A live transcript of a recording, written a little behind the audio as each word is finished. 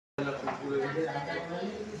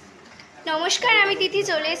নমস্কার, আমি তিথি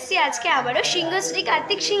চলে এসেছি আজকে আবারও সিংহশ্রী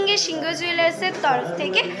কার্তিক সিংহের সিংহ জুয়েলার্সের তরফ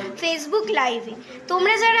থেকে ফেসবুক লাইভে।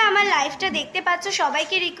 তোমরা যারা আমার লাইভটা দেখতে পাচ্ছ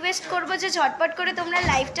সবাইকে রিকোয়েস্ট করবো যে ঝটপট করে তোমরা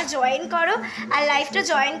লাইভটা জয়েন করো। আর লাইভটা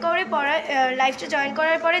জয়েন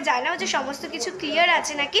করার পরে জানাও যে সমস্ত কিছু ক্লিয়ার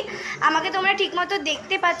আছে নাকি, আমাকে তোমরা ঠিকমতো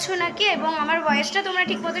দেখতে পাচ্ছ নাকি এবং আমার ভয়েসটা তোমরা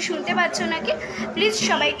ঠিকমতো শুনতে পাচ্ছ নাকি। প্লিজ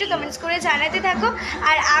সবাই একটু কমেন্টস করে জানাতে থাকো।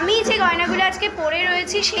 আর আমি যে গয়নাগুলো আজকে পরে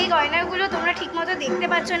রয়েছি সেই গয়নাগুলো তোমরা ঠিকমতো দেখতে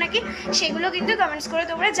পাচ্ছ নাকি সেগুলো কিন্তু কমেন্টস করে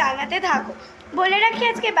তোমরা জানাতে থাকো। বলে রাখি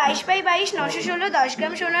আজকে 22x22 916 10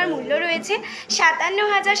 গ্রাম সোনার মূল্য রয়েছে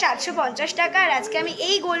 57,750 টাকা। আর আজকে আমি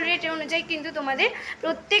এই গোল্ড রেট অনুযায়ী কিন্তু তোমাদের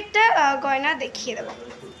প্রত্যেকটা গয়না দেখিয়ে দেবো।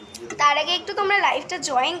 তার আগে একটু তোমরা লাইভটা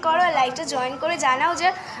জয়েন করো, আর লাইভটা জয়েন করে জানাও যে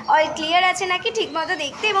অল ক্লিয়ার আছে নাকি, ঠিকমতো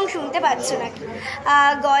দেখতে এবং শুনতে পাচ্ছ নাকি।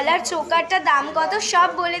 গলার চোকারটার দাম কত সব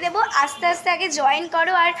বলে দেবো, আস্তে আস্তে আগে জয়েন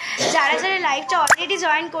করো। আর যারা যারা লাইভটা অলরেডি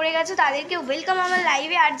জয়েন করে গেছো তাদেরকে ওয়েলকাম আমার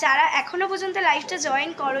লাইভে। আর যারা এখনও পর্যন্ত লাইভটা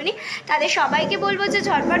জয়েন করোনি তাদের সবাইকে বলবো যে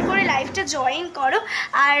ঝটপট করে লাইভটা জয়েন করো।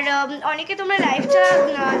 আর অনেকে তোমরা লাইভটা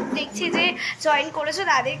দেখছি যে জয়েন করেছো,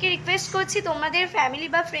 তাদেরকে রিকোয়েস্ট করছি তোমাদের ফ্যামিলি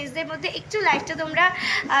বা ফ্রেন্ডসদের মধ্যে একটু লাইভটা তোমরা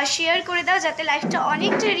শেয়ার করে দাও, যাতে লাইভটা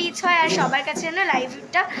অনেকটা রিচ হয় আর সবার কাছে যেন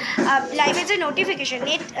লাইভের যে নোটিফিকেশান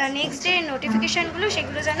নেক্সট ডে নোটিফিকেশানগুলো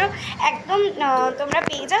সেগুলো যেন একদম তোমরা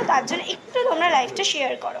পেয়ে যাও। তার জন্য একটু তোমরা লাইভটা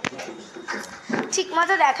শেয়ার করো।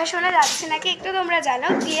 ঠিকমতো দেখাশোনা যাচ্ছে নাকি একটু তোমরা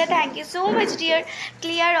জানাও। Clear, thank you so much dear,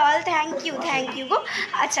 clear all, thank you go.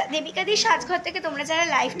 আচ্ছা, দেবিকাদির সাজঘর থেকে তোমরা যারা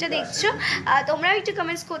লাইভটা দেখছো তোমরাও একটু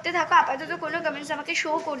কমেন্টস করতে থাকো। আপাতত কোনো কমেন্টস আমাকে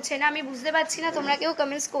শো করছে না, আমি বুঝতে পারছি না তোমরা কেউ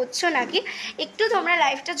কমেন্টস করছো নাকি। একটু তোমরা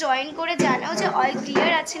লাইভটা জয়েন করে জানাও যে অল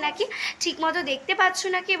ক্লিয়ার আছে নাকি, ঠিকমতো দেখতে পাচ্ছ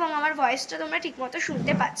নাকি এবং আমার ভয়েসটা তোমরা ঠিকমতো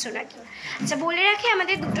শুনতে পাচ্ছ নাকি। আচ্ছা, বলে রাখি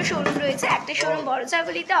আমাদের দুটো শোরুম রয়েছে, একটা শোরুম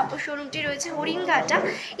বড়জাগুলিতে, অপর শোরুমটি রয়েছে হরিণঘাটা।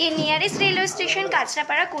 এর nearest railway station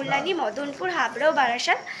Kanchrapara, Kalyani, Madanpur, Habra ও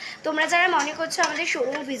বারাসাত। তোমরা যারা মনে করছো আমাদের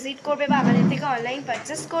শোরুম ভিজিট করবে বা আমাদের থেকে অনলাইন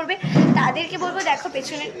পারচেস করবে তাদেরকে বলবো দেখো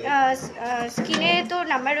পেছনে স্ক্রিনে তো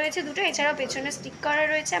নাম্বার রয়েছে দুটো, এছাড়াও পেছনে স্টিক করা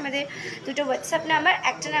রয়েছে আমাদের দুটো হোয়াটসঅ্যাপ নাম্বার।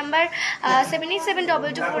 একটা নাম্বার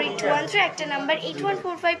 7872248213, একটা নাম্বার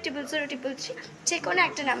 8145000033। যে কোনো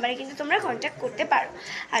একটা নাম্বারে কিন্তু তোমরা কন্ট্যাক্ট করতে পারো।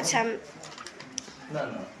 আচ্ছা,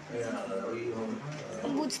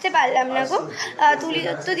 বুঝতে পারলাম না গো। তুলি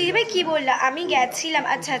দত্ত দিদিভাই কী বললা? আমি গেছিলাম।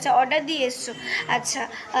 আচ্ছা আচ্ছা, অর্ডার দিয়ে এসছো। আচ্ছা,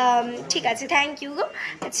 ঠিক আছে, থ্যাংক ইউ গো।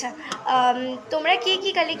 আচ্ছা, তোমরা কে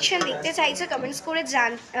কী কালেকশন দেখতে চাইছো কমেন্টস করে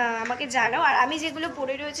আমাকে জানাও। আর আমি যেগুলো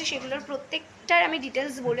পড়ে রয়েছে সেগুলোর প্রত্যেকটার আমি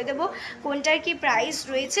ডিটেলস বলে দেবো, কোনটার কি প্রাইস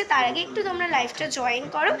রয়েছে। তার আগে একটু তোমরা লাইভটা জয়েন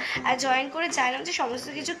করো আর জয়েন করে জানাও যে সমস্ত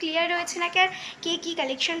কিছু ক্লিয়ার রয়েছে নাকি, আর কে কী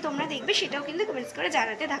কালেকশন তোমরা দেখবে সেটাও কিন্তু কমেন্টস করে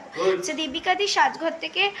জানাতে থাকো। আচ্ছা, দেবিকাদির সাজঘর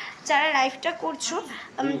থেকে যারা লাইভটা করছো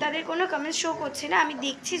তাদের কোনো কমেন্টস শো করছে না, আমি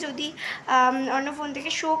দেখছি যদি অন্য ফোন থেকে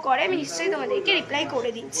শো করে আমি নিশ্চয়ই তোমাদেরকে রিপ্লাই করে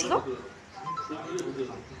দিচ্ছি গো।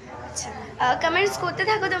 আচ্ছা, কমেন্টস করতে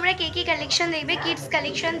থাকো তোমরা কে কী কালেকশন দেখবে। কিডস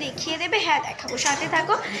কালেকশন দেখিয়ে দেবে? হ্যাঁ দেখাবো, সাথে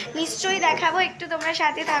থাকো, নিশ্চয়ই দেখাবো, একটু তোমরা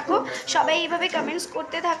সাথে থাকো। সবাই এইভাবে কমেন্টস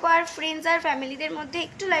করতে থাকো আর ফ্রেন্ডস আর ফ্যামিলিদের মধ্যে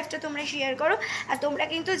একটু লাইভটা তোমরা শেয়ার করো। আর তোমরা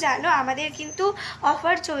কিন্তু জানো আমাদের কিন্তু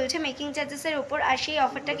অফার চলছে মেকিং চার্জেসের ওপর, আর সেই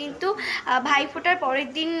অফারটা কিন্তু ভাইফোঁটার পরের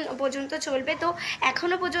দিন পর্যন্ত চলবে। তো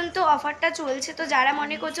এখনও পর্যন্ত অফারটা চলছে, তো যারা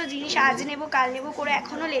মনে করছো জিনিস আজ নেবো কাল নেবো করে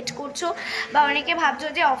এখনও লেট করছো, বা অনেকে ভাবছো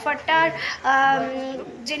যে অফারটার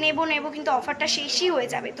যে নেবো কিন্তু অফারটা শেষই হয়ে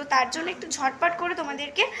যাবে, তো তার জন্য একটু ঝটপট করে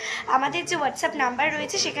তোমাদেরকে আমাদের যে হোয়াটসঅ্যাপ নাম্বার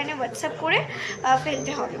রয়েছে সেখানে হোয়াটসঅ্যাপ করে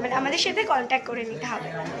ফেলতে হবে, মানে আমাদের সাথে কন্ট্যাক্ট করে নিতে হবে।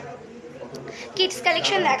 কিডস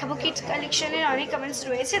কালেকশন দেখাবো, কিডস কালেকশনের অনেক কমেন্টস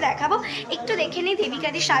রয়েছে, দেখাবো। একটু দেখে নিই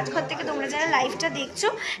দেবিকাদির সাজঘর থেকে তোমরা যারা লাইভটা দেখছো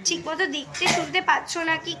ঠিকমতো দেখতে শুনতে পাচ্ছ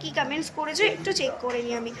নাকি, কি কমেন্টস করেছো একটু চেক করে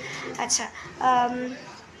নিই আমি। আচ্ছা,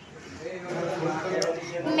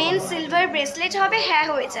 মেন সিলভার ব্রেসলেট হবে? হ্যাঁ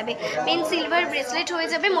হয়ে যাবে, মেন সিলভার ব্রেসলেট হয়ে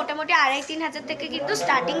যাবে। মোটামুটি 2,500-3,000 থেকে কিন্তু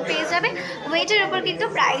স্টার্টিং পেয়ে যাবে, ওয়েটের ওপর কিন্তু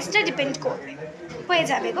প্রাইসটা ডিপেন্ড করবে। হয়ে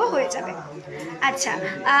যাবে গো, হয়ে যাবে। আচ্ছা,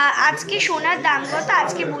 আজকে সোনার দাম কত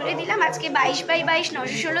আজকে বলে দিলাম। আজকে 22x22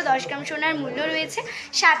 916 10 গ্রাম সোনার মূল্য রয়েছে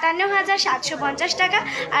 57,750 টাকা।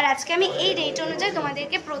 আর আজকে আমি এই রেট অনুযায়ী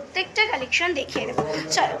তোমাদেরকে প্রত্যেকটা কালেকশন দেখিয়ে দেবো।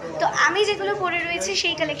 চলো, তো আমি যেগুলো পরে রয়েছে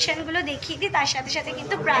সেই কালেকশানগুলো দেখিয়ে দিই, তার সাথে সাথে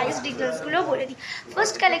কিন্তু প্রাইস ডিটেলসগুলো বলে দিই।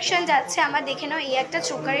 ফার্স্ট কালেকশন যাচ্ছে আমার, দেখে নাও, এই একটা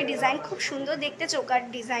চোকারের ডিজাইন, খুব সুন্দর দেখতে চোকার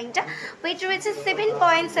ডিজাইনটা। ওয়েট রয়েছে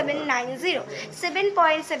 7.790,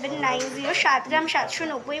 7.790, 7 গ্রাম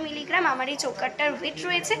 790 মিলিগ্রাম। আমার এই চোকারটার ওয়েট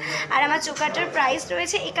রয়েছে। আর আমার চোকারটার প্রাইস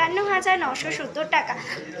রয়েছে 51,970 টাকা,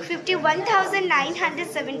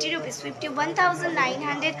 51,970 রুপিস,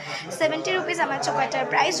 51,970 রুপিস আমার চোকারটার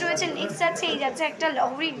প্রাইস রয়েছে। নেক্সট যাচ্ছে, এই যাচ্ছে একটা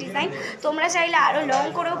লহরির ডিজাইন। তোমরা চাইলে আরও লং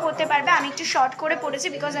করেও পরতে পারবে, আমি একটু শর্ট করে পরেছি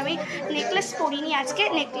বিকজ আমি নেকলেস পরিনি আজকে,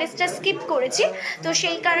 নেকলেসটা স্কিপ করেছি, তো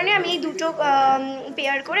সেই কারণে আমি এই দুটো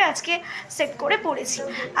পেয়ার করে আজকে সেট করে পরেছি।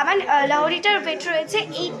 আমার লহরিটার ওয়েট রয়েছে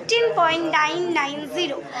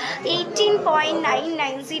 18.990,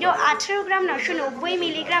 18.990, 18 গ্রাম 990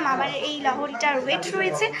 মিলিগ্রাম আমার এই লহরিটার ওয়েট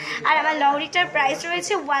রয়েছে। আর আমার লহরিটার প্রাইস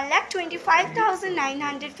রয়েছে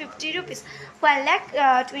 1,25,950 রুপিস,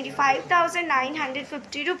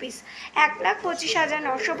 1,25,950 রুপিস,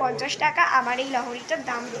 1,25,950 টাকা আমার এই লহরিটার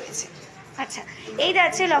দাম রয়েছে। আচ্ছা, এই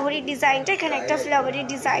যাচ্ছে লহরির ডিজাইনটা। এখানে একটা ফ্লাওয়ারের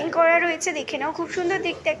ডিজাইন করা রয়েছে, দেখে নাও, খুব সুন্দর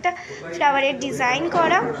দেখতে একটা ফ্লাওয়ারের ডিজাইন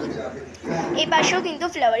করা। এই পাশেও কিন্তু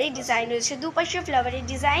ফ্লাওয়ারের ডিজাইন রয়েছে, দুপাশে ফ্লাওয়ারের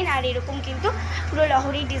ডিজাইন, আর এরকম কিন্তু পুরো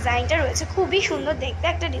লহরির ডিজাইনটা রয়েছে, খুবই সুন্দর দেখতে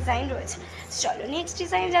একটা ডিজাইন রয়েছে। চলো নেক্সট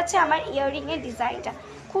ডিজাইন যাচ্ছে আমার ইয়াররিংয়ের ডিজাইনটা,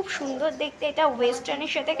 খুব সুন্দর দেখতে। এটা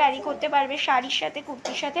ওয়েস্টার্নের সাথে ক্যারি করতে পারবে, শাড়ির সাথে,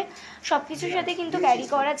 কুর্তির সাথে, সব কিছুর সাথে কিন্তু ক্যারি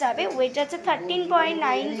করা যাবে। ওয়েট আছে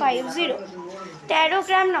 13.950, 13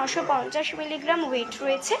 গ্রাম 950 মিলিগ্রাম ওয়েট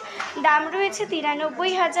রয়েছে। দাম রয়েছে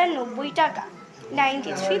 93,090 টাকা,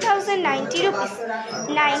 93,090 রুপিস,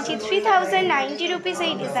 93,090 রুপিস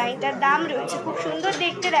এই ডিজাইনটার দাম রয়েছে। খুব সুন্দর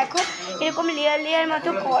দেখতে, দেখো এরকম লেয়ার লেয়ার মতো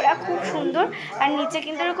করা, খুব সুন্দর। আর নিচে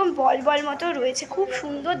কিন্তু এরকম বল বল মতো রয়েছে, খুব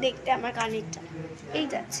সুন্দর দেখতে আমার কানেরটা। এই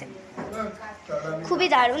যাচ্ছে, খুবই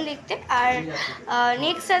দারুণ দেখতে। আর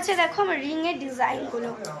নেক্সট আছে দেখো আমার রিংয়ের ডিজাইনগুলো,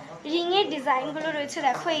 রিংয়ের ডিজাইনগুলো রয়েছে।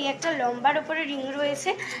 দেখো এই একটা লম্বার ওপরে রিং রয়েছে,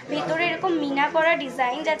 ভেতরে এরকম মিনা করা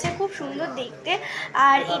ডিজাইন যাচ্ছে, খুব সুন্দর দেখতে।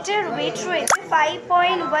 আর এটার ওয়েট রয়েছে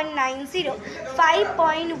 5.190,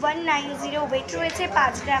 5.190 ওয়েট রয়েছে,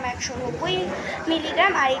 5 গ্রাম 190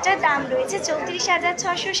 মিলিগ্রাম। আর এটার দাম রয়েছে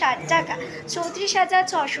 34,660 টাকা,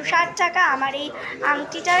 34,660 টাকা আমার এই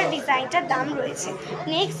আংটিটার ডিজাইনটার দাম রয়েছে।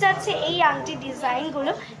 নেক্সট যাচ্ছে এই আংটির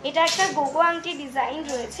ডিজাইনগুলো, এটা একটা গোগো আংটির ডিজাইন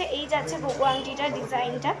রয়েছে। এই যাচ্ছে গোগো আংটিটার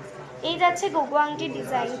ডিজাইনটা, এই যাচ্ছে গোগো আংটির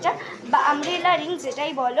ডিজাইনটা বা আমব্রেলা রিং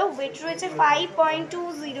যেটাই বলো। ওয়েট রয়েছে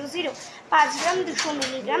 5.200, 5 গ্রাম 200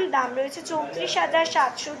 মিলিগ্রাম। দাম রয়েছে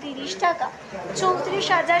 34,730 টাকা,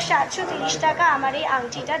 34,730 টাকা আমার এই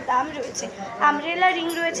আংটিটার দাম রয়েছে। আমব্রেলা রিং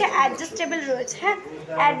রয়েছে, অ্যাডজাস্টেবল রয়েছে, হ্যাঁ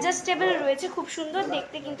অ্যাডজাস্টেবল রয়েছে, খুব সুন্দর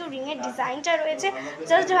দেখতে কিন্তু রিংয়ের ডিজাইনটা রয়েছে।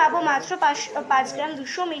 জাস্ট ভাবো মাত্র 5 গ্রাম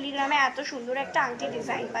 200 মিলিগ্রামে এত সুন্দর একটা আংটি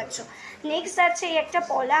ডিজাইন পাচ্ছ। নেক্সট আছে এই একটা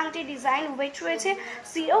পলা আংটি ডিজাইন। ওয়েট রয়েছে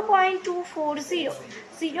 0.240,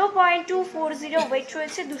 0.240 ওয়েট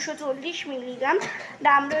রয়েছে, 240 মিলিগ্রাম।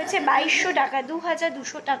 দাম রয়েছে 2200 টাকা,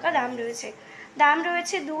 2,200 টাকা দাম রয়েছে, দাম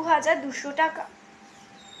রয়েছে 2,200 টাকা।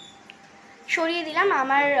 সরিয়ে দিলাম,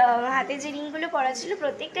 আমার হাতে যে রিংগুলো পরা ছিল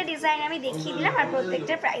প্রত্যেকটা ডিজাইন আমি দেখিয়ে দিলাম আর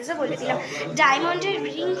প্রত্যেকটার প্রাইসও বলে দিলাম। ডায়মন্ডের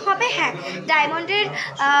রিং হবে, হ্যাঁ ডায়মন্ডের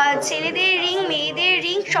ছেলেদের রিং, মেয়েদের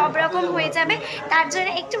রিং সব রকম হয়ে যাবে, তার জন্য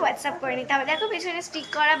একটু হোয়াটসঅ্যাপ করে নিতে হবে। দেখো পেছনে স্টিক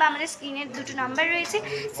করা বা আমাদের স্ক্রিনের দুটো নাম্বার রয়েছে,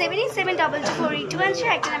 7872248213,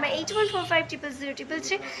 একটা নাম্বার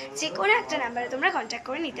 8145000033, যে কোনো একটা নাম্বারে তোমরা কন্ট্যাক্ট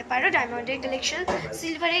করে নিতে পারো। ডায়মন্ডের কালেকশন,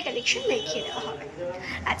 সিলভারের কালেকশন দেখিয়ে দেওয়া হবে।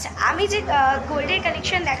 আচ্ছা, আমি যে গোল্ডের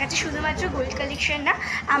কালেকশন দেখাচ্ছি শুধুমাত্র গোল্ড কালেকশন না,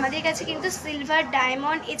 আমাদের কাছে কিন্তু সিলভার,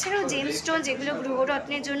 ডায়মন্ড, এছাড়াও জেমস্টোন যেগুলো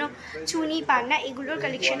গ্রহরত্নের জন্য চুনি, পান্না, এগুলোর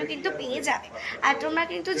কালেকশনও কিন্তু পেয়ে যাবে। আর তোমরা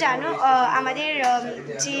কিন্তু জানো আমাদের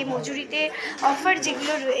যে মজুরিতে অফার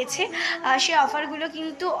যেগুলো রয়েছে সেই অফারগুলো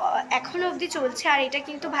কিন্তু এখনও অবধি চলছে, আর এটা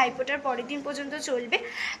কিন্তু ভাইফোঁটার পরের দিন পর্যন্ত চলবে।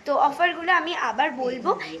 তো অফারগুলো আমি আবার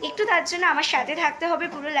বলবো, একটু তার জন্য আমার সাথে থাকতে হবে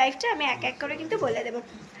পুরো লাইফটা, আমি এক এক করে কিন্তু বলে দেবো।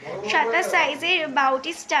 27 সাইজের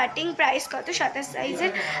বাউটি স্টার্টিং প্রাইস কত? 27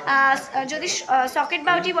 সাইজের যদি সকেট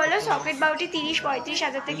বাউটি বলো, সকেট বাউটি 30-35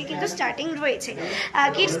 হাজার থেকে কিন্তু স্টার্টিং রয়েছে।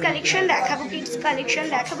 কিডস কালেকশন দেখাবো, কিডস কালেকশন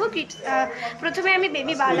দেখাবো। কিডস প্রথমে আমি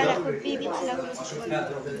বেবি বালা দেখাবো,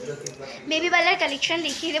 বেবি বালার কালেকশন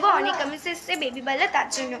দেখিয়ে দেবো, অনেক কমেন্টস এসছে বেবি বালা, তার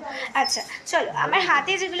জন্য। আচ্ছা চলো, আমার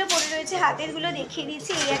হাতে যেগুলো পড়ে রয়েছে হাতেরগুলো দেখিয়ে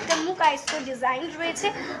দিচ্ছি। এই একটা মুখ আইস্কো ডিজাইন রয়েছে,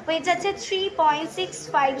 হয়ে যাচ্ছে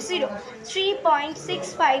 3.650,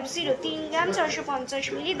 3.650, 3 গ্রাম 650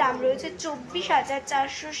 মিলি। দাম রয়েছে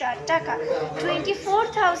 24,460 টাকা,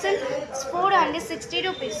 24,460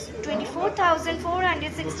 রুপিস,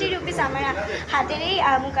 24,460 রুপিস আমার হাতের এই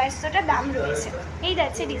মুখাস্তটার দাম রয়েছে। এই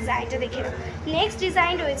যাচ্ছে ডিজাইনটা দেখে নাও। নেক্সট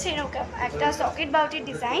ডিজাইন রয়েছে এরকম একটা সকেট বাউটির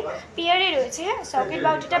ডিজাইন, পেয়ারে রয়েছে, হ্যাঁ সকেট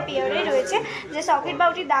বাউটিটা পেয়ারে রয়েছে। যে সকেট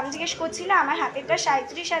বাউটির দাম জিজ্ঞেস করছিল, আমার হাতেরটা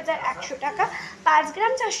 37,100 টাকা, 5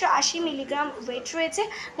 গ্রাম 480 মিলিগ্রাম ওয়েট রয়েছে।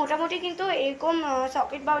 মোটামুটি কিন্তু এরকম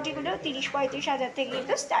সকেট বাউটিগুলো 30-35 হাজার থেকে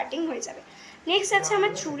কিন্তু স্টার্টিং হয়ে যাবে। নেক্সট আছে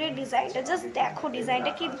আমার চুড়ের ডিজাইনটা, জাস্ট দেখো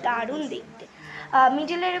ডিজাইনটা কি দারুণ দেখতে।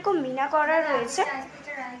 মিডিলে এরকম মিনা করা রয়েছে।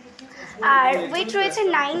 আর ওয়েট রয়েছে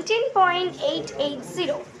 19.880,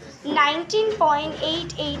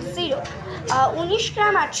 19.880, 19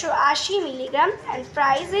 গ্রাম 880 milligram. And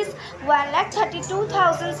price is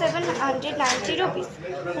 1,32,790 rupees,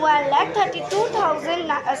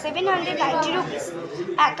 1,32,790 rupees,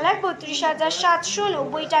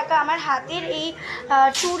 1,32,790 টাকা আমার হাতের এই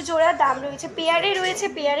চুর জোড়ার দাম রয়েছে।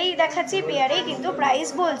 পেয়ারেই দেখাচ্ছি, পেয়ারেই কিন্তু প্রাইস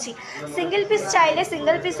বলছি। সিঙ্গেল পিস চাইলে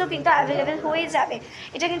সিঙ্গেল পিসও কিন্তু অ্যাভেলেবেল হয়ে যাবে।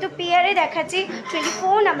 এটা কিন্তু পেয়ারে দেখাচ্ছি।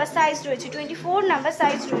 24 নাম্বার সাইজ রয়েছে, 24 নাম্বার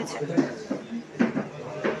সাইজ রয়েছে।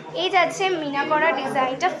 এই যাচ্ছে মিনা করা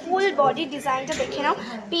ডিজাইনটা, ফুল বডি ডিজাইনটা দেখে নাও।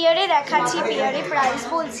 পেয়ারে দেখাচ্ছি, পেয়ারে প্রাইস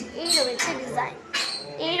বলছি। এই রয়েছে ডিজাইন,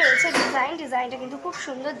 এই রয়েছে ডিজাইন। ডিজাইনটা কিন্তু খুব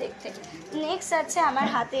সুন্দর দেখতে। নেক্সট আছে আমার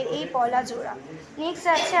হাতের এই পলা জোড়া, নেক্সট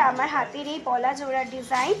আছে আমার হাতের এই পলা জোড়ার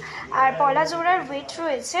ডিজাইন। আর পলা জোড়ার ওয়েট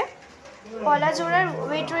রয়েছে, পলা জোড়ার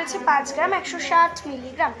ওয়েট রয়েছে 5 গ্রাম 160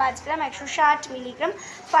 milligram, 5 gram 160 milligram,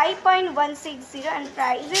 5.160 and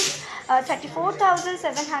price is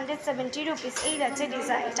 34,770 rupees. এই যাচ্ছে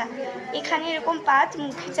ডিজাইনটা। এখানে এরকম পাত,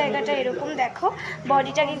 মুখের জায়গাটা এরকম দেখো,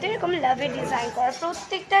 বডিটা কিন্তু এরকম লাভের ডিজাইন করা।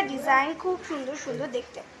 প্রত্যেকটা ডিজাইন খুব সুন্দর সুন্দর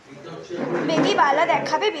দেখতে। বেবি বালা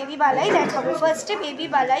দেখাবে, বেবি বালাই দেখাবো, ফার্স্টে বেবি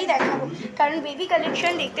বালাই দেখাবো, কারণ বেবি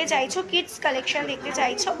কালেকশন দেখতে চাইছো, কিডস কালেকশন দেখতে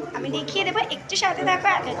চাইছো, আমি দেখিয়ে দেবো। একটু সাথে থাকো,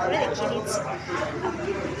 এক এক করে দেখিয়ে দিচ্ছি।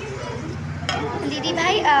 দিদি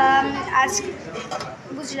ভাই আজ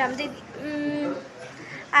বুঝলাম দিদি,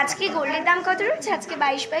 আজকে গোল্ডের দাম কত রয়েছে? আজকে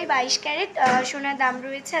 22 ক্যারেট সোনার দাম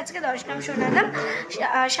রয়েছে আজকে 10 গ্রাম সোনার দাম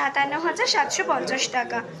 57,750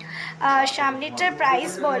 টাকা। সামনেটার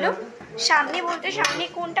প্রাইস বলো। সামনে বলতে সামনে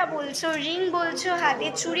কোনটা বলছো? রিং বলছো,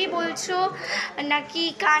 হাতের চুড়ি বলছো, নাকি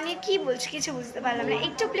কানে কি বলছো? কিছু বুঝতে পারলাম না,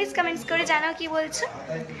 একটু প্লিজ কমেন্টস করে জানাও কি বলছো।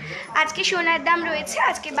 আজকে সোনার দাম রয়েছে,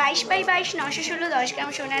 আজকে 22/22 916 10 গ্রাম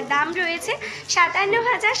সোনার দাম রয়েছে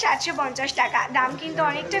 57,750 টাকা। দাম কিন্তু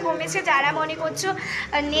অনেকটা কমেছে। যারা মনে করছো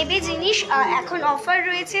নেবে জিনিস, এখন অফার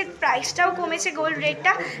রয়েছে, প্রাইসটাও কমেছে, গোল্ড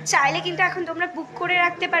রেটটা, চাইলে কিন্তু এখন তোমরা বুক করে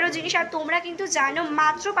রাখতে পারো জিনিস। আর তোমরা কিন্তু জানো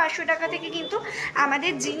মাত্র 500 টাকা থেকে কিন্তু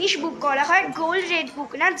আমাদের জিনিস বুক করা হয়, গোল্ড রেট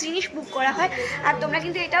বুক না, জিনিস বুক করা হয়। আর তোমরা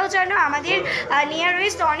কিন্তু এটাও জানো আমাদের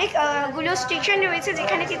নিয়ারেস্ট অনেকগুলো স্টেশন রয়েছে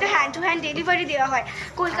যেখানে কিন্তু হ্যান্ড টু হ্যান্ড ডেলিভারি দেওয়া হয়।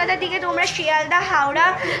 কলকাতার দিকে তোমরা শিয়ালদা, হাওড়া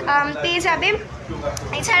পেয়ে যাবে।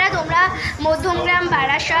 এছাড়া তোমরা মধ্যমগ্রাম,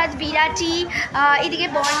 বারাসাত, বিরাটি, এদিকে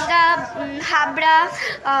বনগাঁ, হাবড়া,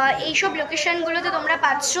 এইসব লোকেশনগুলোতে তোমরা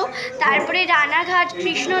পাচ্ছ। তারপরে রানাঘাট,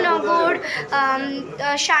 কৃষ্ণনগর,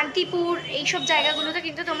 শান্তিপুর, এইসব জায়গাগুলোতে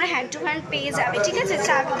কিন্তু তোমরা হ্যান্ড টু হ্যান্ড পেয়ে যাবে, ঠিক আছে।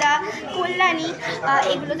 চাকদা, কল্যাণী,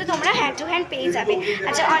 এগুলোতে তোমরা হ্যান্ড টু হ্যান্ড পেয়ে যাবে।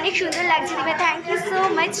 আচ্ছা, অনেক সুন্দর লাগছে দিবে, থ্যাংক ইউ সো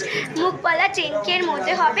মাচ। মুখপলা 10K-র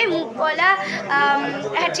মধ্যে হবে, মুখপলা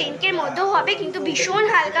হ্যাঁ 10K-র মধ্যেও হবে, কিন্তু ভীষণ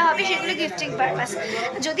হালকা হবে, সেগুলো গিফটিং পারপাস।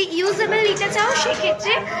 যদি ইউজেবল নিতে চাও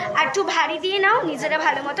সেক্ষেত্রে একটু ভারী দিয়ে নাও, নিজেরা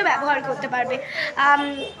ভালো মতো ব্যবহার করতে পারবে।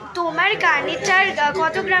 তোমার কানেরটার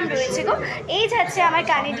কত গ্রাম রয়েছে গো? এই যাচ্ছে আমার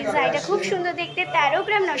কানের ডিজাইনটা, খুব সুন্দর দেখতে, 13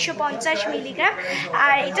 গ্রাম 950 মিলিগ্রাম।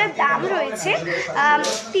 আর এটার দাম রয়েছে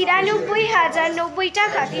 93,090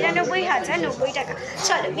 টাকা, 93,090 টাকা।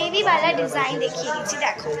 চলো বেবিওয়ালা ডিজাইন দেখিয়ে দিচ্ছি,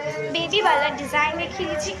 দেখো বেবিওয়ালা ডিজাইন দেখিয়ে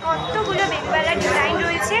দিচ্ছি। কতগুলো বেবিওয়ালা ডিজাইন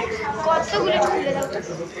রয়েছে, কতগুলো খুলে দাও তো,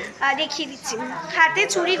 দেখিয়ে দিচ্ছি। হাতে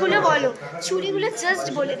চুড়িগুলো বলো, চুড়িগুলো জাস্ট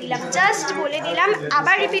বলে দিলাম, জাস্ট বলে দিলাম,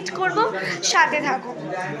 আবার রিপিট করব, সাথে থাকো।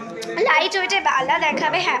 লাইট ওয়েটে বালা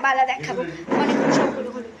দেখাবে, হ্যাঁ বালা দেখাবো, অনেক সবগুলো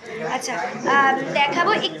হলো। আচ্ছা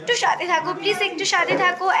দেখাবো, একটু সাথে থাকো প্লিজ, একটু সাথে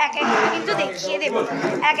থাকো, এক এক করে কিন্তু দেখিয়ে দেবো,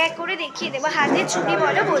 এক এক করে দেখিয়ে দেবো। হাতের চুড়ি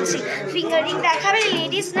বলো বলছি। ফিঙ্গারিং দেখাবে,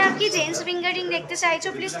 লেডিস নাকি জেন্টস ফিঙ্গারিং দেখতে চাইছো?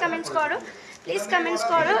 প্লিজ কমেন্টস করো, প্লিজ কমেন্টস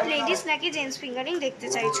করো, লেডিস নাকি জেন্টস ফিঙ্গারিং দেখতে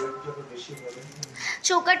চাইছো।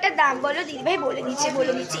 চৌকারটার দাম বলো দিদিভাই, বলে দিচ্ছি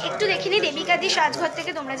বলে দিচ্ছি। একটু দেখে নিই দেবিকাদি সাজঘর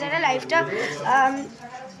থেকে তোমরা যারা লাইভটা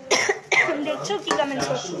দেখছো কি কমেন্টস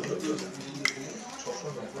করছো।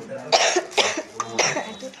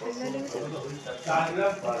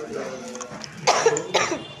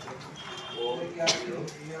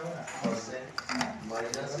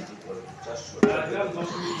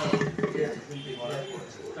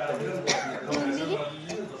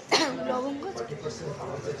 লবঙ্গ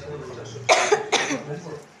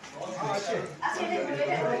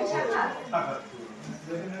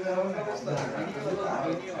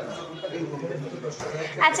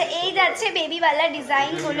আচ্ছা, এই যাচ্ছে বেবিওয়ালা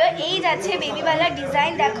ডিজাইনগুলো, এই যাচ্ছে বেবিওয়ালা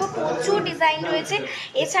ডিজাইন, দেখো প্রচুর ডিজাইন রয়েছে।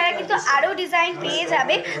 এছাড়া কিন্তু আরও ডিজাইন পেয়ে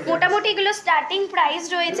যাবে। মোটামুটি এগুলো স্টার্টিং প্রাইস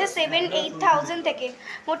রয়েছে 7-8,000 থেকে,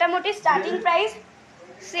 মোটামুটি স্টার্টিং প্রাইস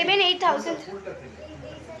 7-8,000।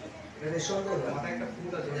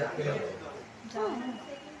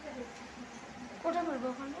 কোটা করবো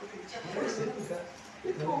ওখানে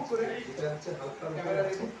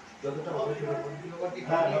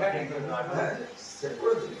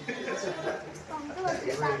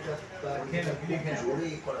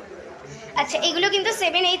আচ্ছা, এগুলো কিন্তু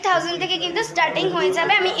 7-8,000 থেকে কিন্তু স্টার্টিং হয়ে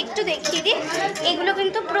যাবে। আমি একটু দেখিয়ে দিই, এগুলো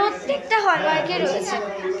কিন্তু প্রত্যেকটা হলমার্কে রয়েছে,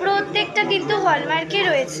 প্রত্যেকটা কিন্তু হলমার্কে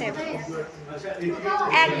রয়েছে।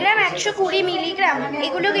 1 গ্রাম 120 মিলিগ্রাম,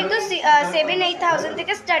 এগুলো কিন্তু 7-8,000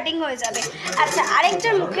 থেকে স্টার্টিং হয়ে যাবে। আচ্ছা, আরেকটা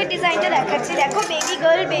মুখের ডিজাইনটা দেখাচ্ছি, দেখো বেবি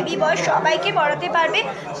গার্ল বেবি বয় সবাইকে পরাতে পারবে,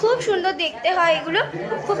 খুব সুন্দর দেখতে হয়, এগুলো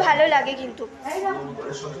খুব ভালো লাগে কিন্তু।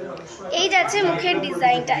 এই যাচ্ছে মুখের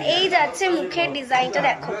ডিজাইনটা, এই যাচ্ছে মুখের ডিজাইনটা,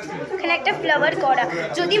 দেখো এখানে একটা ফ্লাওয়ার করা।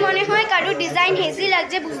 যদি মনে হয় কারোর ডিজাইন হেজি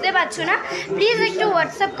লাগছে, বুঝতে পারছো না, প্লিজ একটু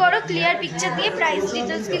হোয়াটসঅ্যাপ করো, ক্লিয়ার পিকচার দিয়ে প্রাইস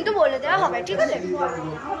ডিটেলস কিন্তু বলে দেওয়া হবে, ঠিক আছে?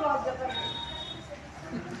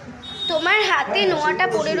 তোমার হাতে নোয়াটা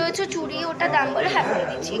পড়ে রয়েছে চুড়ি, ওটা দাম বলে হ্যাঁ বলে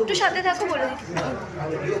দিচ্ছি, একটু সাথে থাকো, বলে দিচ্ছি।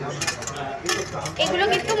 এগুলো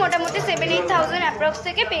কিন্তু মোটামুটি 7-8,000 অ্যাপ্রক্স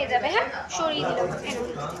থেকে পেয়ে যাবে। হ্যাঁ, সরিয়ে দিলাম।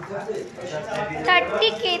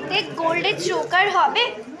 30K-তে গোল্ডের চোকার হবে,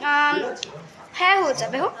 হ্যাঁ হয়ে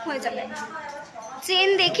যাবে, হয়ে যাবে। চেন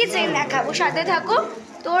দেখি, চেন দেখাবো, সাথে থাকো।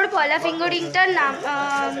 তোর পলা ফিঙ্গারিংটার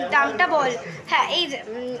দামটা বল। হ্যাঁ, এই যে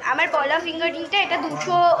আমার পলা ফিঙ্গারিংটা, এটা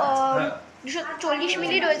 240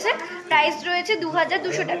 মিলি রয়েছে, প্রাইস রয়েছে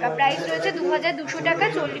 2,200 টাকা, প্রাইস রয়েছে 2,200 টাকা,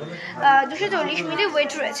 240 মিলি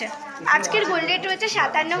ওয়েট রয়েছে। আজকের গোল্ড রেট রয়েছে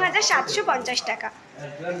 57,750 টাকা।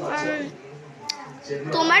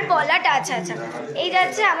 তোমার পলাটা, আচ্ছা আচ্ছা, এই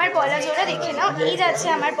যাচ্ছে আমার পলা জোড়া, দেখে নাও, এই যাচ্ছে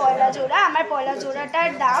আমার পলা জোড়া। আমার পলা জোড়াটার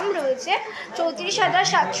দাম রয়েছে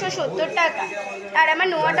 34,770 টাকা। আর আমার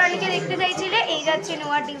নোয়াটা অনেকে দেখতে চাইছিলে, এই যাচ্ছে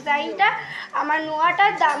নোয়ার ডিজাইনটা। আমার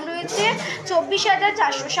নোয়াটার দাম রয়েছে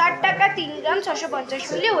 24,460 টাকা, 3 গ্রাম 650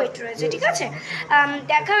 মিলি ওয়েট রয়েছে, ঠিক আছে?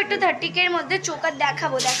 দেখাও একটু 30K-র মধ্যে চোকার,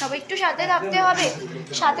 দেখাবো, একটু সাথে থাকতে হবে,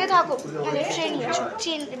 সাথে থাকো। মানে ট্রে নিয়েছো,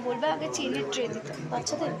 চেন বলবে আগে, চেনের ট্রে দিতে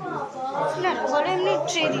বাচ্চাদের, না বলো এমনি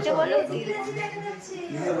ট্রে দিতে বলো।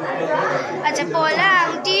 আচ্ছা, পলা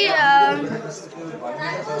আংটি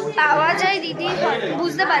পাওয়া যায় দিদি?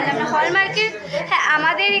 বুঝতে পারলাম না, হলমার্কের? হ্যাঁ,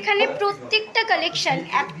 আমাদের এখানে প্রত্যেকটা কালেকশন,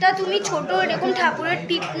 একটা তুমি ছোট এরকম ঠাকুরের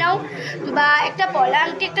টিপ নাও, বা একটা পলা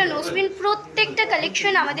আংটি, একটা নোজপিন, প্রত্যেকটা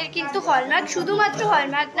কালেকশন আমাদের কিন্তু হলমার্ক। শুধুমাত্র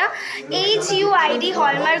হলমার্ক না, HUID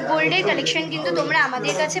হলমার্ক গোল্ডের কালেকশন কিন্তু তোমরা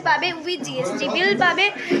আমাদের কাছে পাবে, উইথ GST বিল পাবে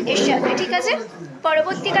এর সাথে, ঠিক আছে?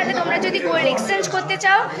 পরবর্তীকালে তোমরা যদি গোল্ড এক্সচেঞ্জ করতে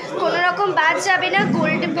চাও, কোনো রকম বাদ যাবে না,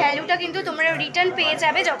 গোল্ড ভ্যালুটা কিন্তু তোমরা রিটার্ন পেয়ে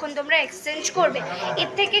যাবে যখন তোমরা এক্সচেঞ্জ করবে। এর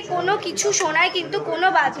থেকে কোনো কিছু শোনায় কিন্তু কোনো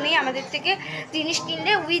বাদ নেই, আমাদের থেকে জিনিস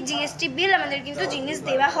কিনলে উইথ GST বিল আমাদের কিন্তু জিনিস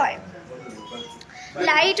দেওয়া হয়।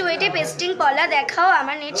 লাইট ওয়েটে পেস্টিং পলা দেখাও,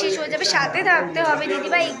 আমার নেট শেষ হয়ে যাবে, সাথে থাকতে হবে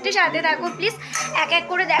দিদিভাই, একটু সাথে থাকো প্লিজ, এক এক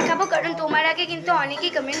করে দেখাবো, কারণ তোমার আগে কিন্তু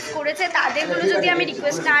অনেকেই কমেন্টস করেছে, তাদেরগুলো যদি আমি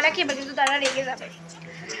রিকোয়েস্ট না রাখি এবার কিন্তু তারা রেগে যাবে।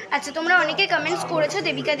 আচ্ছা, তোমরা অনেকে কমেন্টস করেছো,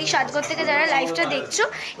 দেবিকাদি সাজগর থেকে যারা লাইভটা দেখছো,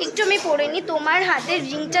 একটু আমি পড়ে নিই। তোমার হাতের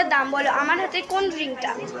রিংটার দাম বলো। আমার হাতে কোন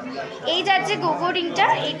রিংটা? এই যাচ্ছে গোগো রিংটা,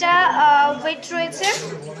 এটা ওয়েট রয়েছে,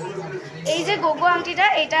 এই যে গোগো আংটিটা,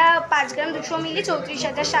 এটা 5 গ্রাম 200 মিলি,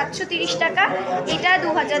 34,730 টাকা, এটা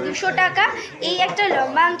 2,200 টাকা। এই একটা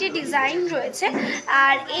লম্বা আংটির ডিজাইন রয়েছে,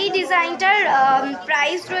 আর এই ডিজাইনটার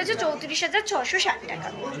প্রাইস রয়েছে 34,660 টাকা।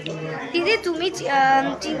 দিদি তুমি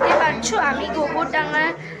চিনতে পারছো, আমি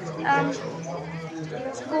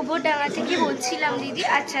গোবরডাঙ্গা থেকে বলছিলাম দিদি।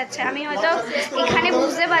 আচ্ছা আচ্ছা, আমি হয়তো এখানে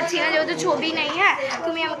বুঝতে পারছি না, যেহেতু ছবি নেই। হ্যাঁ,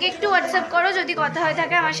 তুমি আমাকে একটু হোয়াটসঅ্যাপ করো, যদি কথা হয়ে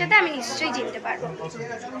থাকে আমার সাথে, আমি নিশ্চয়ই চিনতে পারবো।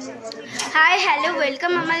 হাই, হ্যালো,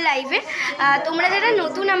 ওয়েলকাম আমার লাইভে। তোমরা যারা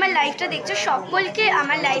নতুন আমার লাইভটা দেখছো, সকলকে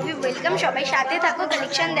আমার লাইভে ওয়েলকাম, সবাই সাথে থাকো,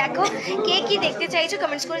 কালেকশন দেখো, কে কি দেখতে চাইছো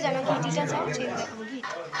কমেন্টস করে জানাও। ঘিটিটা চাও?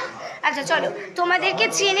 আচ্ছা চলো, তোমাদেরকে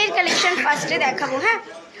চেনের কালেকশন ফার্স্টে দেখাবো। হ্যাঁ,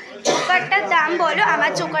 চোকারটার দাম বলো।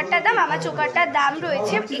 আমার চোকারটার দাম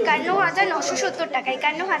রয়েছে 51,970 টাকা,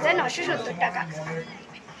 51,970 টাকা।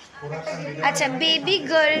 আচ্ছা, বেবি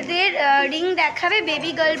গার্লদের রিং দেখাবে?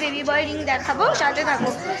 বেবি গার্ল বেবি বয় রিং দেখাবো, সাথে থাকো।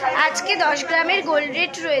 আজকে 10 গ্রামের গোল্ড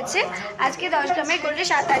রেট রয়েছে, আজকে 10 গ্রামের গোল্ড রেট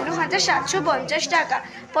 57,750 টাকা।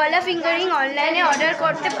 পলা ফিঙ্গারিং অনলাইনে অর্ডার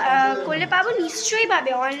করলে পাবো? নিশ্চয়ই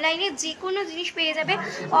পাবে, অনলাইনে যে কোনো জিনিস পেয়ে যাবে,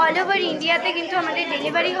 অল ওভার ইন্ডিয়াতে কিন্তু আমাদের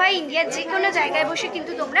ডেলিভারি হয়, ইন্ডিয়ার যে কোনো জায়গায় বসে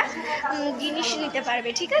কিন্তু তোমরা জিনিস নিতে পারবে,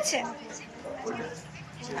 ঠিক আছে?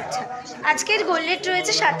 আচ্ছা, আজকের গোল্ড রেট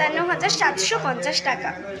রয়েছে 57,750 টাকা।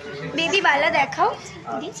 বেবি বালা দেখাও।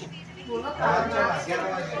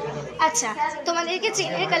 আচ্ছা, তোমাদেরকে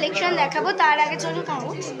চেনের কালেকশন দেখাবো, তার আগে চলো খাবো।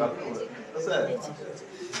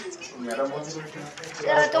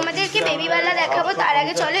 তোমাদেরকে বেবিওয়ালা দেখাবো, তার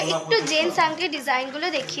আগে চলো একটু জেন্টস আংটির ডিজাইনগুলো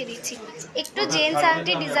দেখিয়ে দিচ্ছি। একটু জেন্টস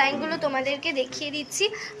আংটির ডিজাইনগুলো তোমাদেরকে দেখিয়ে দিচ্ছি।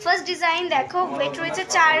 ফার্স্ট ডিজাইন দেখো, ওয়েট রয়েছে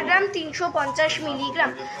 4 গ্রাম 350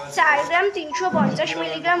 মিলিগ্রাম, 4 গ্রাম 350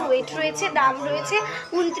 মিলিগ্রাম ওয়েট রয়েছে। দাম রয়েছে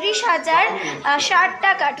 29,060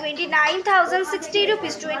 টাকা, 29,060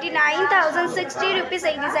 রুপিস, 29,060 রুপিস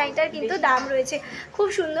এই ডিজাইনটার কিন্তু দাম রয়েছে। খুব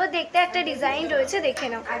সুন্দর দেখতে একটা ডিজাইন রয়েছে, দেখে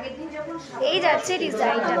নাও। এই যাচ্ছে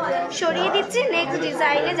ডিজাইনটা, সরিয়ে দিচ্ছি, নেক্সট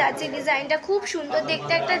ডিজাইনে যাচ্ছে। ডিজাইনটা খুব সুন্দর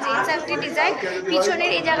দেখতে একটা জেন্টস আংটির ডিজাইন।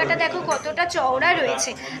 পিছনের এই জায়গাটা দেখো কতটা চওড়া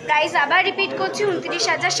রয়েছে। প্রাইস আবার রিপিট করছি,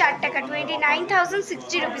 29,060 টাকা,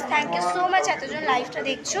 29,060 rupees. Thank you so much এতজন লাইভটা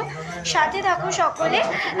দেখছো, সাথে থাকো সকলে।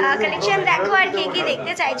 কালেকশন দেখো, আর কে কে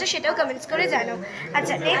দেখতে চাইছো সেটাও কমেন্টস করে জানো।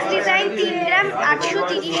 আচ্ছা, নেক্সট ডিজাইন 3 গ্রাম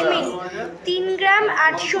 830 মিলি, 3 গ্রাম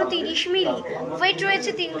 830 মিলি ওয়েট রয়েছে,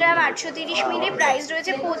 3 গ্রাম 830 মিলি। প্রাইস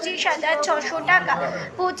রয়েছে 25,600 টাকা,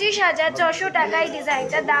 25,600 টাকা এই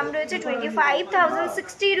ডিজাইনটার দাম রয়েছে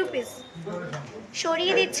 25,060 রুপিস।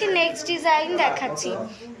 সরিয়ে দিচ্ছি, নেক্সট ডিজাইন দেখাচ্ছি।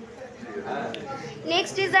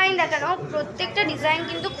 নেক্সট ডিজাইন দেখানো, প্রত্যেকটা ডিজাইন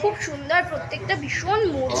কিন্তু খুব সুন্দর, প্রত্যেকটা ভীষণ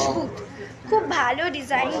মজবুত, খুব ভালো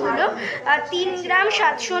ডিজাইনগুলো। 3 গ্রাম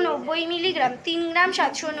 790 মিলিগ্রাম, 3 গ্রাম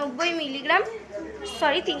 790 মিলিগ্রাম,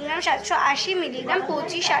 সরি 3 গ্রাম 780 মিলিগ্রাম,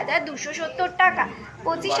 25,270 টাকা,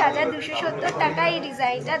 25,270 টাকা এই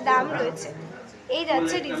ডিজাইনটার দাম রয়েছে। এই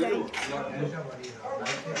যাচ্ছে ডিজাইন।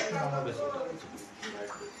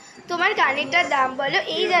 তোমার কানেরটার দাম বলো।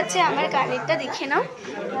 এই যাচ্ছে আমার কানেরটা, দেখে নাও।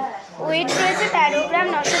 ওয়েট রয়েছে 13 গ্রাম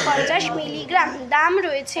 950 মিলিগ্রাম, দাম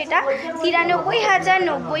রয়েছে এটা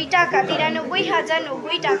 93,090 টাকা,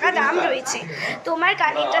 93,090 টাকা দাম রয়েছে। তোমার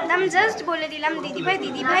কানেরটার দাম জাস্ট বলে দিলাম দিদিভাই।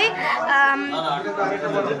 দিদিভাই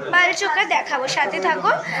বালচোকা দেখাবো, সাথে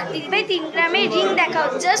থাকো। দিদিভাই 3 গ্রামের রিং দেখাও,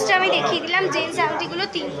 জাস্ট আমি দেখিয়ে দিলাম। জেন্টস আংটিগুলো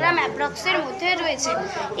 3 গ্রাম অ্যাপ্রক্সের মধ্যে রয়েছে।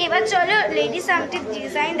 এবার চলো লেডিস আংটির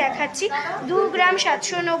ডিজাইন দেখাচ্ছি। 2 গ্রাম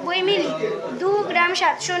 790 মিলি, 2 গ্রাম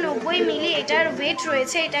 790 মিলি এটার ওয়েট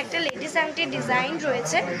রয়েছে। এটা একটা লেডিস আংটির ডিজাইন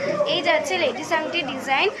রয়েছে। এই যাচ্ছে লেডিস আংটির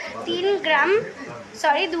ডিজাইন। 2 গ্রাম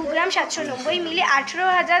 790 মিলি,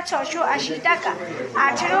 18,680 টাকা,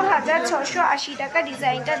 18,680 টাকা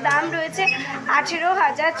ডিজাইনটার দাম রয়েছে,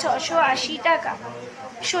 18,680 টাকা।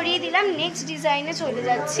 সরিয়ে দিলাম, নেক্সট ডিজাইনে চলে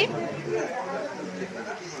যাচ্ছি।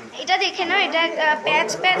 এটা দেখে নাও, এটা প্যাচ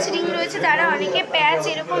প্যাচ রিং রয়েছে। যারা অনেকে প্যাচ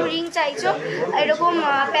এরকম রিং চাইছো, এরকম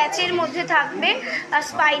প্যাচের মধ্যে থাকবে,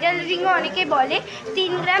 স্পাইরাল রিংও অনেকে বলে।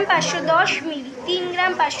 3 গ্রাম 510 মিলি, 3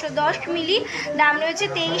 গ্রাম 510 মিলি, দাম রয়েছে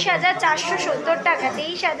 23,470 টাকা,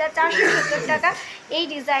 23,470 টাকা এই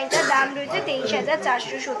ডিজাইনটার দাম রয়েছে,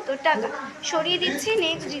 23,470 টাকা। সরিয়ে দিচ্ছি,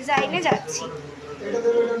 নেক্সট ডিজাইনে যাচ্ছি।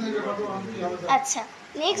 আচ্ছা,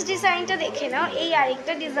 নেক্সট ডিজাইনটা দেখে নাও। এই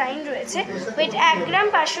আরেকটা ডিজাইন রয়েছে। ওয়েট 1 গ্রাম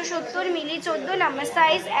 570 মিলি, 14 নম্বর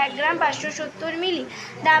সাইজ, 1 গ্রাম 570 মিলি,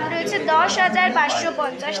 দাম রয়েছে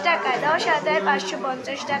 10,550 টাকা,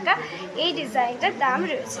 10,550 টাকা এই ডিজাইনটার দাম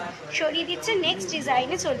রয়েছে। সরিয়ে দিচ্ছে, নেক্সট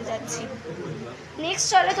ডিজাইনে চলে যাচ্ছি। নেক্সট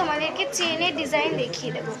চলো তোমাদেরকে চেনের ডিজাইন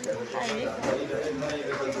দেখিয়ে দেবো।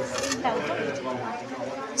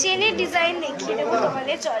 চেনের ডিজাইন দেখিয়ে দেবো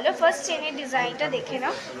তোমাদের, চলো ফার্স্ট চেনের ডিজাইনটা দেখে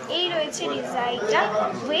নাও। এই রয়েছে ডিজাইনটা।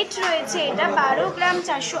 ওয়েট রয়েছে এটা 12 গ্রাম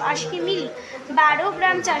 480 মিলি, 12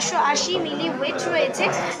 গ্রাম 480 মিলি ওয়েট রয়েছে।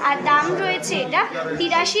 আর দাম রয়েছে এটা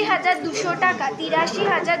 83,200 টাকা,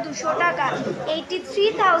 83,200 টাকা,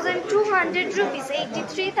 83,200 রুপিস,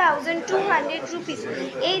 83,200 রুপিস।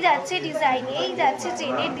 এই যাচ্ছে ডিজাইন, এই যাচ্ছে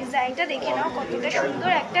চেনের ডিজাইনটা, দেখে নাও কতটা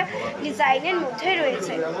সুন্দর একটা ডিজাইনের মধ্যে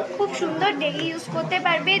রয়েছে। খুব সুন্দর, ডেইলি ইউজ করতে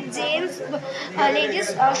পারবে, জেন্টস লেডিস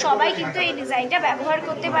সবাই কিন্তু এই ডিজাইনটা ব্যবহার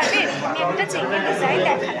করতে পারবে। এরকমই একটা চেনের ডিজাইন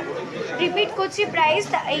দেখালাম। রিপিট করছি, প্রাইস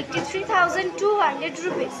 83,200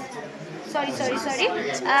 রুপিস, সরি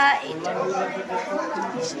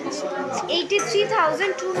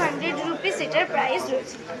 83,200 রুপিস এটার প্রাইস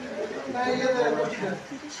রয়েছে।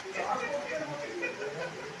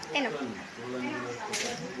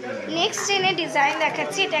 নেক্সট চেনের ডিজাইন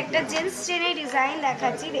দেখাচ্ছি। এটা একটা জেন্টস চেনের ডিজাইন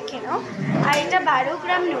দেখাচ্ছি, দেখে নাও। আর এটা 12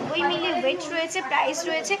 গ্রাম 90 মিলি ওয়েট রয়েছে। প্রাইস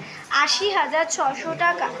রয়েছে 80,600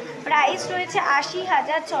 টাকা, প্রাইস রয়েছে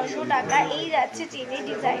 80,600 টাকা। এই যাচ্ছে চেনের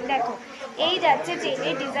ডিজাইন, দেখো এই যাচ্ছে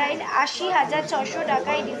চেনের ডিজাইন, 80,600 টাকা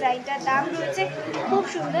এই ডিজাইনটার দাম রয়েছে। খুব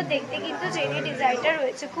সুন্দর দেখতে কিন্তু চেনের ডিজাইনটা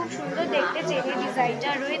রয়েছে, খুব সুন্দর দেখতে চেনের ডিজাইনটা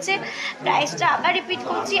রয়েছে। প্রাইসটা আবার রিপিট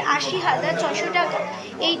করছি, 80,600 টাকা,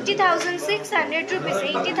 80,600 রুপিস,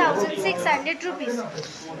 80,600 রুপিস।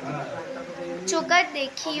 চোকার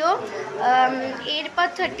দেখিও। এরপর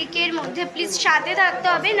 30K এর মধ্যে প্লিজ সাথে থাকতে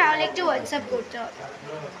হবে, নাহলে একটু হোয়াটসঅ্যাপ করতে হবে।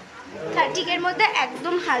 30K মধ্যে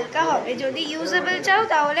একদম হালকা হবে। যদি ইউজেবল চাও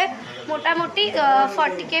তাহলে মোটামুটি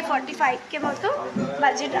 40K 45K মতো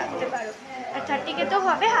বাজেট রাখতে পারো। আর 30K তো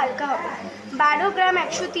হবে, হালকা হবে। 12 গ্রাম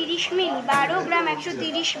 130 মিলি, 12 গ্রাম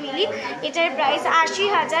 130 মিলি, এটার প্রাইস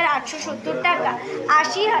 80,870 টাকা।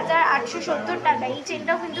 80,870 টাকা। এই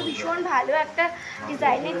চেনটাও কিন্তু ভীষণ ভালো একটা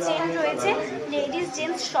ডিজাইনের চেন রয়েছে, লেডিস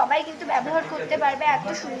জেন্টস সবাই কিন্তু ব্যবহার করতে পারবে। এত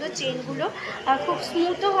সুন্দর চেনগুলো, খুব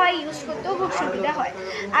স্মুথও হয়, ইউজ করতেও খুব সুবিধা হয়।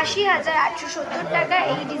 80,870 টাকা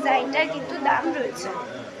এই ডিজাইনটার কিন্তু দাম রয়েছে।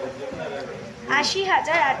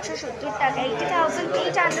 80,870 টাকা,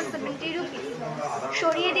 80,870 রুপিস।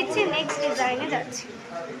 সরিয়ে দিচ্ছি, নেক্সট ডিজাইনে যাচ্ছি।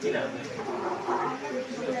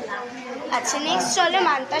 আচ্ছা, নেক্সট চলো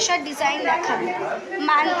মান্তাসার ডিজাইন দেখাবো।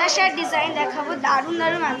 মান্তাসার ডিজাইন দেখাবো, দারুণ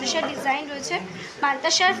দারুণ মান্তাসার ডিজাইন রয়েছে।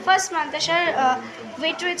 মান্তাসার ফার্স্ট মান্তাসার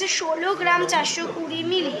ওয়েট রয়েছে 16 গ্রাম 420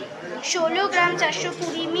 মিলি। 16 গ্রাম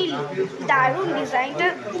 420 মিলি। দারুণ ডিজাইনটা,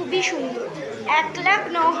 খুবই সুন্দর।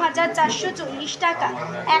 1,09,440 টাকা।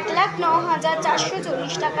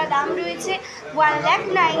 1,09,440 টাকা দাম রয়েছে।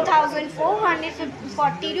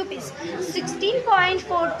 1,09,440 রুপিস।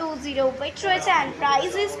 16.420 ওয়েট রয়েছে অ্যান্ড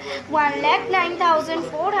প্রাইস ইজ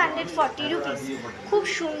 1,09,440 রুপিস। খুব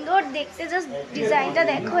সুন্দর দেখতে, জাস্ট ডিজাইনটা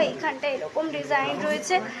দেখো। এখানটা এরকম ডিজাইন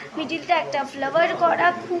রয়েছে, মিডিলটা একটা ফ্লাওয়ার করা,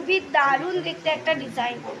 খুবই দারুণ দেখতে একটা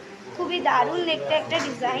ডিজাইন। খুবই দারুণ দেখতে একটা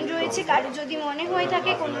ডিজাইন রয়েছে। কারো যদি মনে হয়ে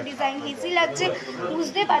থাকে কোনো ডিজাইন হেজি লাগছে,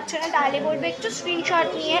 বুঝতে পারছো না, তাহলে বলবে একটু স্ক্রিনশট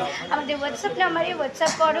নিয়ে আমাদের হোয়াটসঅ্যাপ নাম্বারে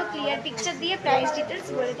হোয়াটসঅ্যাপ করো, ক্লিয়ার পিকচার দিয়ে প্রাইস ডিটেলস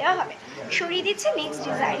বলে দেওয়া হবে। সরিয়ে দিচ্ছি, নেক্সট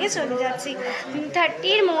ডিজাইনে চলে যাচ্ছি।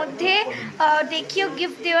 30-র মধ্যে দেখিও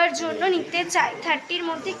গিফট দেওয়ার জন্য নিতে চাই। 30-র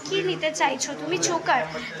মধ্যে কি নিতে চাইছো তুমি? চোকার?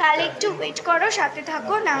 তাহলে একটু ওয়েট করো, সাথে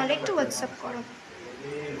থাকো, নাহলে একটু হোয়াটসঅ্যাপ করো।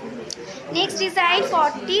 নেক্সট ডিজাইন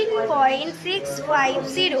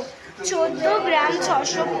 14.650, 14 গ্রাম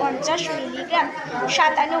 650 মিলিগ্রাম,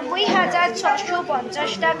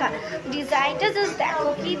 97,650 টাকা। ডিজাইনটা জাস্ট দেখো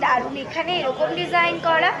কি দারুণ। এখানে এরকম ডিজাইন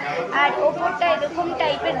করা, আর ওপরটা এরকম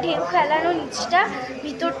টাইপের ঢেউ খেলানো, নিচটা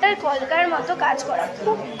ভিতরটার কলকার মতো কাজ করা,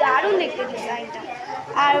 খুব দারুণ দেখতে ডিজাইনটা।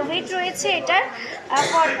 আর ওয়েট রয়েছে এটার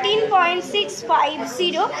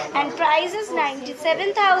 14.650 অ্যান্ড প্রাইস ইজ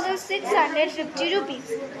 97,650 রুপিস।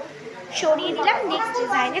 সরিয়ে দিলাম, নেক্সট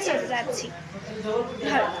ডিজাইনে চলে যাচ্ছি।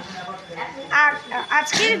 আর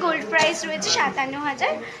আজকের গোল্ড প্রাইস রয়েছে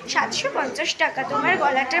 57,750 টাকা। তোমার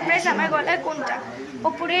গলাটার প্রাইস, আমার গলার কোনটা,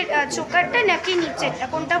 ওপরের চোকারটা নাকি নিচেরটা,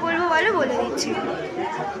 কোনটা বলবো বলো, বলে দিচ্ছি।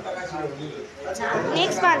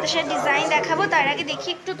 নেক্সট মাদ্রাসার ডিজাইন দেখাবো, তার আগে দেখি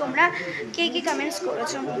একটু তোমরা কে কি কমেন্টস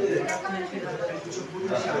করেছো।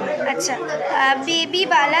 আচ্ছা, বেবি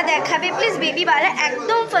বালা দেখাবে প্লিজ। বেবি বালা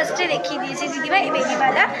একদম ফার্স্টে দেখিয়ে দিয়েছে দিদিভাই। বেবি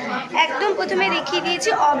বালা একদম প্রথমে দেখিয়ে দিয়েছি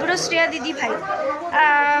অব্রশ্রেয়া দিদিভাই।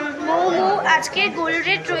 মৌ আজকের গোল্ড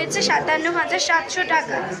রেট রয়েছে 57,700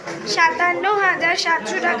 টাকা।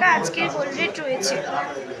 57,700 টাকা আজকের গোল্ড রেট রয়েছে,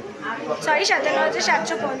 সরি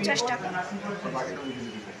 57,750 টাকা।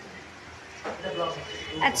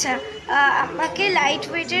 আচ্ছা, আমাকে লাইট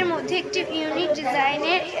ওয়েটের মধ্যে একটি ইউনিক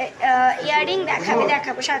ডিজাইনের ইয়াররিং দেখাবো,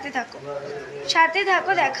 সাথে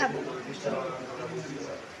থাকো, দেখাবো।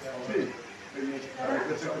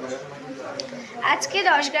 আজকে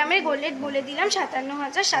 10 গ্রামের গোল্ড রেট বলে দিলাম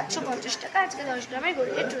 57,750 টাকা আজকে 10 গ্রামের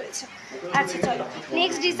গোল্ড রেট রয়েছে। আচ্ছা চলো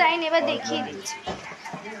নেক্সট ডিজাইন এবার দেখিয়ে দিচ্ছি।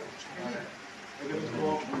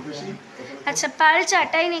 আচ্ছা, পার্ল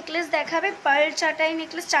চাটাই নেকলেস দেখাবে। পার্ল চাটাই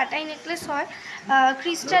নেকলেস, চাটাই নেকলেস হয়,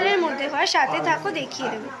 ক্রিস্টালের মধ্যে হয়, সাথে থাকো দেখিয়ে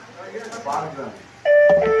দেবো।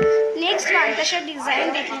 নেক্সট মান্তাসার ডিজাইন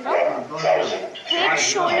দেখে নাও। ওয়েট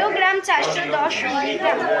 16 গ্রাম 410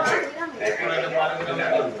 মিলিগ্রাম,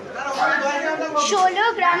 16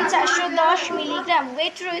 গ্রাম 410 মিলিগ্রাম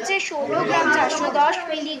ওয়েট রয়েছে। 16 গ্রাম 410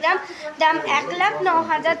 মিলিগ্রাম, দাম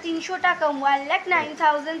 1,09,300 টাকা,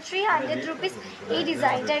 1,09,300 রুপিস। এই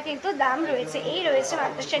ডিজাইনটার কিন্তু দাম রয়েছে। এই রয়েছে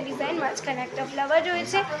মান্তাসার ডিজাইন, মাঝখানে একটা ফ্লাওয়ার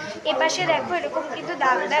রয়েছে, এপাশে দেখো এরকম কিন্তু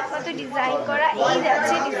দাগ দাগ মতো ডিজাইন করা। এই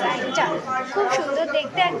যাচ্ছে ডিজাইনটা, খুব সুন্দর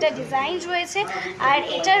দেখতে একটা ডিজাইন রয়েছে। আর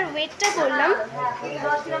এটার ওয়েটটা বললাম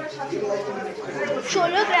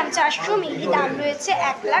 16 গ্রাম 400 মিলি, দাম রয়েছে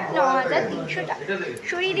 1,09,300 টাকা।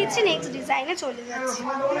 সরিয়ে দিচ্ছি, নেক্সট ডিজাইনে চলে যাচ্ছি।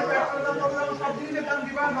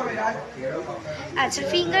 আচ্ছা,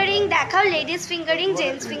 ফিঙ্গারিং দেখাও। লেডিস ফিঙ্গারিং,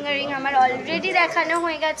 জেন্টস ফিঙ্গারিং আমার অলরেডি দেখানো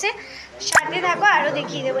হয়ে গেছে, সাথে থাকো আরও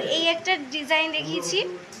দেখিয়ে দেবো। এই একটা ডিজাইন দেখিয়েছি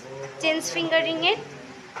জেন্টস ফিঙ্গারিংয়ের,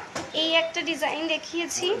 এই একটা ডিজাইন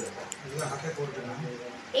দেখিয়েছি,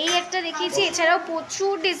 এই একটা দেখিয়েছি, এছাড়াও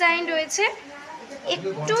প্রচুর ডিজাইন রয়েছে।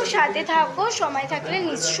 একটু সাথে থাকো, সময় থাকলে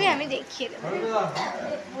নিশ্চয়ই আমি দেখিয়ে দেবো।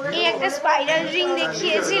 এই একটা স্পাইরাল রিং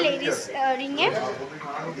দেখিয়েছি লেডিস রিংয়ে,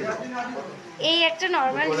 এই একটা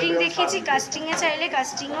নর্মাল রিং দেখিয়েছি, কাস্টিংয়ে চাইলে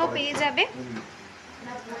কাস্টিংও পেয়ে যাবে।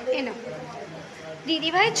 এনো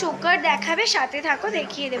দিদিভাই চোকার দেখাবে, সাথে থাকো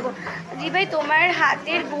দেখিয়ে দেবো। দিদিভাই তোমার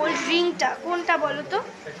হাতের গোল্ড রিংটা কোনটা বলো তো,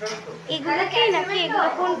 এগুলোকেই নাকি এগুলো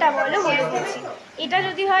কোনটা বলো বলে দিচ্ছি। এটা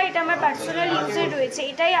যদি হয় এটা আমার পার্সোনাল ইউজের রয়েছে,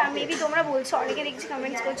 এটাই মেবি তোমরা বলছো, অনেকে দেখছি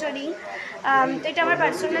কমেন্টস করছো রিং, তো এটা আমার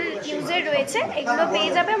পার্সোনাল ইউজের রয়েছে। এগুলো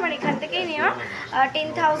পেয়ে যাবে আমার এখান থেকেই নেওয়া,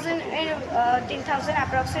 10,000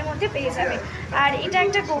 অ্যাপ্রক্সের মধ্যে পেয়ে যাবে। আর এটা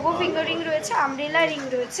একটা গোগো ফিঙ্গার রিং রয়েছে, আমব্রেলা রিং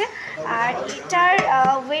রয়েছে, আর এটার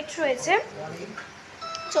ওয়েট রয়েছে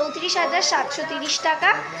 34,730 টাকা।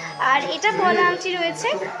 আর এটা পলা আংটি রয়েছে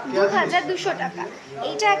 2,200 টাকা।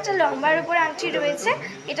 এইটা একটা লম্বার উপর আংটি রয়েছে,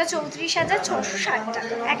 এটা 34,660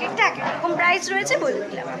 টাকা। এক একটা এক রকম প্রাইস রয়েছে বলে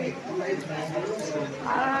দিলাম আমি।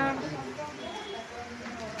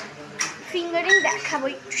 ফিঙ্গারিং দেখাবো,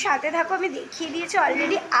 একটু সাথে থাকো, আমি দেখিয়ে দিয়েছি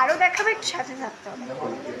অলরেডি, আরও দেখাবো, একটু সাথে থাকতে হবে।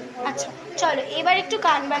 আচ্ছা চলো এবার একটু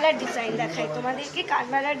কানবালার ডিজাইন দেখাই তোমাদেরকে,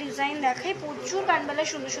 কানবালার ডিজাইন দেখাই, প্রচুর কানবালার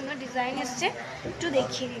সুন্দর সুন্দর ডিজাইন এসছে, একটু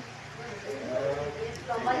দেখিয়ে দিই।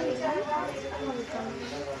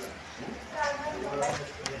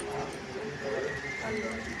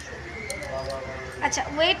 আচ্ছা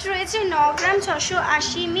ওয়েট রয়েছে 9 গ্রাম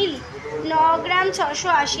 680 মিলি, 9 গ্রাম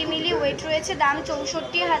 680 মিলি ওয়েট রয়েছে, দাম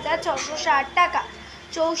 64,660 টাকা,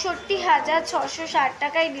 64,660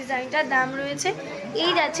 টাকা এই ডিজাইনটার দাম রয়েছে।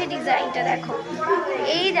 এই যাচ্ছে ডিজাইনটা, দেখো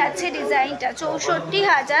এই যাচ্ছে ডিজাইনটা,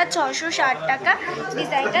 64,660 টাকা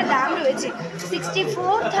ডিজাইনটার দাম রয়েছে।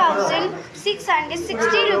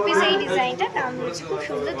 64,660 রুপিস এই ডিজাইনটার দাম রয়েছে, খুব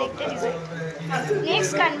সুন্দর দেখতে ডিজাইনটা।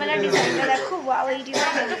 নেক্সট কানবালার ডিজাইনটা দেখো, ওয়াও এই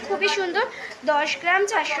ডিজাইনটা তো খুবই সুন্দর, 10 গ্রাম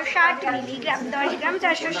 460 মিলিগ্রাম, 10 গ্রাম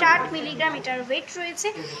 460 মিলিগ্রাম এটার ওয়েট রয়েছে।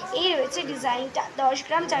 এই রয়েছে ডিজাইনটা, 10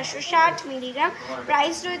 গ্রাম 460 মিলিগ্রাম,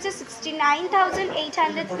 প্রাইস রয়েছে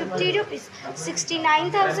 69,850 রুপিস,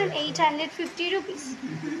 69,850 রুপিস,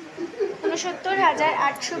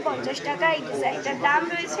 69,850 টাকা এই ডিজাইনটার দাম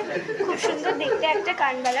রয়েছে। খুব সুন্দর দেখতে একটা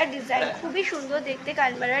কানবালার ডিজাইন, খুবই সুন্দর দেখতে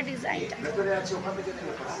কানবালার ডিজাইনটা।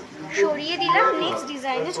 সরিয়ে দিলাম, নেক্সট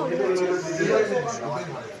ডিজাইনে চলে যাচ্ছি।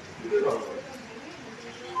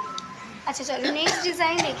 আচ্ছা চলো নেক্সট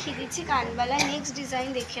ডিজাইন দেখিয়ে দিচ্ছি কানবালা, নেক্সট ডিজাইন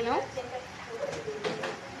দেখে নাও।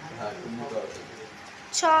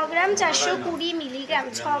 6 গ্রাম 420 মিলিগ্রাম,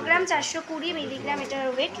 6 গ্রাম 420 মিলিগ্রাম এটার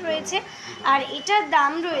ওয়েট রয়েছে। আর এটার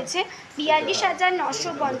দাম রয়েছে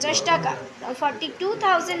 42,950 টাকা,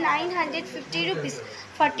 42,950 রুপিস,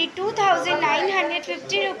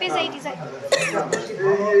 42,950 রুপিস এই ডিজাইন।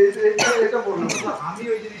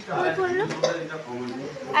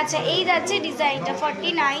 আচ্ছা এই যাচ্ছে ডিজাইনটা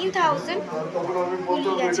 49,000,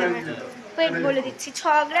 ভুলে গেছে আমার, ওয়েট বলে দিচ্ছি,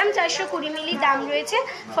 6 গ্রাম 420 মিলি, দাম রয়েছে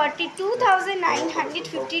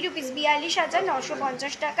 42,950 রুপিস,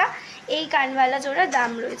 42,950 টাকা এই কানওয়ালা জোড়ার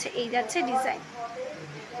দাম রয়েছে। এই যাচ্ছে ডিজাইন,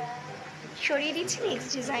 সরিয়ে দিচ্ছি, নেক্সট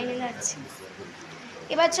ডিজাইনে যাচ্ছি।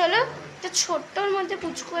 এবার চলো একটা ছোট্টর মধ্যে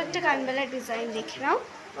পুচকু একটা কানবালার ডিজাইন দেখে নাও।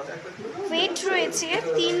 ওয়েট রয়েছে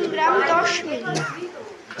 3 গ্রাম 10 মিলি,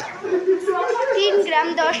 3 গ্রাম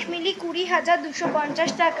 10 মিলি,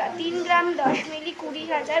 20,250 টাকা, 3 গ্রাম 10 মিলি,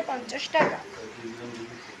 20,050 টাকা,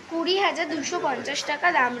 20,250 টাকা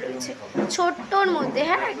দাম রয়েছে। ছোট্টর মধ্যে,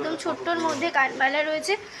 হ্যাঁ একদম ছোট্টর মধ্যে কানবালা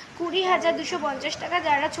রয়েছে, 20,250 টাকা।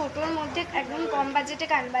 যারা ছোটোর মধ্যে একদম কম বাজেটে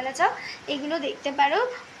কানবালা চাও এগুলো দেখতে পারো,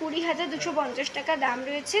 20,250 টাকা দাম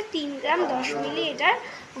রয়েছে। 3 গ্রাম 10 মিলি এটার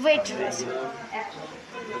ওয়েট রয়েছে।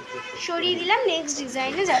 সরিয়ে দিলাম, নেক্সট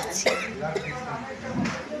ডিজাইনে যাচ্ছি।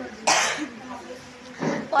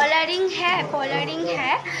 कॉलरिंग है, कॉलरिंग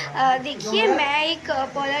है, देखिए मैं एक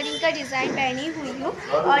कॉलरिंग का डिज़ाइन पहनी हुई हूँ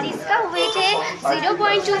और इसका वेट है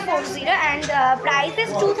 0.240 and price is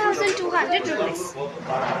 2,200 rupees.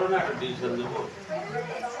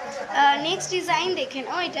 Next design देखें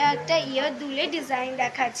ना, এটা একটা ইয়ার দুলে ডিজাইন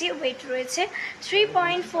দেখাচ্ছি। ওয়েট রয়েছে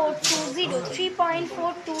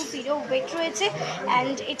 3.420 ওয়েট রয়েছে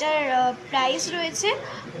অ্যান্ড এটার প্রাইস রয়েছে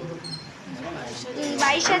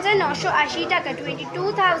 22,980 টাকা,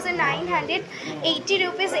 22,980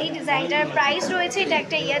 রুপিস এই ডিজাইনটার প্রাইস রয়েছে। এটা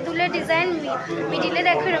একটা ইয়াদুলের ডিজাইন, মিডিলে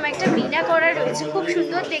দেখো এরকম একটা বিনা করা রয়েছে, খুব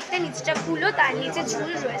সুন্দর দেখতে, নিচটা খুলো, তার নিচে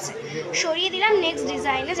ঝুল রয়েছে। সরিয়ে দিলাম, নেক্সট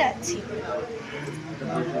ডিজাইনে যাচ্ছি।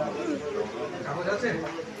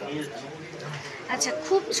 আচ্ছা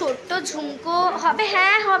খুব ছোট্ট ঝুমকো হবে,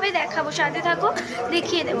 হ্যাঁ হবে, দেখাবো, সাথে থাকো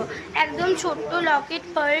দেখিয়ে দেবো। একদম ছোট্ট লকেট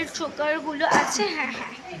পার্ল চোকারগুলো আছে, হ্যাঁ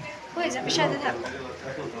হ্যাঁ হয়ে যাবে, সাথে থাকো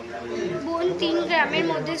বোন। 3 গ্রামের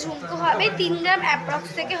মধ্যে ঝুমকো হবে, 3 গ্রাম অ্যাপ্রক্স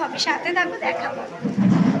থেকে হবে, সাথে থাকো দেখাবো।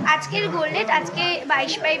 আজকের গোল্ড রেট আজকে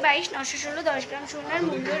 22/22 916 10 গ্রাম সোনার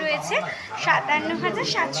মূল্য রয়েছে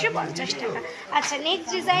 57,750 টাকা। আচ্ছা নেক্সট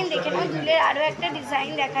ডিজাইন দেখে নাও। দুলের আরও একটা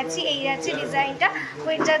ডিজাইন দেখাচ্ছি। এই যাচ্ছে ডিজাইনটা,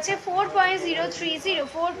 ওয়েট যাচ্ছে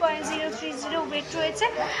 4.030 ওয়েট রয়েছে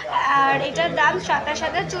আর এটার দাম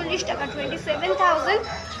 27,040 টাকা,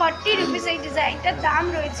 27,040 রুপিস এই ডিজাইনটার দাম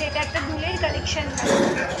রয়েছে। এটা একটা দুলের কালেকশন।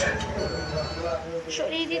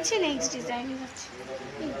 সরিয়ে দিচ্ছি, নেক্সট ডিজাইন যাচ্ছে।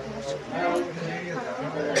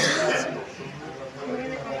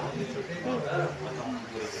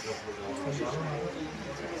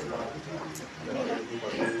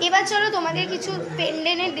 এবার চলো তোমাদের কিছু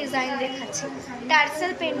পেন্ডেন্টের ডিজাইন দেখাচ্ছি।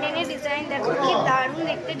 টার্সেল পেন্ডেন্টের ডিজাইন দেখো কি দারুণ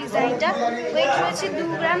দেখতে ডিজাইনটা। ওয়েট রয়েছে 2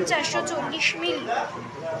 গ্রাম 440 মিলি,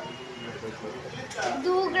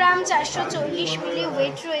 2 গ্রাম 440 মিলি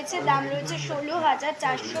ওয়েট রয়েছে। দাম রয়েছে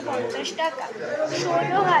 16,450 টাকা,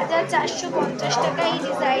 16,450 টাকা এই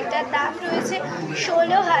ডিজাইনটার দাম রয়েছে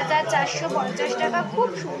 16,450 টাকা। খুব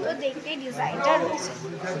সুন্দর দেখতে ডিজাইনটা রয়েছে।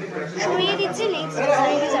 সরিয়ে দিচ্ছি, নেক্সট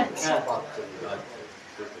ডিজাইনে যাচ্ছি।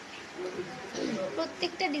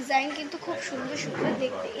 প্রত্যেকটা ডিজাইন কিন্তু খুব সুন্দর সুন্দর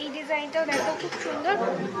দেখতে। এই ডিজাইনটাও দেখো খুব সুন্দর।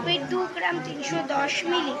 ওয়েট 2 গ্রাম 310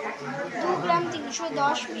 মিলি, 2 গ্রাম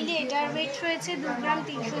 310 মিলি এটার ওয়েট রয়েছে, 2 গ্রাম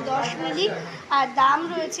 310 মিলি। আর দাম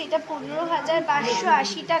রয়েছে এটা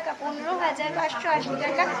 15,580 টাকা, 15,580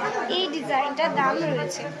 টাকা এই ডিজাইনটার দাম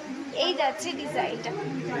রয়েছে। এই যাচ্ছে ডিজাইনটা,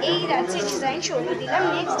 এই যাচ্ছে ডিজাইন। সরিয়ে দিলাম,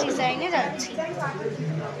 নেক্সট ডিজাইনে যাচ্ছি।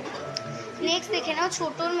 নেক্সট দেখে নাও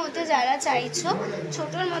ছোটোর মধ্যে যারা চাইছো,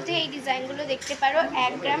 ছোটোর মধ্যে এই ডিজাইনগুলো দেখতে পারো।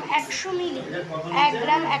 1 গ্রাম 100 মিলি, 1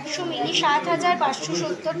 গ্রাম 100 মিলি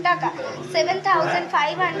 7,570 টাকা,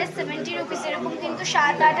 7,570 রুপিস। এরকম কিন্তু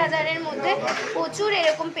 7-8 হাজারের মধ্যে প্রচুর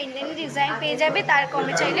এরকম পেন্ডেন্ট ডিজাইন পেয়ে যাবে। তার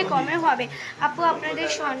কমে চাইলে কমে হবে। আপু আপনাদের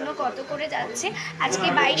স্বর্ণ কত করে যাচ্ছে? আজকে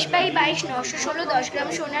 22/22 916 10 গ্রাম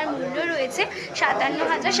সোনার মূল্য রয়েছে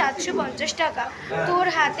 57,750 টাকা। তোর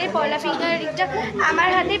হাতে পলা ফিঙ্গারিংটা, আমার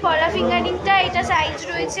হাতে পলা ফিঙ্গারিং এটা সাইজ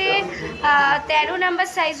রয়েছে 13 নাম্বার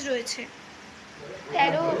সাইজ রয়েছে,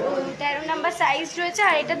 13 নাম্বার সাইজ রয়েছে।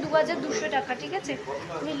 আর এটা 2,200 টাকা। ঠিক আছে,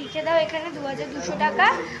 তুমি লিখে দাও এখানে 2,200 টাকা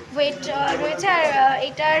ওয়েট রয়েছে। আর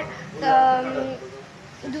এটার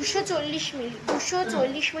 240 মিলি,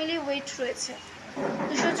 240 মিলি ওয়েট রয়েছে,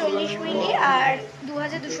 240 মিলি আর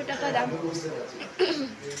 2,200 টাকা দাম।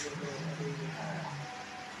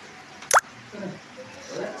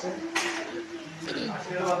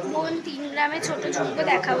 বোন 3 গ্রামে ছোট ঝুমকো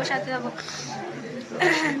দেখাবো, সাথে দেবো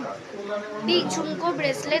বিগ ঝুমকো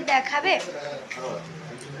ব্রেসলেট দেখাবে?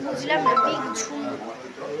 বুঝলাম না। বিগ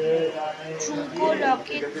ঝুমকো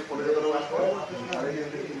লকেট,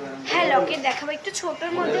 হ্যাঁ লকেট দেখাবো। একটু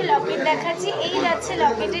ছোটোর মধ্যে লকেট দেখাচ্ছি। এই যাচ্ছে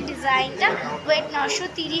লকেটের ডিজাইনটা। ওয়েট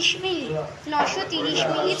 930 মিলি, 930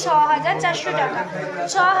 মিলি 6,400 টাকা,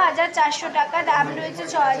 6,400 টাকা দাম রয়েছে।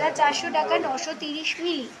 6,400 টাকা 930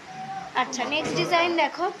 মিলি। আচ্ছা নেক্সট ডিজাইন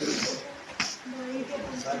দেখো।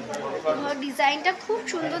 ডিজাইনটা খুব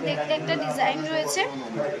সুন্দর দেখতে একটা ডিজাইন রয়েছে।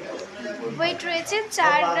 ওয়েট রয়েছে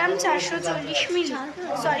 4 গ্রাম 440 মিলি,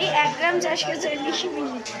 সরি 1 গ্রাম 440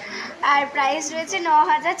 মিলি। আর প্রাইস রয়েছে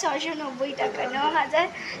 9,690 টাকা,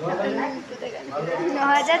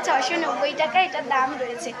 9,690 টাকা এটার দাম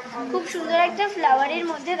রয়েছে। খুব সুন্দর একটা ফ্লাওয়ারের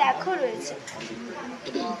মধ্যে দেখো রয়েছে।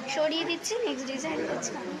 সরিয়ে দিচ্ছি, নেক্সট ডিজাইন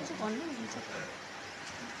করছি।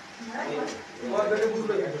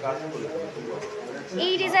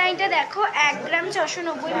 এই ডিজাইনটা দেখো 1 গ্রাম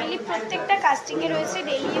 690 মিলি। প্রত্যেকটা কাস্টিংয়ে রয়েছে,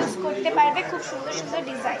 ডেলি ইউজ করতে পারবে। খুব সুন্দর সুন্দর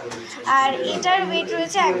ডিজাইন। আর এটার ওয়েট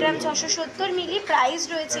রয়েছে 1 গ্রাম 670 মিলি। প্রাইস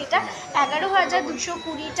রয়েছে এটা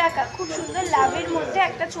 11,220 টাকা। খুব সুন্দর লাভের মধ্যে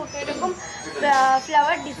একটা ছোট এরকম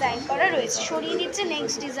ফ্লাওয়ার ডিজাইন করা রয়েছে। সরিয়ে দিচ্ছে,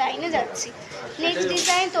 নেক্সট ডিজাইনে যাচ্ছি। নেক্সট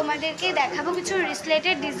ডিজাইন তোমাদেরকে দেখাবো কিছু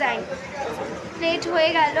রিসলেটেড ডিজাইন। প্লেট হয়ে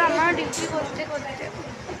গেল আমার ডিউটি করতে করতে।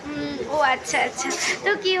 ও আচ্ছা আচ্ছা,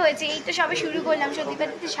 তো কি হয়েছে? এই তো সবে শুরু করলাম।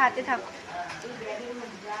 সত্যি সাথে থাকো,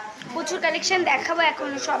 প্রচুর কালেকশন দেখাবো।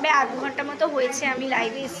 এখনো সবে 8 ঘন্টা মতো হয়েছে আমি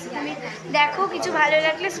লাইভে এসেছি। তুমি দেখো, কিছু ভালো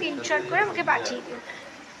লাগলে স্ক্রিনশট করে আমাকে পাঠিয়ে দিও।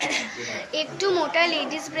 একটু মোটা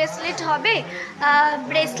লেডিস ব্রেসলেট হবে,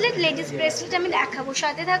 ব্রেসলেট লেডিস ব্রেসলেট আমি দেখাবো,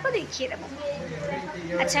 সাথে থাকো, দেখিয়ে দেবো।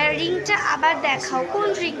 আচ্ছা রিংটা আবার দেখাও। কোন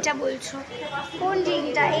রিংটা বলছো? কোন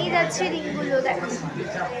রিংটা? এই যাচ্ছে রিংগুলো দেখো।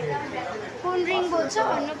 কোন রিং বলছো?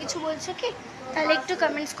 অন্য কিছু বলছো কি? তাহলে একটু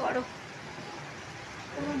কমেন্টস করো।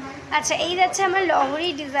 আচ্ছা এই যাচ্ছে আমার লহরি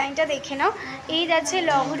ডিজাইনটা, দেখে নাও। এই যাচ্ছে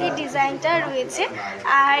লহরি ডিজাইনটা রয়েছে।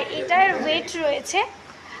 আর এটার ওয়েট রয়েছে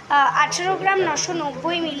 18 গ্রাম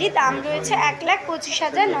 990 মিলি। দাম রয়েছে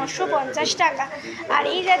 1,25,950 টাকা। আর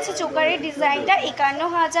এই যাচ্ছে চোকারের ডিজাইনটা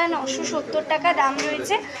 51,970 টাকা দাম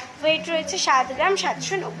রয়েছে। ওয়েট রয়েছে 7 গ্রাম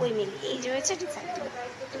 790 মিলি। এই রয়েছে ডিজাইনটা।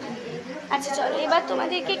 আচ্ছা চলো এবার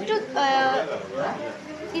তোমাদেরকে একটু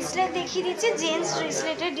ব্রেসলেট দেখিয়ে দিচ্ছি। জেন্টস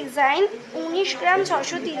ব্রেসলেটের ডিজাইন 19 গ্রাম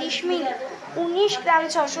 630 মিলি, 19 গ্রাম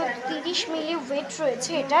 630 মিলি ওয়েট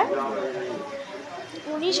রয়েছে এটার,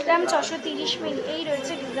 19 গ্রাম 630 মিলি এই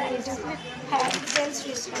রয়েছে ডিজাইনটা। হ্যাঁ জেন্টস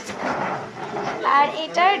ব্রেসলেট। আর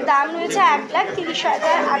এটার দাম রয়েছে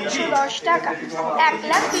 1,30,810 টাকা,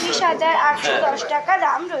 1,30,810 টাকা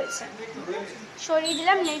দাম রয়েছে। সরিয়ে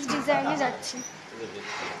দিলাম, নেক্সট ডিজাইনে যাচ্ছি।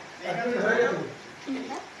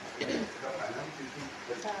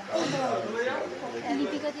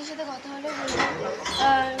 লিপিকাদের সাথে কথা হলে বলবো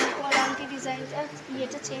কলামটি ডিজাইনটা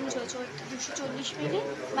ইয়েটা চেঞ্জ হয়েছে, 240 মিলি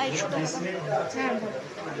 2200 টাকা। হ্যাঁ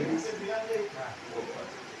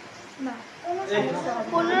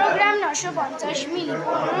 15 গ্রাম 950 মিলি,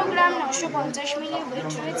 15 গ্রাম 950 মিলি ওয়েট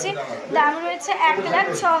রয়েছে, দাম রয়েছে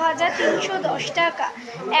 1,06,310 টাকা,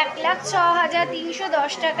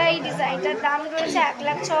 1,06,310 টাকা এই ডিজাইনটার দাম রয়েছে,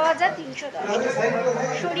 1,06,310 টাকা।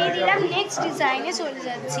 সরিয়ে দিলাম, নেক্সট ডিজাইনে চলে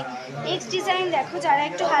যাচ্ছি। নেক্সট ডিজাইন দেখো, যারা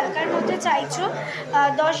একটু হালকার মধ্যে চাইছো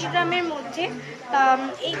 10 গ্রামের মধ্যে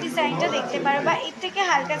এই ডিজাইনটা দেখতে পারো, বা এর থেকে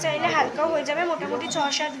হালকা চাইলে হালকাও হয়ে যাবে, মোটামুটি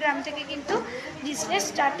 6-7 গ্রাম থেকে কিন্তু ব্রেসলেট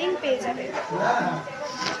স্টার্টিং পেয়ে যাবে।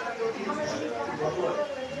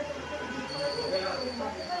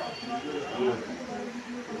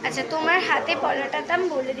 আচ্ছা তোমার হাতে পলাটার দাম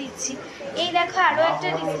বলে দিচ্ছি। এই দেখো আরও একটা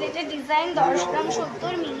ব্রেসলেটের ডিজাইন 10 গ্রাম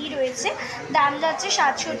 70 মিলি রয়েছে, দাম যাচ্ছে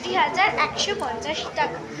 67,150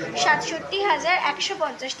 টাকা,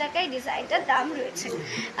 67,150 টাকা এই ডিজাইনটার দাম রয়েছে।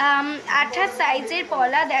 28 সাইজের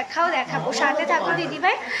পলা দেখাবো, সাথে থাকো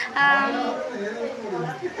দিদিভাই।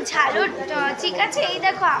 ঝালোর চিক আছে, এই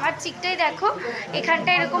দেখো আমার চিকটাই দেখো,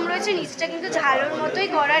 এখানটা এরকম রয়েছে, নিচটা কিন্তু ঝালোর মতোই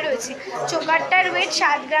গড়া রয়েছে। চোকারটার ওয়েট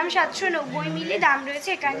 7 গ্রাম 790 মিলি, দাম রয়েছে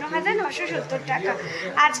 51,970 টাকা।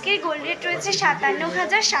 আজকের গোল্ড রেট রয়েছে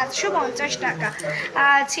 57,750 টাকা।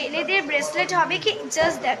 ছেলেদের ব্রেসলেট হবে কি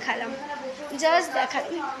জাস্ট দেখালাম।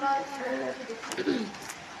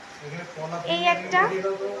 এই একটা,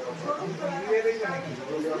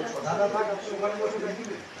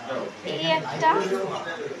 এই একটা,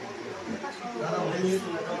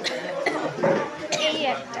 এই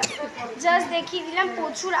একটা জাস্ট দেখিয়ে দিলাম।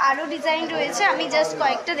 প্রচুর আরও ডিজাইন রয়েছে, আমি জাস্ট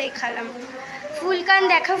কয়েকটা দেখালাম। ফুলকান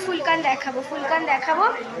দেখাবো,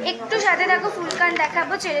 একটু সাথে থাকো, ফুলকান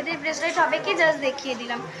দেখাবো। ছেলেদের ব্রেসলেট হবে কি জাস্ট দেখিয়ে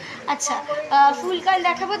দিলাম। আচ্ছা ফুলকান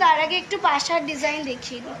দেখাবো, তার আগে একটু পাশার ডিজাইন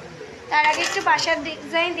দেখিয়ে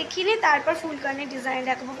দিই, তারপর ফুলকানের ডিজাইন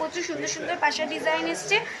দেখাবো। প্রচুর সুন্দর সুন্দর পাশার ডিজাইন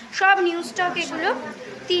এসছে, সব নিউ স্টক এগুলো।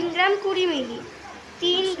 3 গ্রাম 20 মিলি,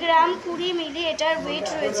 3 গ্রাম 20 মিলি এটার ওয়েট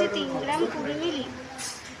রয়েছে, 3 গ্রাম 20 মিলি।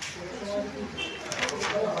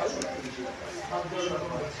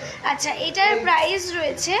 আচ্ছা এটার প্রাইস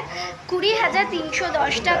রয়েছে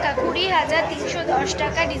 20,310 টাকা, 20,310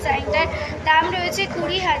 টাকা। ডিজাইনটার দাম রয়েছে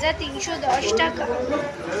 20,310 টাকা।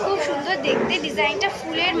 খুব সুন্দর দেখতে ডিজাইনটা,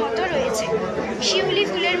 ফুলের মতো রয়েছে, শিউলি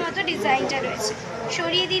ফুলের মতো ডিজাইনটা রয়েছে।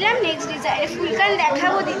 সরিয়ে দিলাম, নেক্সট ডিজাইনে ফুলকান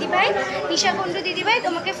দেখাবো দিদিভাই, নিশাকুণ্ডু দিদিভাই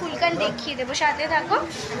তোমাকে ফুলকান দেখিয়ে দেবো, সাথে থাকো।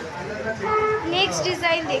 নেক্সট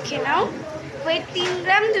ডিজাইন দেখে নাও। ওয়েট 3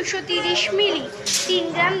 গ্রাম 230 মিলি, 3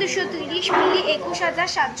 গ্রাম 230 মিলি,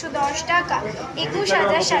 21,710 টাকা,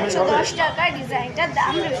 21,710 টাকা ডিজাইনটার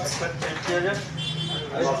দাম রয়েছে।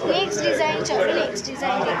 নেক্সট ডিজাইন চলো, নেক্সট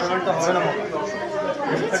ডিজাইন দেখি।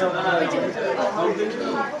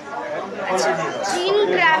 আচ্ছা 3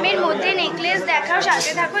 গ্রামের মধ্যে নেকলেস দেখাও,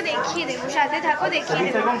 সাথে থাকো দেখিয়ে দেবো,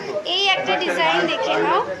 এই একটা ডিজাইন দেখে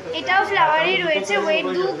নাও, এটাও ফ্লাওয়ারই রয়েছে। ওয়েট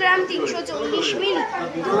 2 গ্রাম 340 মিলি,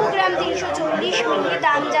 2 গ্রাম 340 মিলি,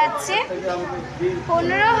 দাম যাচ্ছে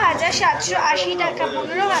 15,780 টাকা,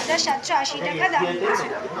 15,780 টাকা দাম রয়েছে।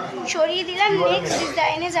 সরিয়ে দিলাম, নেক্সট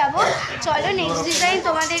ডিজাইনে যাব। চলো নেক্সট ডিজাইন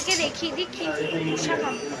তোমাদেরকে দেখিয়ে দিই। কি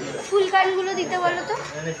ফুলকানগুলো দিতে বলো তো,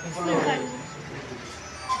 ফুলকান।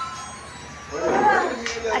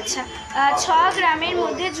 আচ্ছা 6 গ্রামের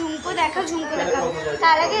মধ্যে ঝুমকো দেখাবো,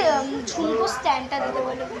 তার আগে ঝুমকো স্ট্যান্ডটা দিতে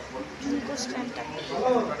বলো, ঝুমকো স্ট্যান্ডটা।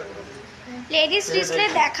 লেডিস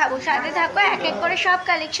ব্রেসলেট দেখাবো, সাথে থাকো, এক এক করে সব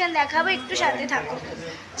কালেকশন দেখাবো, একটু সাথে থাকো।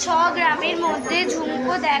 6 গ্রামের মধ্যে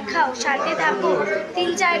ঝুমকো দেখাও, সাথে থাকো।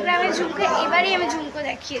 3-4 গ্রামের ঝুমকো, এবারই আমি ঝুমকো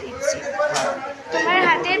দেখিয়ে দিচ্ছি। তোমার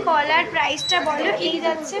হাতের পলার প্রাইসটা বলো। এই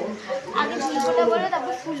যাচ্ছে, আগে ঝুমকোটা বলো,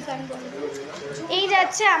 তারপর ফুলকান বলো। এই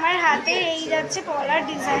যাচ্ছে আমার হাতে, এই যাচ্ছে পলার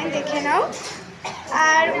ডিজাইন, দেখে নাও।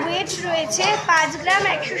 আর ওয়েট রয়েছে 5 গ্রাম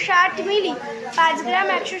 160 মিলি, 5 গ্রাম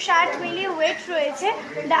 160 মিলি ওয়েট রয়েছে,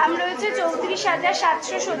 দাম রয়েছে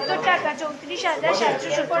 34,770 টাকা,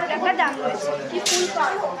 34,770 টাকা দাম রয়েছে।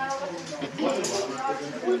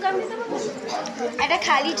 ফুলকান দিতে বলো, একটা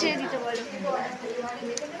খালি ছেড়ে দিতে বলো।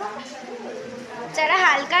 যারা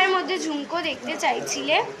হালকার মধ্যে ঝুমকো দেখতে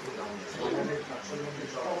চাইছিলে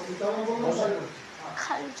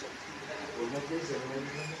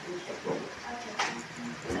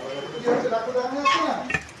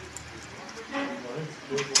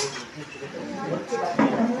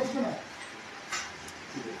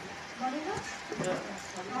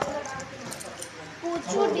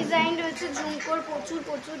প্রচুর ডিজাইন রয়েছে ঝুমকোর, প্রচুর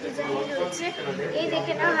প্রচুর ডিজাইন রয়েছে। এই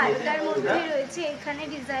দেখে না, হালকার মধ্যেই রয়েছে এখানে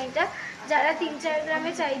ডিজাইনটা। যারা 3-4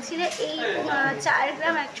 গ্রামে চাইছিলে, এই 4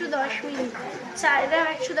 গ্রাম 110 মিলি, 4 গ্রাম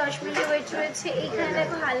 110 মিলি ওয়েট রয়েছে। এইখানে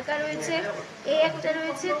দেখো হালকা রয়েছে, এই একটা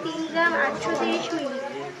রয়েছে 3 গ্রাম 830 মিলি,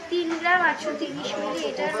 3 গ্রাম 830 মিলি,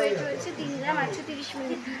 এটার ওয়েট রয়েছে 3 গ্রাম 830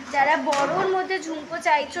 মিলি। যারা বড়োর মধ্যে ঝুমকো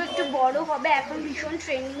চাইছো, একটু বড় হবে, এখন ভীষণ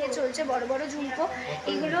ট্রেন্ডিংয়ে চলছে বড় বড় ঝুমকো,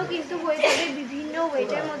 এগুলোও কিন্তু হয়ে যাবে, বিভিন্ন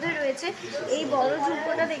ওয়েটের মধ্যে রয়েছে। এই বড়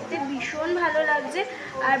ঝুমকোটা দেখতে ভীষণ ভালো লাগছে।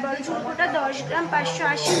 আর বড় ঝুমকোটা 10 গ্রাম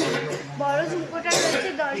 580 মিলি, বড় ঝুমকোটা রয়েছে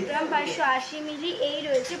 10 গ্রাম 580 মিলি। এই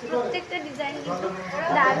রয়েছে প্রত্যেকটা ডিজাইন কিন্তু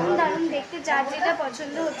দারুণ দারুণ দেখতে। যার যেটা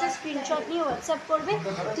পছন্দ হচ্ছে স্ক্রিনশট নিয়ে হোয়াটসঅ্যাপ করবে,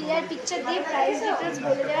 ক্লিয়ার পিকচার দিয়ে প্রাইস ডিটেলস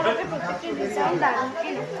বলে দেওয়া হবে। প্রত্যেকটা ডিজাইন দারুণ।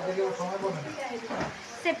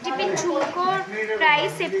 Safety pin ঝুমকোর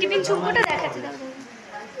price, safety pin ঝুমকোটা দেখাচ্ছি দেখো।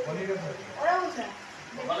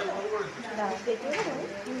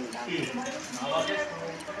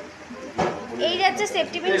 এই যাচ্ছে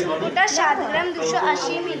সেফটি পিন ঝুমকোটা 7 গ্রাম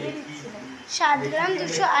 280 মিলি, 7 গ্রাম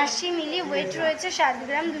 280 মিলি ওয়েট রয়েছে, 7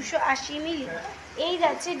 গ্রাম 280 মিলি। এই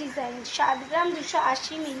যাচ্ছে ডিজাইন 7 গ্রাম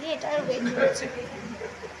 280 মিলি, এটার ওয়েট রয়েছে।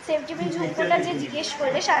 সেফটি পিন ঝুমকোটা যে জিজ্ঞেস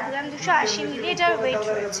করলে 7 গ্রাম 280 মিলি, এটার ওয়েট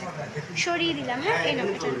রয়েছে। সরিয়ে দিলাম, হ্যাঁ এই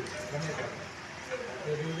নম্বরটা।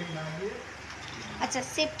 আচ্ছা,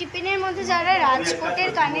 সেফটি পিনের মধ্যে যারা রাজকোটের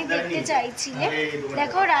কানে দেখতে চাইছিলে,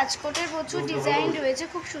 দেখো রাজকোটের প্রচুর ডিজাইন রয়েছে,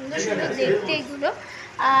 খুব সুন্দর সুন্দর দেখতে এগুলো।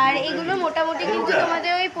 আর এগুলো মোটামুটি কিন্তু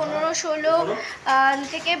তোমাদের ওই 15-16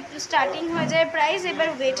 থেকে স্টার্টিং হয়ে যায় প্রাইস। এবার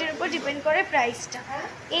ওয়েটের উপর ডিপেন্ড করে প্রাইসটা।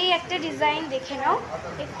 এই একটা ডিজাইন দেখে নাও,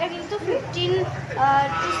 এটা কিন্তু 15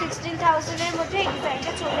 to 16,000-এর মধ্যে এই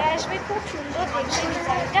ডিজাইনটা চলে আসবে। খুব সুন্দর দেখতে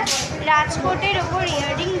ডিজাইনটা। রাজকোটের ওপর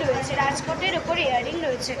ইয়াররিং রয়েছে, রাজকোটের ওপর ইয়াররিং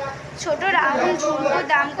রয়েছে। ছোট রাউন্ড ঝুমকোর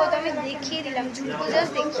দাম কত আমি দেখিয়ে দিলাম, ঝুমকো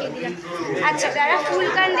জাস্ট দেখিয়ে দিলাম। আচ্ছা, যারা ফুল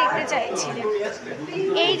কান দেখতে চাইছিলেন,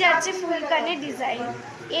 এই যাচ্ছে ফুল কানের ডিজাইন,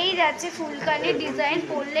 এই যাচ্ছে ফুল কানের ডিজাইন।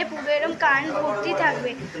 পরলে পুরো এরম কান ভর্তি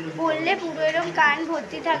থাকবে, পরলে পুরো এরম কান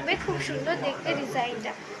ভর্তি থাকবে। খুব সুন্দর দেখতে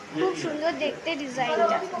ডিজাইনটা, খুব সুন্দর দেখতে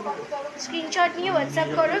ডিজাইনটা। স্ক্রিনশট নিয়ে হোয়াটসঅ্যাপ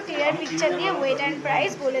করো, ক্লিয়ার পিকচার দিয়ে ওয়েট অ্যান্ড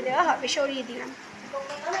প্রাইস বলে দেওয়া হবে। সরিয়ে দিলাম।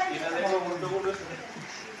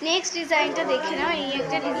 নেক্সট ডিজাইনটা দেখে নাও, এই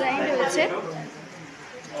একটা ডিজাইন রয়েছে।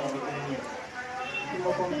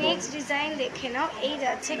 নেক্সট ডিজাইন দেখে নাও, এই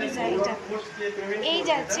যাচ্ছে ডিজাইনটা, এই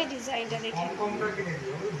যাচ্ছে ডিজাইনটা দেখে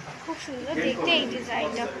খুব সুন্দর দেখতে এই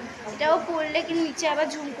ডিজাইনটা। এটাও পরলে কিন্তু নিচে আবার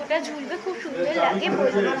ঝুমকোটা ঝুলবে, খুব সুন্দর লাগে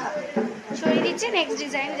পরলে। সরিয়ে দিচ্ছে। নেক্সট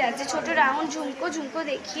ডিজাইন যাচ্ছে ছোট রাউন্ড ঝুমকো, ঝুমকো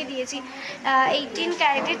দেখিয়ে দিয়েছি। 18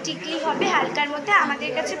 ক্যারেটের টিকলি হবে হালকার মধ্যে।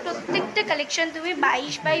 আমাদের কাছে প্রত্যেকটা কালেকশন তুমি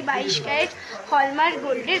 22 ক্যারেট হলমার্ক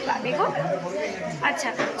গোল্ডের পাবে গো। আচ্ছা,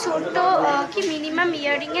 ছোট কি মিনিমাম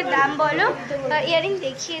ইয়াররিংয়ের দাম বলো? ইয়াররিং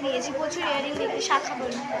দেখিয়ে দিয়েছি, প্রচুর ইয়াররিং দেখে শাখা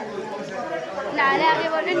বলো, নাহলে আগে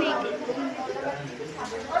বলো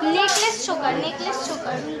নেকলেস চোকার, নেকলেস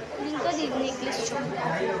চোকার লিঙ্কটা দিন, নেকলেস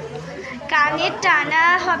চোকার। কানের টানা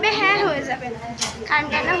হবে, হ্যাঁ হয়ে যাবে, কান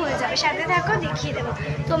টানা হয়ে যাবে। সাথে থাকো, দেখিয়ে দেবো।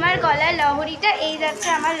 তোমার গলার লহরিটা, এই যাচ্ছে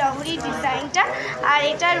আমার লহরির ডিজাইনটা। আর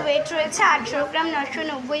এটার ওয়েট রয়েছে 18 গ্রাম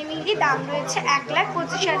 990 মিলি, দাম রয়েছে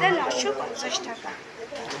 1,25,950 টাকা।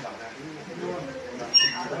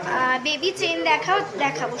 বেবি চেন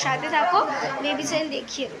দেখাবো, সাথে থাকো, বেবি চেন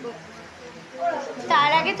দেখিয়ে দেবো।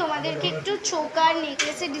 তার আগে তোমাদেরকে একটু চোকার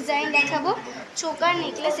নেকলেসের ডিজাইন দেখাবো। চোকার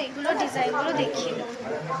নেকলেস এগুলো ডিজাইনগুলো দেখিয়ে দেবো।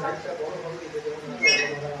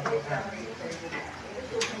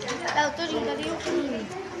 তাও তো রিঙ্কা দিয়ে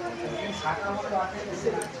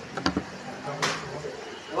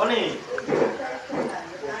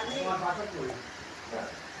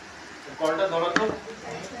কলটা ধরো তো।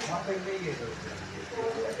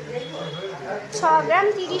 6 গ্রাম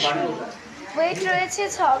 30 মিলি ওয়েট রয়েছে,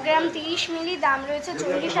 6 গ্রাম 30 মিলি, দাম রয়েছে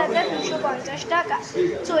 40,250 টাকা।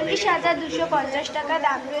 40,250 টাকা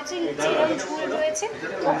দাম রয়েছে। নিচে এরকম ঝুল রয়েছে,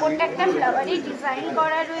 ওপরটা একটা ফ্লাওয়ারি ডিজাইন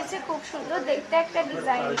করা রয়েছে। খুব সুন্দর দেখতে একটা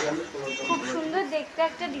ডিজাইন, খুব সুন্দর দেখতে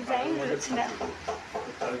একটা ডিজাইন রয়েছে।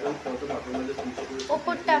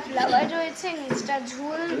 ওপরটা ফ্লাওয়ার রয়েছে, নিচটা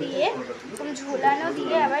ঝুল দিয়ে ঝুলানো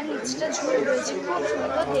দিয়ে আবার নিচটা ঝুল রয়েছে। খুব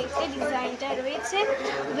সুন্দর দেখতে ডিজাইনটা রয়েছে।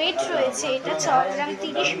 ওয়েট রয়েছে এটা 6 গ্রাম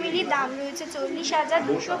 30 মিলি, দাম রয়েছে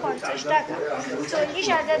 40,250 টাকা।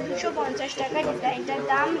 40,250 টাকা ডিজাইনটার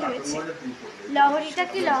দাম রয়েছে। লহরিটা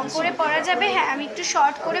কি লং করে পরা যাবে? হ্যাঁ, আমি একটু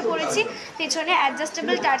শর্ট করে পরেছি, পেছনে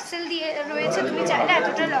অ্যাডজাস্টেবল টার্সেল দিয়ে রয়েছে, তুমি চাইলে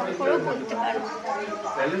এতটা লং করেও পরতে পারো।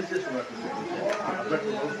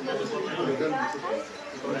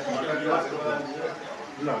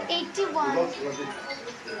 81।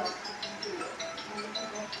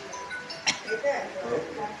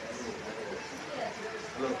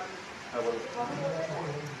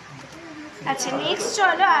 আচ্ছা, নেক্সট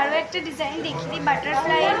চলো আরও একটা ডিজাইন দেখিয়ে দিই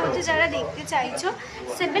বাটারফ্লাইয়ের মধ্যে যারা দেখতে চাইছো।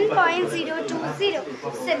 7.020,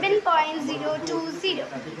 7.020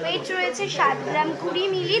 ওয়েট রয়েছে 7 গ্রাম 20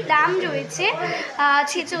 মিলি, দাম রয়েছে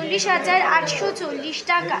 46,840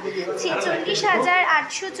 টাকা,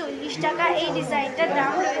 46,840 টাকা। এই ডিজাইনটার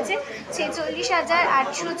দাম রয়েছে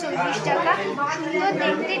 46,840 টাকা। সুন্দর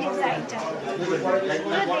দেখতে ডিজাইনটা,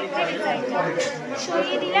 সুন্দর দেখতে ডিজাইনটা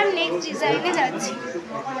সরিয়ে দিলাম। নেক্সট ডিজাইনে যাচ্ছি।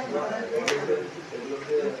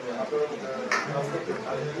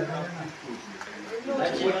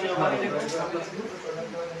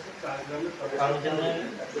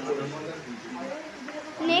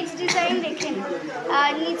 নেক্সট ডিজাইন দেখে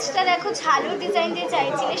নিচটা দেখো, ঝালর ডিজাইন দিয়ে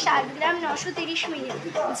চাইছিলে 7 গ্রাম 930 মিলি।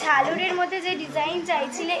 ঝালরের মধ্যে যে ডিজাইন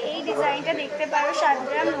চাইছিলে এই ডিজাইনটা দেখতে পারো। 7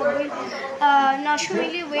 গ্রাম 900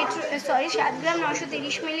 মিলি ওয়েট, 7 গ্রাম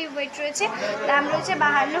 930 মিলি ওয়েট রয়েছে, দাম রয়েছে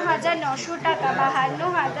 52,900 টাকা,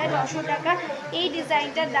 52,900 টাকা। এই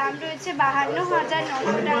ডিজাইনটার দাম রয়েছে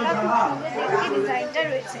 52,900 টাকা। খুব সুন্দর দেখতে ডিজাইনটা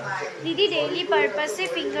রয়েছে। দিদি ডেইলি পারপাসে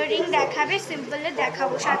ফিঙ্গারিং দেখাবে? সিম্পলে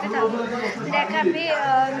দেখাবো, সাথে থাকবো। দেখাবে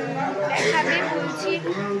বলছি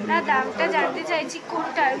না, দামটা জানতে চাইছি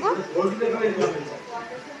কোনটার গো।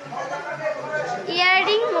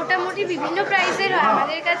 ইয়াররিং মোটামুটি বিভিন্ন প্রাইসের হয়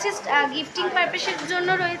আমাদের কাছে। গিফটিং পারপাসের জন্য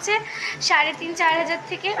রয়েছে 3,500-4,000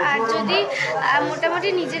 থেকে, আর যদি মোটামুটি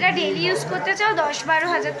নিজেরা ডেইলি ইউজ করতে চাও 10-12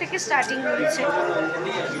 হাজার থেকে স্টার্টিং রয়েছে।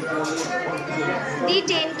 দি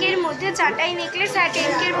 10K এর মধ্যে চাটাই নেকলেস, আর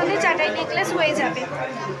 10K এর মধ্যে চাটাই নেকলেস হয়ে যাবে।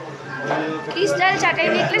 ক্রিস্টাল চাটাই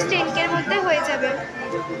নেকলেস 10K এর মধ্যে হয়ে যাবে।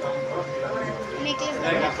 নেকলেস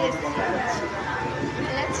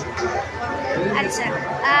আচ্ছা,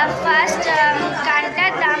 ফার্স্ট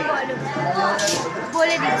কানটার দাম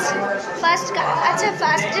বলে দিচ্ছি। আচ্ছা,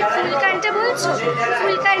 ফার্স্টে ফুল কানটা বলছো?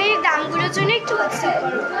 ফুল কানের দামগুলোর জন্য একটু হোয়াটসঅ্যাপ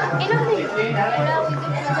করো। এরকম ওরা ওই যে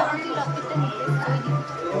প্রজাপতি লকেটটা নিতে,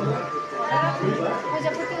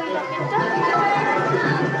 প্রজাপতি ওই লকেটটা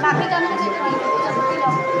বাপি কানটা যেটা নিতে, প্রজাপতি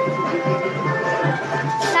লকেট।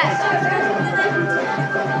 হ্যাঁ,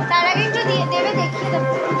 তার আগে একটু দিয়ে দেবে, দেখিয়ে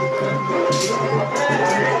দেবো।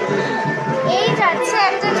 এই যাচ্ছে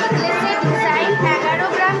একটা নেকলেসের ডিজাইন, 11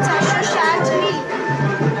 গ্রাম 460 মিলি,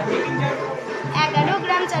 11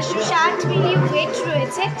 গ্রাম 460 মিলি ওয়েট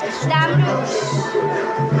রয়েছে, দাম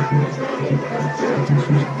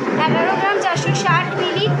 11 গ্রাম 460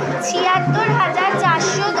 মিলি,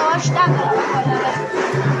 76,410 টাকা,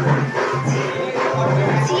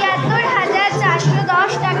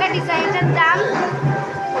 76,410 টাকা ডিজাইনটার দাম।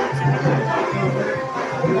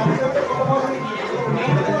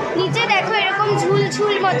 নিচে দেখো এরকম ঝুল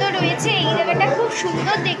ঝুল মতো রয়েছে, এই জায়গাটা খুব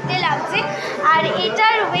সুন্দর দেখতে লাগছে। আর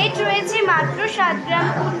এটার ওয়েট রয়েছে মাত্র 7 গ্রাম।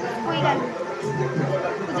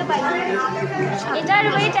 এটার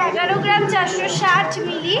ওয়েট 11 গ্রাম 460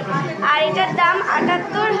 মিলি, আর এটার দাম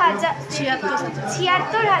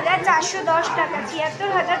 76,410 টাকা,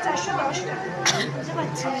 76,410 টাকা। বুঝতে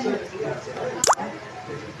পারছি।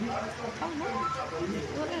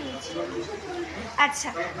 আচ্ছা,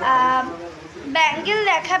 ব্যাঙ্গেল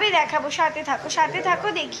দেখাবে? দেখাবো, সাথে থাকো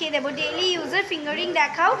দেখিয়ে দেবো। ডেইলি ইউজের ফিঙ্গারিং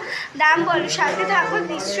দেখাও, দাম বলো, সাথে থাকো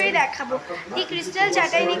নিশ্চয়ই দেখাবো। দি ক্রিস্টাল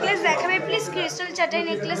চাটাই নেকলেস দেখাবে প্লিজ? ক্রিস্টাল চাটাই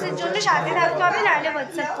নেকলেসের জন্য সাথে থাকতে হবে, নাহলে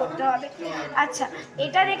হোয়াটসঅ্যাপ করতে হবে। আচ্ছা,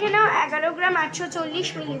 এটা দেখে নাও, 11 গ্রাম 840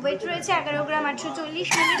 মিলি ওয়েট রয়েছে, 11 গ্রাম 840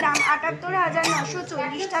 মিলি, দাম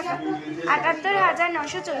 78,940 টাকা,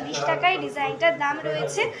 78,940 টাকায় ডিজাইনটার দাম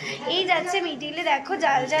রয়েছে। এই যাচ্ছে মিডিলে দেখো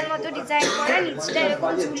জাল জাল মতো ডিজাইন করা, নিচটা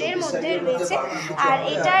এরকম ঝুলের মধ্যে রয়েছে, আর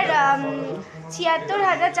এটার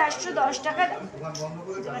 76,410 টাকা,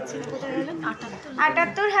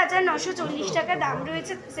 78,940 টাকা দাম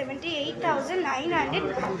রয়েছে,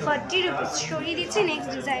 78,940 রুপিস। সরিয়ে দিচ্ছি, নেক্সট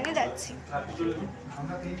ডিজাইনে যাচ্ছি।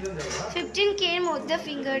 15K এর মধ্যে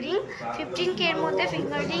ফিঙ্গারিং, 15K এর মধ্যে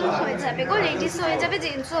ফিঙ্গারিং হয়ে যাবে গো, লেডিস হয়ে যাবে,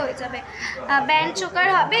 জেন্টসও হয়ে যাবে। ব্যান্ড চোকার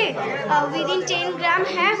হবে উইদিন 10 গ্রাম,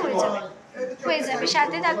 হ্যাঁ হয়ে যাবে,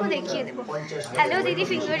 সাথে থাকো দেখিয়ে দেবো। হ্যালো দিদি,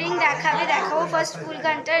 ফিঙ্গারিং দেখাবো। ফার্স্ট ফুল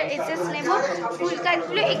কানটার এসএস নেব। ফুল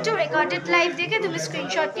কানগুলো একটু রেকর্ডেড লাইভ দেখে তুমি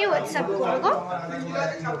স্ক্রিনশট নিয়ে হোয়াটসঅ্যাপ করবো।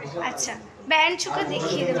 আচ্ছা, ব্যান্ড চোকার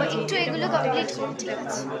দেখিয়ে দেবো, একটু এগুলো কমপ্লিট করুন, ঠিক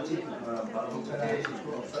আছে?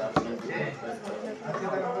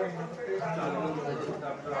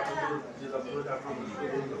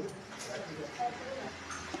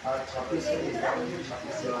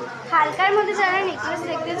 হালকার মধ্যে যারা নেকলেস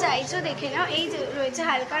দেখতে চাইছো দেখে নাও, এই যে রয়েছে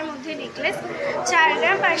হালকার মধ্যে নেকলেস, 4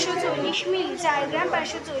 গ্রাম 540 মিলি, 4 গ্রাম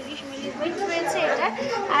 540 মিলি ওয়েট রয়েছে এটা।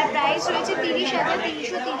 আর প্রাইস রয়েছে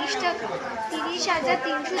 30,330 টাকা,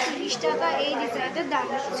 30,330 টাকা এই ডিজাইনটার দাম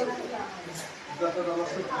রয়েছে।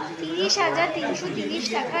 30,330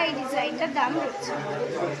 টাকা এই ডিজাইনটার দাম রয়েছে।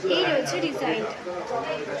 এই রয়েছে ডিজাইনটা,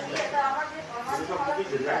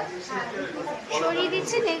 সরিয়ে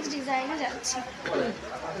দিচ্ছি, নেক্সট ডিজাইনে যাচ্ছি।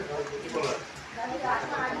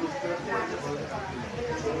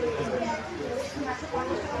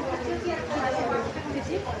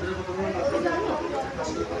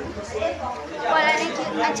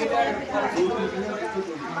 আচ্ছা,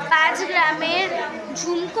 5 গ্রামের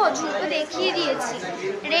ঝুমকো, ঝুমকো দেখিয়ে দিয়েছি।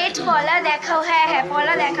 রেড পলা দেখাও, হ্যাঁ হ্যাঁ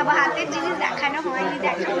পলা দেখাবো, হাতের জিনিস দেখানো হয়নি,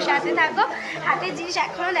 দেখাবো, সাথে থাকো, হাতের জিনিস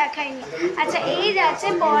এখনো দেখায়নি। আচ্ছা, এই যাচ্ছে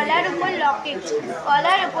পলার উপর লকেট,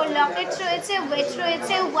 পলার উপর লকেট রয়েছে, ওয়েট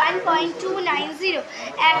রয়েছে 1.290,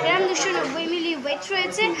 1 গ্রাম 290 মিলি ওয়েট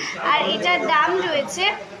রয়েছে। আর এটার দাম রয়েছে,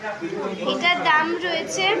 এটার দাম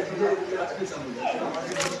রয়েছে,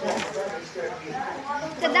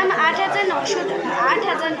 এটার দাম 8,900 টাকা,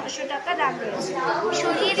 8,900 টাকা দাম রয়েছে।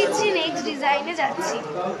 সরিয়ে দিচ্ছি, নেক্সট ডিজাইনে যাচ্ছি।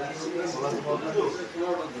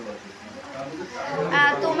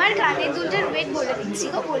 তোমার কানের দুলটার ওয়েট বলে দিচ্ছি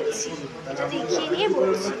গো, বলছি, এটা দেখিয়ে নিয়ে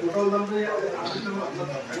বলছি।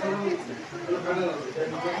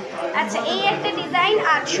 আচ্ছা, এই একটা ডিজাইন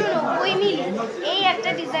 890 মিলি, এই একটা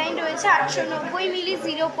ডিজাইন রয়েছে 890 মিলি,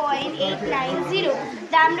 0.890,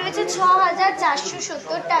 দাম রয়েছে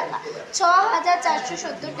 6,470 টাকা,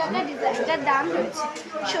 6,470 টাকা ডিজাইনটার দাম রয়েছে।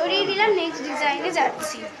 সরিয়ে দিলাম, নেক্সট ডিজাইনে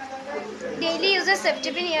যাচ্ছি। ডেইলি ইউজের সেফটি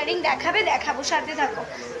পিন ইয়ারিং দেখাবে, দেখাবো, সাথে থাকো।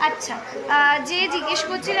 আচ্ছা, যে জিজ্ঞেস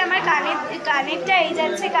করছিল আমার কানেরটা, এই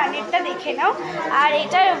যাচ্ছে কানেরটা, দেখে নাও। আর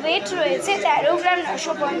এটার ওয়েট রয়েছে 13 গ্রাম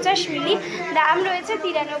 950 মিলি, দাম রয়েছে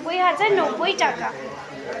 93,090 টাকা।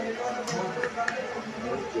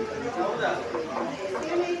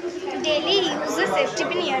 ডেইলি ইউজের সেফটি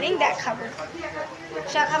পিন ইয়ারিং দেখাবো,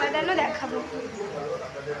 শাখা বাঁধানো দেখাবো।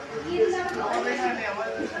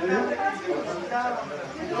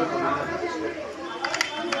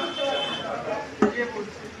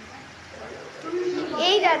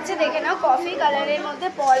 এই যাচ্ছে, দেখে নাও, কফি কালারের মধ্যে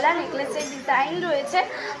পলা নেকলেসের ডিজাইন রয়েছে।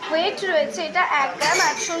 ওয়েট রয়েছে এটা 1 গ্রাম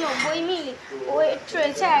 890 মিলি, ওয়েট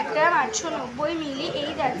রয়েছে 1 গ্রাম 890 মিলি।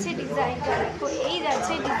 এই যাচ্ছে ডিজাইনটা, দেখো, এই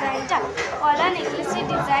যাচ্ছে ডিজাইনটা, পলা নেকলেসের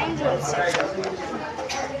ডিজাইন রয়েছে।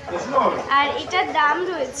 আর এটার দাম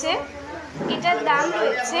রয়েছে, এটার দাম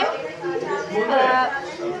রয়েছে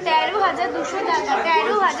 13,200 টাকা,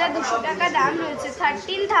 13,200 টাকা দাম রয়েছে।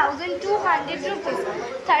 13,200 রুপিস,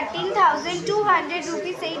 13,200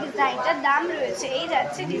 রুপিস এই ডিজাইনটার দাম রয়েছে। এই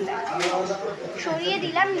যাচ্ছে ডিজাইন, সরিয়ে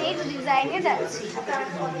দিলাম, নেক্সট ডিজাইনে যাচ্ছি।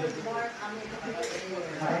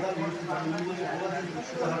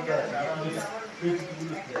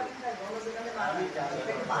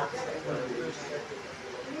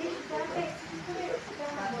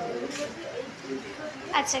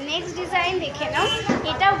 আচ্ছা, নেক্সট ডিজাইন দেখে নাও।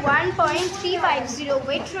 এটা 1.350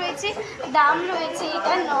 ওয়েট রয়েছে, দাম রয়েছে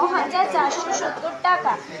এটা 9,470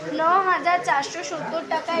 টাকা, 9,470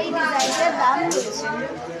 টাকা এই ডিজাইনটার দাম রয়েছে।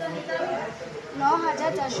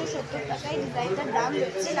 9,470 টাকা এই ডিজাইনটার দাম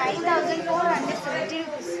রয়েছে। 9,470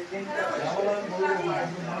 রুপিস।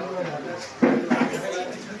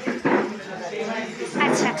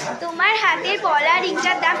 আচ্ছা, তোমার হাতের পলা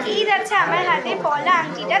রিংটার দাম, এই যাচ্ছে আমার হাতের পলা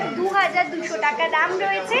আংটিটা 2,200 টাকা দাম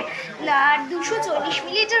রয়েছে। আর 240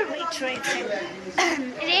 মিলি এটার ওয়েট রয়েছে।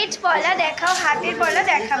 রেড পলা দেখাও, হাতের পলা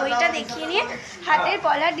দেখাবো, এটা দেখিয়ে নিয়ে হাতের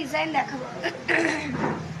পলার ডিজাইন দেখাবো।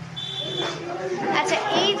 আচ্ছা,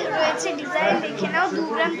 এই রয়েছে ডিজাইন, দেখে নাও, 2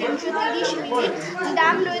 গ্রাম 330 মিলি,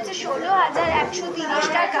 দাম রয়েছে 16,130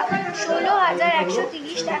 টাকা,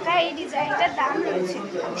 16,130 টাকা এই ডিজাইনটার দাম রয়েছে।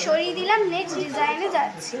 সরিয়ে দিলাম, নেক্সট ডিজাইনে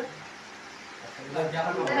যাচ্ছি।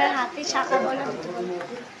 এবার হাতে শাখা বলা,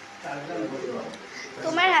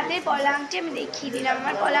 তোমার হাতের পলা আংটি আমি দেখিয়ে দিলাম।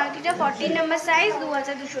 আমার পলা আংটিটা 14 নম্বর সাইজ,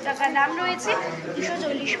 2,200 টাকা দাম রয়েছে,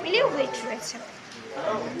 240 মিলি ওয়েট রয়েছে।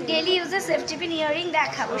 ডেলি ইউজের সেফটি পিন ইয়ারিং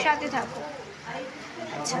দেখাবো, সাথে থাকো।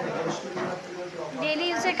 আচ্ছা, ডেলি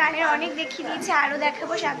ইউজের কানের অনেক দেখিয়ে দিয়েছে, আরও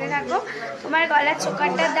দেখাবো, সাথে থাকো। তোমার গলার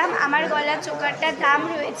চোকারটার দাম, আমার গলার চোকারটার দাম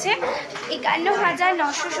রয়েছে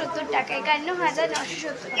 51,970 টাকা,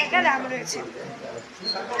 51,970 টাকা দাম রয়েছে।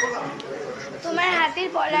 তোমার হাতের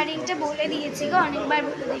পলা রিংটা বলে দিয়েছি গো, অনেকবার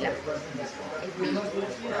বলে দিলাম।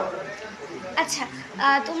 আচ্ছা,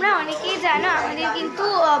 তোমরা অনেকেই জানো আমাদের কিন্তু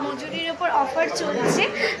মজুরির ওপর অফার চলছে।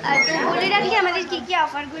 তো বলে রাখি আমাদের কী কী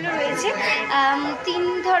অফারগুলো রয়েছে। 3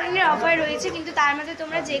 ধরনের অফার রয়েছে, কিন্তু তার মধ্যে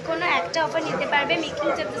তোমরা যে কোনো একটা অফার নিতে পারবে। মেকিং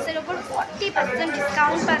চার্জেসের ওপর 40%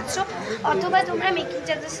 ডিসকাউন্ট পাচ্ছ, অথবা তোমরা মেকিং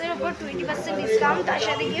চার্জেসের ওপর 20% ডিসকাউন্ট, তার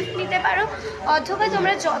সাথে গিফট নিতে পারো, অথবা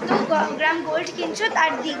তোমরা যত গ্রাম গোল্ড কিনছো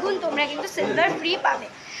তার দ্বিগুণ তোমরা কিন্তু সিলভার ফ্রি পাবে।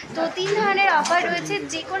 তো 3 ধরনের অফার রয়েছে,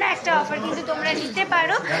 যে কোনো একটা অফার কিন্তু তোমরা নিতে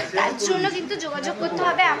পারো। তার জন্য কিন্তু যোগাযোগ করতে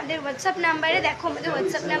হবে আমাদের হোয়াটসঅ্যাপ নাম্বারে। দেখো আমাদের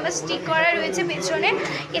হোয়াটসঅ্যাপ নাম্বার স্টিক করা রয়েছে পেছনে,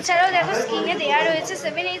 এছাড়াও দেখো স্ক্রিনে দেওয়া রয়েছে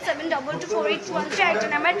 7872248113, একটা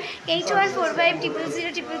নাম্বার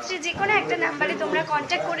 8145000033। যে কোনো একটা নাম্বারে তোমরা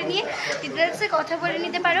কন্ট্যাক্ট করে নিয়ে ডিটেলসে কথা বলে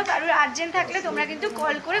নিতে পারো। কারোর আর্জেন্ট থাকলে তোমরা কিন্তু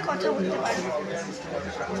কল করে কথা বলতে পারো।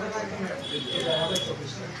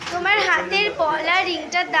 তোমার হাতের পলা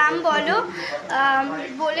রিংটার দাম বলো।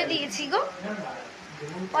 বলে দিয়েছি গো,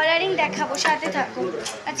 পলা রিং দেখাবো, সাথে থাকো।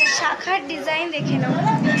 আচ্ছা, শাখার ডিজাইন দেখে নাও,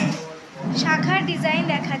 শাখার ডিজাইন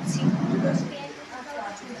দেখাচ্ছি।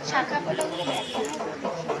 শাখা পলা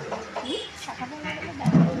শাখা পলা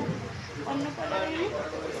অন্য পলা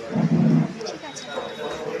ঠিক আছে।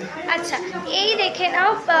 আচ্ছা, এই দেখে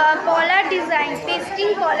নাও পলার design, pasting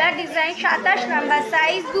পলার design, 27 number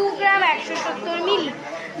size, 2 গ্রাম 170 মিলি,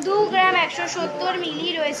 2 গ্রাম 170 মিলি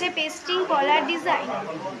রয়েছে পেস্টিং পলার ডিজাইন।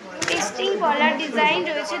 পেস্টিং পলার ডিজাইন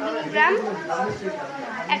রয়েছে 2 গ্রাম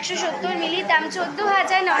 170 মিলি, দাম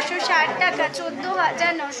 14,960 টাকা,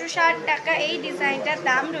 14,960 টাকা এই ডিজাইনটার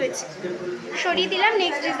দাম রয়েছে। সরিয়ে দিলাম,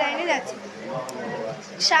 নেক্সট ডিজাইনে যাচ্ছে।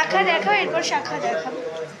 শাখা দেখাও, এরপর শাখা দেখাও।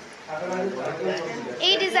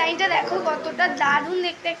 এই ডিজাইনটা দেখো কতটা দারুণ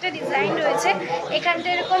দেখতে একটা ডিজাইন রয়েছে। এখানটা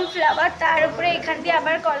এরকম ফ্লাওয়ার, তার উপরে এখান দিয়ে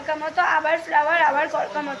আবার কলকা মতো, আবার ফ্লাওয়ার, আবার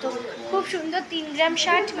কলকা মতো, খুব সুন্দর। 3 গ্রাম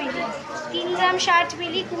 60 মিলি, 3 গ্রাম 60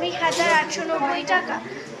 মিলি, 20,890 টাকা,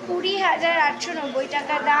 20,890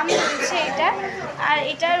 টাকা দাম রয়েছে এটা। আর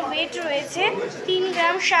এটার ওয়েট রয়েছে 3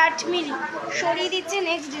 গ্রাম 60 মিলি। সরিয়ে দিচ্ছে,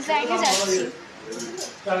 নেক্সট ডিজাইনে যাচ্ছি।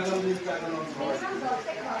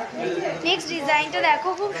 নেক্সট ডিজাইনটা দেখো,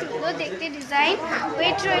 খুব সুন্দর দেখতে ডিজাইন।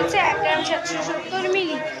 ওয়েট রয়েছে 1 গ্রাম 770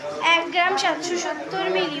 মিলি, 1 গ্রাম 770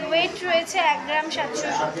 মিলি, ওয়েট রয়েছে 1 গ্রাম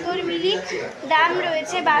 770 মিলি, দাম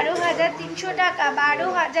রয়েছে 12,300 টাকা,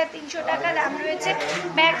 12,300 টাকা দাম রয়েছে।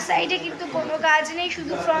 ব্যাক সাইডে কিন্তু কোনো কাজ নেই,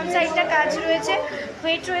 শুধু ফ্রন্ট সাইডটা কাজ রয়েছে।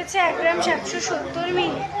 ওয়েট রয়েছে 1 গ্রাম 770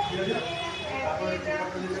 মিলি।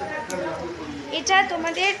 এটা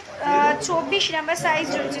তোমাদের 24 নাম্বার সাইজ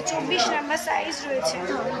রয়েছে, 24 নাম্বার সাইজ রয়েছে।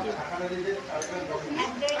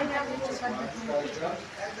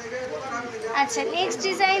 আচ্ছা, নেক্সট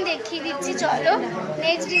ডিজাইন দেখিয়ে দিচ্ছি, চলো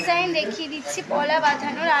নেক্সট ডিজাইন দেখিয়ে দিচ্ছি। পলা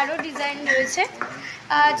বাঁধানোর আরও ডিজাইন রয়েছে।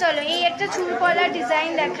 চলো, এই একটা চুল পলা ডিজাইন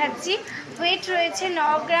দেখাচ্ছি। ওয়েট রয়েছে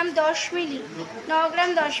 9 গ্রাম 10 মিলি, 9 গ্রাম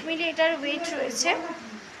 10 মিলি এটার ওয়েট রয়েছে।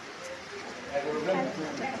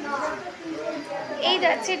 এই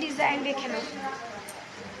যাচ্ছে ডিজাইন, দেখে নাও।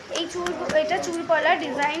 এই এটা চুল পলার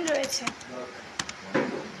ডিজাইন রয়েছে।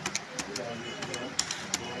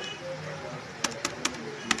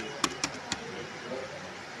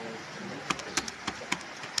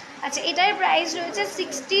 আচ্ছা, এটার প্রাইস রয়েছে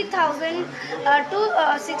 60,000 টু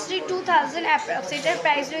 62,000 অ্যাপ্রক্স। এটার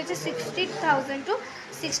প্রাইস রয়েছে 60,000 টু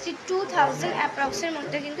 62,000 অ্যাপ্রক্সের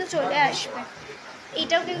মধ্যে কিন্তু চলে আসবে।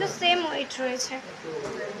 এটাও কিন্তু সেম ওয়েট রয়েছে,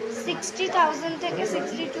 60,000 থেকে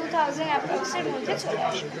 62,000 অ্যাপ্রক্সের মধ্যে চলে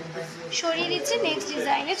আসবে। সরিয়ে দিচ্ছি, নেক্সট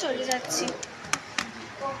ডিজাইনে চলে যাচ্ছি।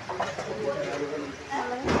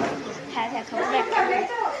 হ্যাঁ দেখাবো,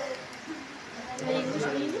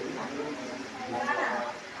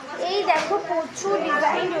 এই দেখো প্রচুর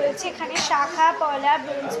ডিজাইন রয়েছে এখানে, শাখা পলা,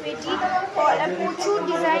 ব্রোঞ্জ পেটি পলা, প্রচুর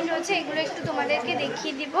ডিজাইন রয়েছে। এগুলো একটু তোমাদেরকে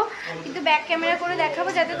দেখিয়ে দিব, কিন্তু ব্যাক ক্যামেরা করে দেখাবো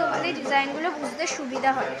যাতে তোমাদের ডিজাইনগুলো বুঝতে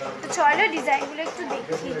সুবিধা হয়। তো চলো ডিজাইনগুলো একটু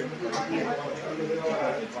দেখিয়ে দিই।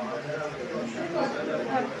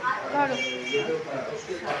 ধরো,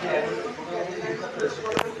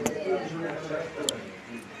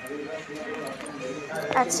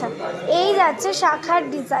 আচ্ছা, এই যাচ্ছে শাখার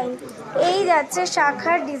ডিজাইন, এই যাচ্ছে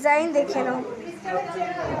শাখার ডিজাইন, দেখে নাও,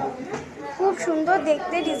 খুব সুন্দর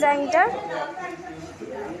দেখতে ডিজাইনটা।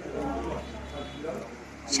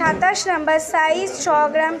 27 নাম্বার সাইজ, 6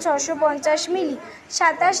 গ্রাম 650 মিলি,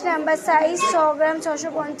 27 নাম্বার সাইজ, 6 গ্রাম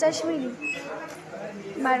 650 মিলি।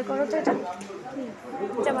 বার করো তো এটা,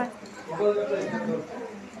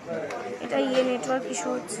 এটা নেটওয়ার্ক ইস্যু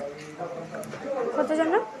হচ্ছে। কত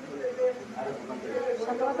জানো?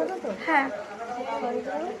 হ্যাঁ,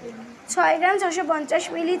 6 গ্রাম 650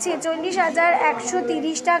 মিলি,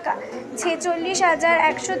 46,130 টাকা,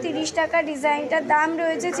 46,130 টাকা ডিজাইনটার দাম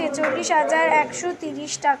রয়েছে,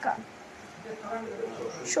 46,130 টাকা।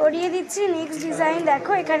 সরিয়ে দিচ্ছি। নেক্সট ডিজাইন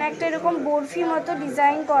দেখো, এখানে একটা এরকম বরফি মতো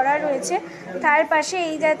ডিজাইন করা রয়েছে, তার পাশে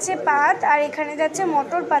এই যাচ্ছে পাত, আর এখানে যাচ্ছে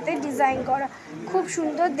মটর পাতের ডিজাইন করা, খুব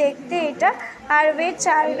সুন্দর দেখতে এটা। আর ওয়েট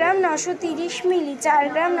 4 গ্রাম 930 মিলি, 4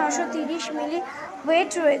 গ্রাম 930 মিলি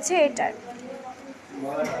ওয়েট রয়েছে এটার।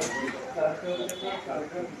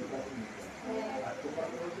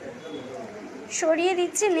 সরিয়ে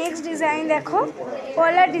দিচ্ছি। নেক্সট ডিজাইন দেখো,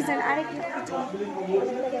 কলার ডিজাইন, আরেকটা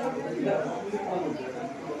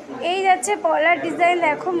এই যাচ্ছে পলার ডিজাইন।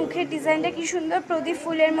 দেখো মুখের ডিজাইনটা কি সুন্দর, প্রদীপ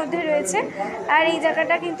ফুলের মধ্যে রয়েছে, আর এই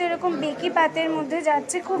জায়গাটা কিন্তু এরকম বেকি পাতের মধ্যে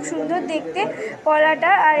যাচ্ছে, খুব সুন্দর দেখতে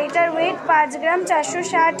পলাটা। আর এটার ওয়েট 5 গ্রাম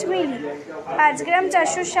 460 মিলি, 5 গ্রাম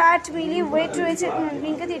 460 মিলি ওয়েট রয়েছে।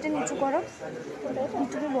 রিঙ্কাদি এটা নিচু করো,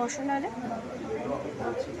 তুমি বসো নাহলে।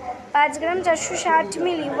 5 গ্রাম 460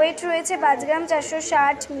 মিলি ওয়েট রয়েছে, 5 গ্রাম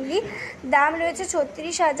 460 মিলি। দাম রয়েছে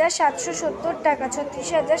 36,770 টাকা,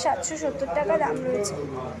 36,770 টাকা দাম রয়েছে।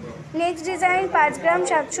 নেক্সট ডিজাইন 5 গ্রাম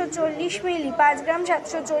 740 মিলি, 5 গ্রাম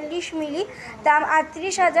 740 মিলি, দাম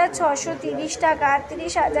 38,630 টাকা,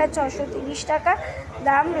 38,630 টাকা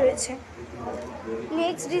দাম রয়েছে।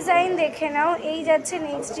 নেক্সট ডিজাইন দেখে নাও, এই যাচ্ছে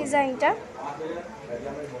নেক্সট ডিজাইনটা।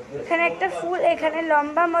 এখানে একটা ফুল, এখানে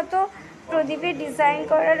লম্বা মতো প্রদীপের ডিজাইন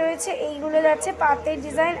করা রয়েছে, এইগুলো যাচ্ছে পাতের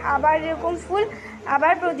ডিজাইন, আবার এরকম ফুল,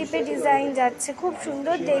 আবার প্রদীপের ডিজাইন যাচ্ছে, খুব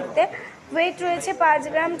সুন্দর দেখতে। ওয়েট রয়েছে 5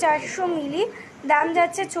 গ্রাম 400 মিলি, দাম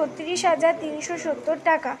যাচ্ছে 36,370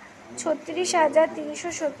 টাকা,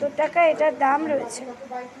 36,370 টাকা এটার দাম রয়েছে।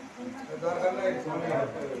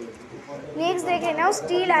 নেক্সট দেখে নাও,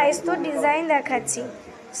 স্টিল আয়স্ত ডিজাইন দেখাচ্ছি,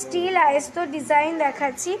 স্টিল আয়স্ত ডিজাইন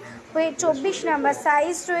দেখাচ্ছি। ওয়েট 24 নাম্বার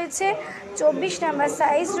সাইজ রয়েছে, 24 নাম্বার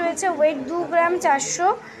সাইজ রয়েছে। ওয়েট 2 গ্রাম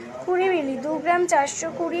 420 মিলি, 2 গ্রাম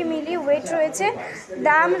 420 মিলি ওয়েট রয়েছে।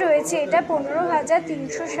 দাম রয়েছে এটা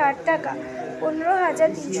 15,360 টাকা,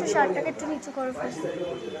 15,360 টাকা। একটু নিচু করো,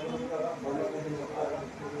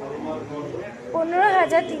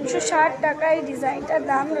 15,360 টাকা এই ডিজাইনটার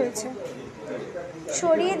দাম রয়েছে।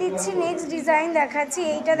 সরিয়ে দিচ্ছি। নেক্সট ডিজাইন দেখাচ্ছি,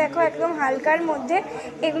 এইটা দেখো একদম হালকার মধ্যে,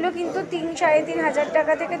 এগুলো কিন্তু 3-3.5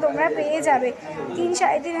 টাকা থেকে তোমরা পেয়ে যাবে,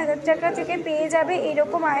 3-3.5 টাকা থেকে পেয়ে যাবে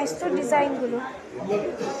এরকম আয়স্ত ডিজাইনগুলো।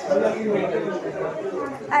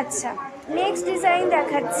 আচ্ছা, নেক্সট ডিজাইন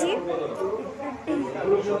দেখাচ্ছি।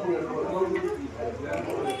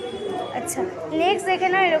 আচ্ছা, নেক্সট দেখে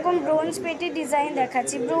নাও, এরকম ব্রোঞ্জ পেটি ডিজাইন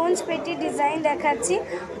দেখাচ্ছি, ব্রোঞ্জ পেটি ডিজাইন দেখাচ্ছি।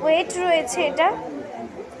 ওয়েট রয়েছে এটা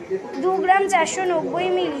 2 গ্রাম 490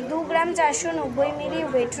 মিলি, 2 গ্রাম 490 মিলি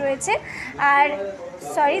ওয়েট রয়েছে। আর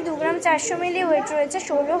 2 গ্রাম 400 মিলি ওয়েট রয়েছে,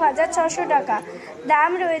 16,600 টাকা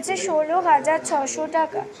দাম রয়েছে, 16,600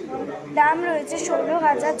 টাকা দাম রয়েছে,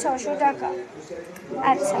 16,600 টাকা।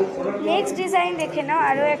 আচ্ছা, নেক্সট ডিজাইন দেখে নাও,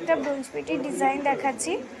 আরও একটা ব্রোঞ্জ পেটির ডিজাইন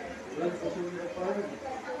দেখাচ্ছি।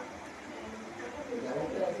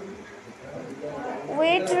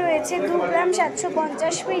 ওয়েট রয়েছে 2 গ্রাম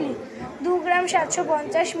 750 মিলি, 2 গ্রাম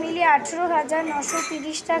 750 মিলি,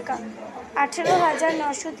 18,930 টাকা,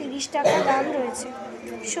 18,930 টাকা দাম রয়েছে।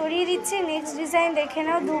 সরিয়ে দিচ্ছে। নেক্সট ডিজাইন দেখে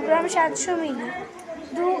নাও, 2 গ্রাম 700 মিলি,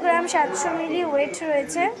 2 গ্রাম 700 মিলি ওয়েট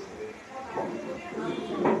রয়েছে,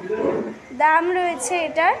 দাম রয়েছে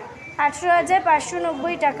এটার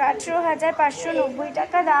 18,590 টাকা, 18,590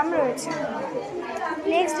 টাকা দাম রয়েছে।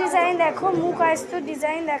 নেক্সট ডিজাইন দেখো, মুখ আয়স্ত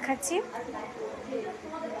ডিজাইন দেখাচ্ছি।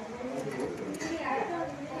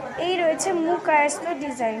 এই রয়েছে মুখ আয়স্ত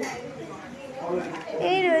ডিজাইন,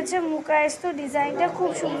 এই রয়েছে মুখ আয়স্ত ডিজাইনটা,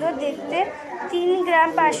 খুব সুন্দর দেখতে। 3 গ্রাম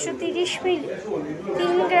 530 মিলি,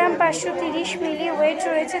 3 গ্রাম 530 মিলি ওয়েট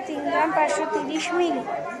রয়েছে, 3 গ্রাম 530 মিলি।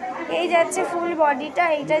 এই যাচ্ছে ফুল বডিটা,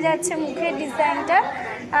 এইটা যাচ্ছে মুখের ডিজাইনটা,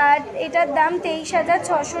 আর এটার দাম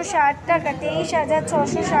 23,660 টাকা,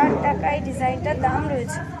 23,660 টাকা এই ডিজাইনটার দাম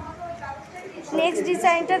রয়েছে। নেক্সট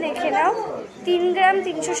ডিজাইনটা দেখে নাও, 3 গ্রাম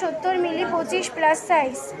 370 মিলি, 25 প্লাস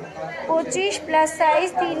সাইজ, 25 প্লাস সাইজ,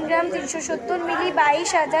 3 গ্রাম 370 মিলি,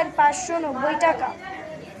 22,590 টাকা।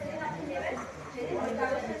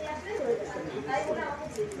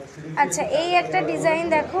 আচ্ছা, এই একটা ডিজাইন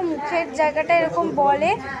দেখো, মুখের জায়গাটা এরকম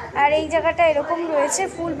বলে, আর এই জায়গাটা এরকম রয়েছে,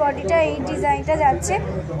 ফুল বডিটা এই ডিজাইনটা যাচ্ছে,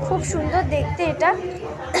 খুব সুন্দর দেখতে এটা।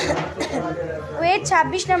 ওয়েট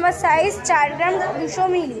 26 নাম্বার সাইজ, 4 গ্রাম 200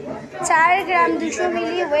 মিলি, 4 গ্রাম 200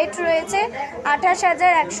 মিলি ওয়েট রয়েছে,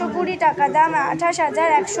 28,120 টাকা দাম,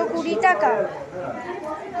 28,120 টাকা।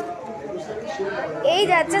 এই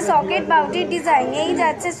যাচ্ছে সকেট বাউটির ডিজাইন, এই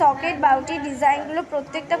যাচ্ছে সকেট বাউটির ডিজাইনগুলো,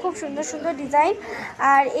 প্রত্যেকটা খুব সুন্দর সুন্দর ডিজাইন।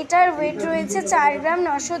 আর এটার ওয়েট রয়েছে 4 গ্রাম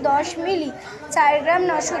 910 মিলি, 4 গ্রাম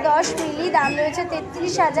 910 মিলি। দাম রয়েছে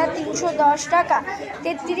 33,310 টাকা,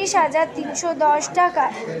 33,310 টাকা।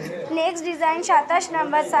 নেক্সট ডিজাইন 27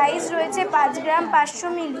 নাম্বার, সাইজ রয়েছে 5 গ্রাম 500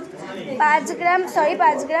 মিলি, 5 গ্রাম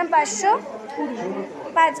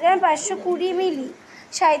 520 মিলি,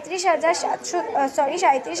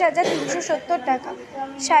 37,370 টাকা,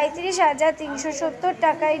 37,370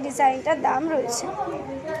 টাকা এই ডিজাইনটার দাম রয়েছে।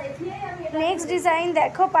 নেক্সট ডিজাইন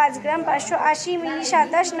দেখো 5 গ্রাম 580 মিলি,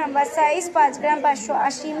 27 নাম্বার সাইজ, 5 গ্রাম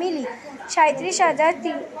 580 মিলি,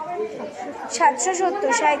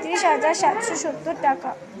 37,770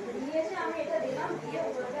 টাকা।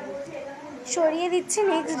 সরিয়ে দিচ্ছি,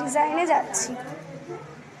 নেক্সট ডিজাইনে যাচ্ছি।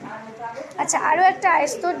 আচ্ছা, আরও একটা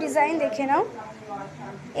আয়স্তর ডিজাইন দেখে নাও।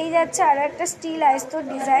 এই যাচ্ছে আরও একটা স্টিল আয়স্তর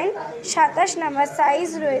ডিজাইন, 27 নাম্বার সাইজ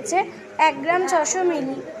রয়েছে, 1 গ্রাম 600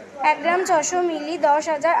 মিলি, 1 গ্রাম 600 মিলি,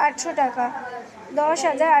 10,800 টাকা,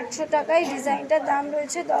 10,800 টাকা এই ডিজাইনটার দাম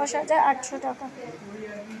রয়েছে, 10,800 টাকা।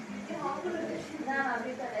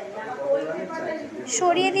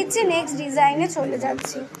 সরিয়ে দিচ্ছি, নেক্সট ডিজাইনে চলে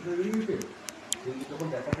যাচ্ছি।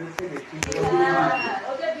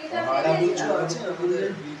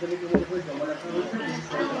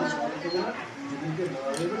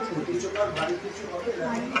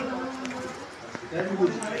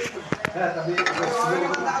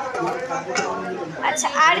 আচ্ছা,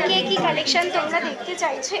 আর কে কি কালেকশন তোমরা দেখতে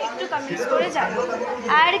চাইছো একটু কমেন্টস করে জানো।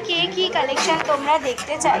 আর কে কি কালেকশন তোমরা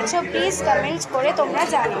দেখতে চাইছো প্লিজ কমেন্টস করে তোমরা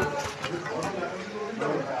জানো।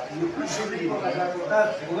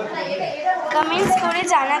 কমেন্টস করে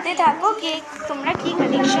জানাতে থাকো কে তোমরা কি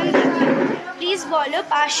কালেকশন দেখবে। প্লিজ বলো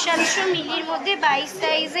 500-700 মিলির মধ্যে 22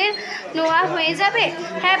 সাইজের নোয়া হয়ে যাবে?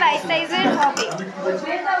 হ্যাঁ, 22 সাইজের হবে,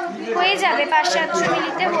 হয়ে যাবে, 500-700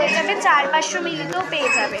 মিলিতে হয়ে যাবে, 400-500 মিলিতেও পেয়ে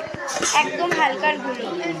যাবে, একদম হালকার গুলি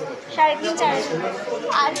 350-400।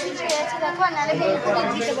 আর কিছু আছে দেখো, নাহলে বেলকুড়ি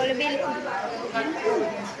দিতে বলো, বেলকুড়ি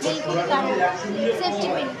কানে সেফটি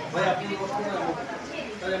পিন।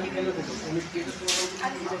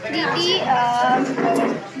 দিদি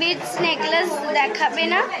বিটস নেকলেস দেখাবে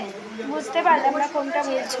না? বুঝতে পারলাম না কোনটা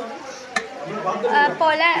বলছো।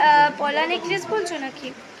 পলা নেকলেস বলছো নাকি?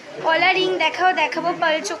 পলা রিং দেখাবো,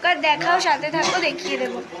 পাল চোকার দেখাও, সাথে থাকো দেখিয়ে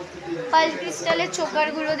দেবো। পাল ক্রিস্টালের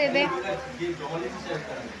চোকারগুলো দেবে।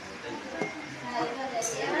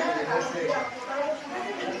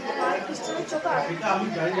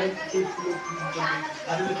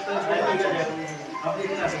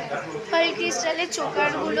 পাল ক্রিস্টালের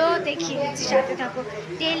চোকারগুলো দেখিয়ে দিচ্ছি, সাথে থাকো।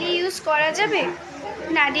 ডেলি ইউজ করা যাবে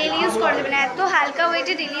না? ডেলি ইউজ করা যাবে না, এত হালকা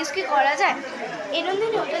ওয়েটে ডেলি ইউজ কি করা যায়? এরকম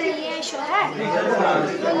দিন ওটা নিয়ে এসো। হ্যাঁ,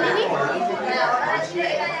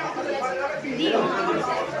 দিও,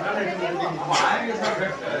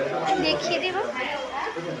 দেখিয়ে দেব,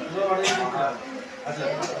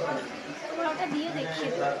 ওটা দিয়ে দেখিয়ে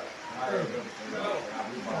দেবো।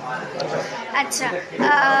 আচ্ছা,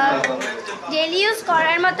 ডেলি ইউজ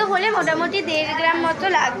করার মতো হলে মোটামুটি 1.5 গ্রাম মতো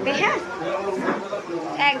লাগবে। হ্যাঁ,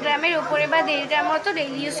 1 গ্রামের ওপরে বা 1.5 গ্রাম মতো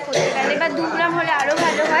ডেলি ইউজ করতে গেলে, বা 2 গ্রাম হলে আরও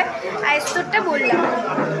ভালো হয়। আয়স্তরটা বললাম।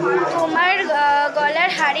 তোমার গলার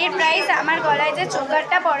হারের প্রাইস, আমার গলায় যে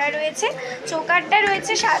চোকারটা পরা রয়েছে, চোকারটা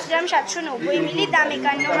রয়েছে 7 গ্রাম 790 মিলি, দাম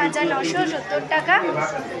 51,970 টাকা।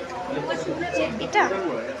 এটা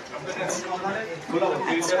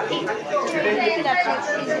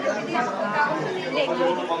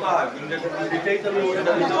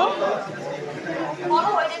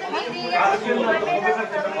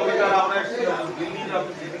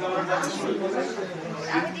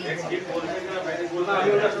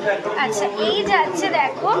আচ্ছা, এই যাচ্ছে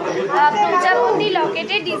দেখো প্রজাপতি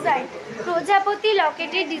লকেটের ডিজাইন, প্রজাপতি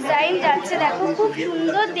লকেটের ডিজাইন যাচ্ছে দেখো, খুব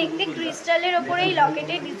সুন্দর দেখতে, ক্রিস্টালের ওপরে এই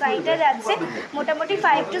লকেটের ডিজাইনটা যাচ্ছে। মোটামুটি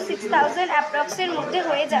 5 to 6,000 অ্যাপ্রক্সের মধ্যে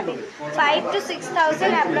হয়ে যাবে, 5 to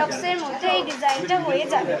 6,000 অ্যাপ্রক্সের মধ্যে এই ডিজাইনটা হয়ে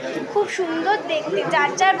যাবে। খুব সুন্দর দেখতে,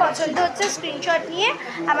 যার যার পছন্দ হচ্ছে স্ক্রিনশট নিয়ে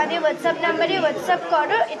আমাদের হোয়াটসঅ্যাপ নাম্বারে হোয়াটসঅ্যাপ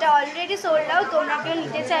করো। এটা অলরেডি সোল্ড আউট, তোমরা কেউ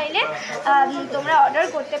নিতে চাইলে তোমরা অর্ডার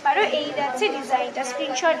করতে পারো। এই যাচ্ছে ডিজাইনটা,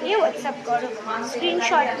 স্ক্রিনশট নিয়ে হোয়াটসঅ্যাপ করো,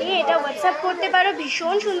 স্ক্রিনশট নিয়ে এটা হোয়াটসঅ্যাপ করতে পারো।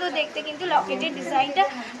 ভীষণ সুন্দর দেখতে কিন্তু লকেটের ডিজাইনটা,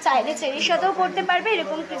 চাইলে চেরির সাথেও পরতে পারবে,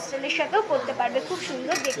 এরকম ক্রিস্টালের সাথেও পরতে পারবে, খুব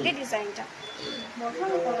সুন্দর দেখতে ডিজাইনটা।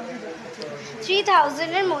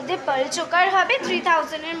 3000-এর মধ্যে পার্ল চোকার হবে,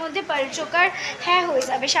 3000-এর মধ্যে পার্ল চোকার হ্যাঁ হয়ে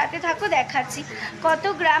যাবে। সাথে থাকো, দেখাচ্ছি। কত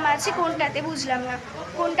গ্রাম আছে কোনটাতে বুঝলাম না,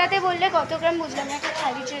 কোনটাতে বললে কত গ্রাম বুঝলাম না। একটা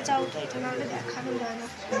খালি চেয়ে যাও তো, এটা নাহলে দেখানো যায় না।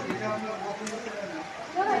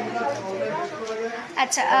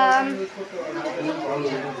 আচ্ছা,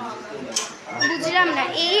 বুঝলাম গ্রাম না,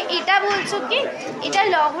 এটা বলছো কি এটা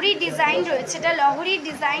লহরির ডিজাইন রয়েছে, এটা লহরির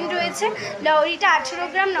ডিজাইন রয়েছে। লহরিটা 18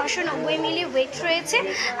 গ্রাম 990 মিলি ওয়েট রয়েছে,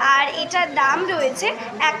 আর এটার দাম রয়েছে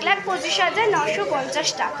 1,25,950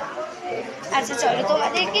 টাকা। আচ্ছা চলো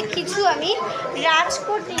তোমাদেরকে কিছু আমি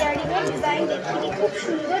রাজকোট ইয়ারিংয়ের ডিজাইন দেখিনি, খুব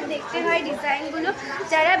সুন্দর দেখতে হয় ডিজাইনগুলো।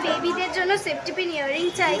 যারা বেবিদের জন্য সেফটি পিন ইয়ারিং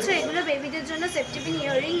চাইছো, এগুলো বেবিদের জন্য সেফটি পিন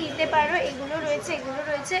ইয়ারিং নিতে পারো। এগুলো রয়েছে, এগুলো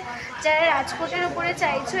রয়েছে। যারা রাজকোটের ওপরে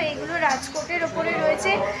চাইছো, এগুলো রাজকোটের ওপরে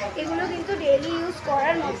রয়েছে। এগুলো কিন্তু ডেলি ইউজ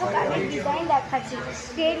করার মতো কানের ডিজাইন দেখাচ্ছি,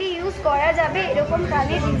 ডেলি ইউজ করা যাবে এরকম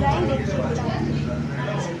কানের ডিজাইন দেখিয়ে দিলাম।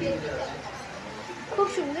 খুব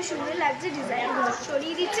সুন্দর সুন্দর লাগছে ডিজাইনগুলো।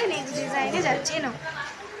 সরিয়ে দিচ্ছে, নেক্সট ডিজাইনে যাচ্ছে না।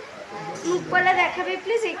 মুখপলা দেখাবে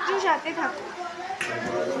প্লিজ, একটু সাথে থাকো।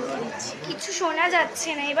 কিছু শোনা যাচ্ছে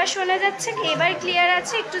না, এবার শোনা যাচ্ছে কি? এবার ক্লিয়ার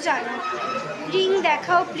আছে? একটু জানো। রিং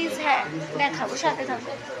দেখাও প্লিজ। হ্যাঁ দেখাবো, সাথে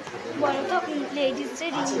থাকো। বলো তো লেডিস যে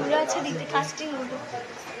রিংগুলো আছে দিতে, কাস্টিংগুলো,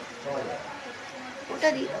 ওটা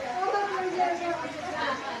দিই।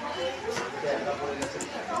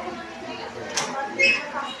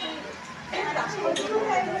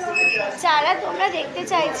 যারা তোমরা দেখতে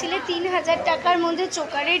চাইছিলে 3,000 টাকার মধ্যে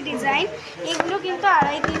চোকারের ডিজাইন, এগুলো কিন্তু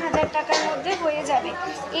 2,500-3,000 টাকার মধ্যে হয়ে যাবে।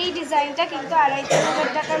 এই ডিজাইনটা কিন্তু 2,500-3,000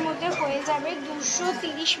 টাকার মধ্যে হয়ে যাবে।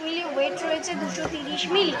 230 মিলি ওয়েট রয়েছে, 230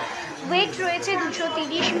 মিলি ওয়েট রয়েছে,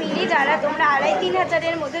 230 মিলি। যারা তোমরা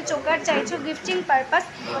 2,500-3,000-এর মধ্যে চোকার চাইছো গিফটিং পারপাস,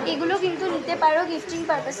 এগুলো কিন্তু নিতে পারো। গিফটিং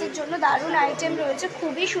পারপাসের জন্য দারুণ আইটেম রয়েছে,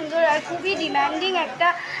 খুবই সুন্দর আর খুবই ডিমান্ডিং একটা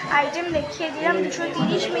আইটেম দেখিয়ে দিলাম।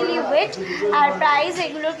 230 মিলি ওয়েট, আর প্রাইস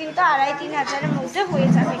এগুলো কিন্তু 2,500-3,000-এর মধ্যে হয়ে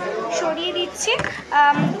যাবে। সরিয়ে দিচ্ছি।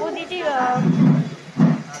 ও দিদি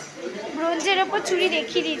ব্রোঞ্জের ওপর চুড়ি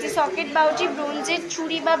দেখিয়ে দিয়েছি, সকেট বাউটি ব্রোঞ্জের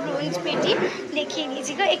চুড়ি বা ব্রোঞ্জ পেটি দেখিয়ে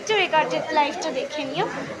দিয়েছি। একটু রেকর্ডেড লাইফটা দেখে নিও।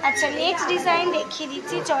 আচ্ছা নেক্সট ডিজাইন দেখিয়ে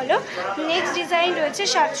দিচ্ছি, চলো। নেক্সট ডিজাইন রয়েছে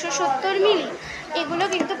 770 মিলি। এগুলো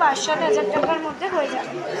কিন্তু 5-7 হাজার টাকার মধ্যে হয়ে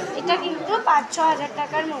যাবে। এটা কিন্তু 5-6 হাজার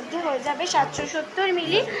টাকার মধ্যে হয়ে যাবে। 770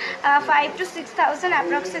 মিলি 5 to 6,000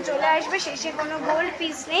 অ্যাপ্রক্সে চলে আসবে। শেষে কোনো গোল্ড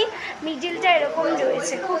পিস নেই, মিডিলটা এরকম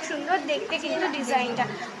রয়েছে। খুব সুন্দর দেখতে কিন্তু ডিজাইনটা,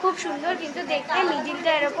 খুব সুন্দর কিন্তু দেখতে।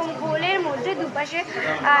 মিডিলটা এরকম গোলের মধ্যে, দুপাশে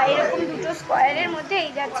এরকম দুটো স্কোয়ারের মধ্যে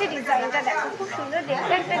এই যাচ্ছে ডিজাইনটা। দেখো খুব সুন্দর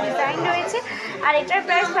দেখতে একটা ডিজাইন রয়েছে, আর এটার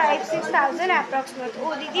প্রাইস 5-6,000 অ্যাপ্রক্সিমেট। ও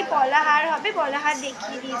দিদি পলাহার হবে, পলাহার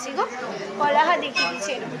দেখিয়ে দিয়েছি গো, পলাহার দেখিয়ে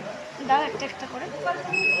দিচ্ছি। দাও একটা একটা করে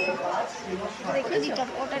দেখে দিতাম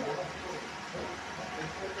ওটা।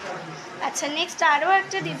 আচ্ছা নেক্সট আরও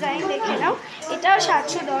একটা ডিজাইন দেখে নাও। এটাও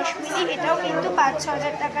 710 মিলি, এটাও কিন্তু 5-6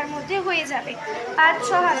 হাজার টাকার মধ্যে হয়ে যাবে।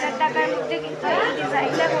 5-6 হাজার টাকার মধ্যে কিন্তু এই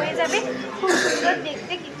ডিজাইনটা হয়ে যাবে। খুব সুন্দর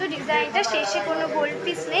দেখতে কিন্তু ডিজাইনটা। শেষে কোনো গোল্ড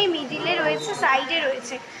পিস নেই, মিডিলে রয়েছে, সাইডে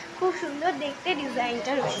রয়েছে। খুব সুন্দর দেখতে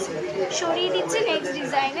ডিজাইনটা রয়েছে। সরিয়ে দিচ্ছে, নেক্সট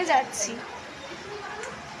ডিজাইনে যাচ্ছি।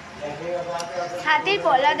 হাতের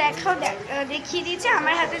পলা দেখাও, দেখিয়ে দিচ্ছে।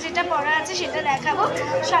 আমার হাতে যেটা পরা আছে সেটা দেখাবো,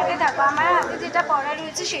 সাথে থাকো। আমার হাতে যেটা পরা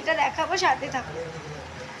রয়েছে সেটা দেখাবো, সাথে থাকো।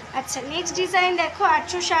 আচ্ছা নেক্সট ডিজাইন দেখো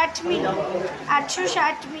 860 মিলি।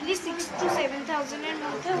 860 মিলি 6 to 7,000-এর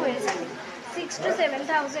মধ্যে হয়ে যাবে। 6 to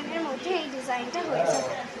 7,000-এর মধ্যে এই ডিজাইনটা হয়ে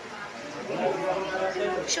যাবে।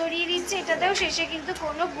 সরিয়ে দিচ্ছে। এটাতেও শেষে কিন্তু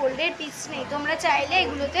কোনো গোল্ডের পিস নেই, তোমরা চাইলে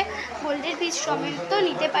এগুলোতে গোল্ডের পিস সমেত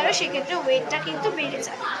নিতে পারো, সেক্ষেত্রে ওয়েটটা কিন্তু বেড়ে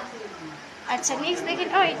যাবে। আচ্ছা নেক্সট দেখে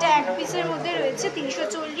নাও। এটা এক পিসের মধ্যে রয়েছে,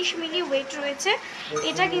 340 মিলি ওয়েট রয়েছে।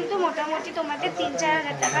 এটা কিন্তু মোটামুটি তোমাদের 3-4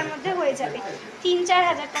 হাজার টাকার মধ্যে হয়ে যাবে। 3-4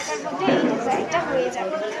 হাজার টাকার মধ্যে এই ডিজাইনটা হয়ে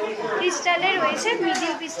যাবে। ক্রিস্টালে রয়েছে,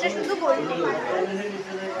 মিডিল পিসটা শুধু গোল্ডেন।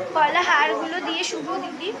 কলা হারগুলো দিয়ে শুরু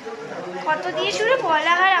দিদি, কত দিয়ে শুরু?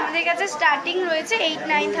 কলা হার আমাদের কাছে স্টার্টিং রয়েছে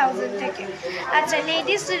 8-9,000 থেকে। আচ্ছা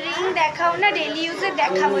লেডিস রিং দেখাও না, ডেলি ইউজে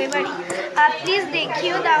দেখাবো এবারই। প্লিজ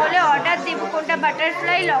দেখিও, তাহলে অর্ডার দেবো। কোনটা?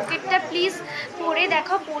 বাটারফ্লাই লকেটটা প্লিজ পরে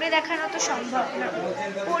দেখাও। পরে দেখানো তো সম্ভব না,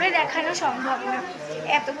 পরে দেখানো সম্ভব না,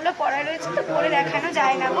 এতগুলো পরা রয়েছে তো পরে দেখানো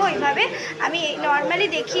যায় না গো। ওইভাবে আমি নর্মালি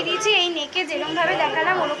দেখিয়ে দিয়েছি, এই নেকে যেরকমভাবে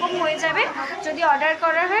দেখালাম ওরকম হয়ে যাবে। যদি অর্ডার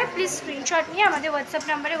করা হয় প্লিজ স্ক্রিনশট নিয়ে আমাদের হোয়াটসঅ্যাপ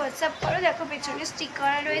নাম্বারে হোয়াটসঅ্যাপ করো। দেখো পেছনে স্টিক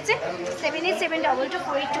করা রয়েছে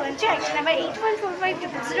 7872242820, একটা নাম্বার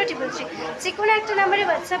 8145000033। যে কোনো একটা নাম্বারে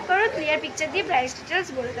হোয়াটসঅ্যাপ করো, ক্লিয়ার পিকচার দিয়ে প্রাইস ডিটেলস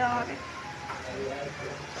বলে দেওয়া হবে।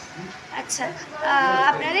 আচ্ছা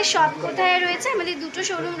আপনাদের শপ কোথায় রয়েছে? আমাদের দুটো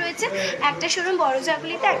শোরুম রয়েছে, একটা শোরুম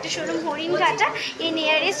বড়জাগুলিতে, একটা শোরুম হরিণঘাটা। এই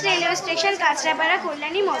nearest railway station Kanchrapara,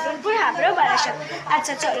 Kalyani, Madanpur, Habra, Barasat.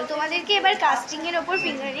 আচ্ছা চলো তোমাদেরকে এবার কাস্টিংয়ের ওপর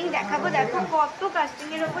ফিঙ্গারিং দেখাবো। দেখো কত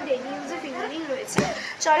কাস্টিংয়ের ওপর ডেলি ইউজে ফিঙ্গারিং রয়েছে।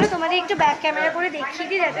 চলো তোমাদের একটু ব্যাক ক্যামেরা করে দেখিয়ে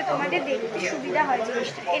দিই, যাতে তোমাদের দেখতে সুবিধা হয়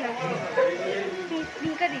জিনিসটা। এ না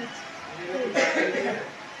ভিঙ্কা দিই,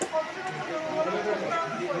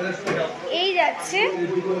 এই যাচ্ছে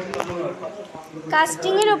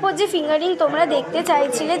কাস্টিংয়ের ওপর যে ফিঙ্গারিং তোমরা দেখতে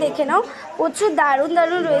চাইছিলে, দেখে নাও, প্রচুর দারুণ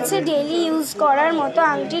দারুণ রয়েছে ডেইলি ইউজ করার মতো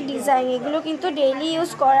আংটির ডিজাইন। এগুলো কিন্তু ডেইলি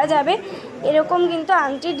ইউজ করা যাবে, এরকম কিন্তু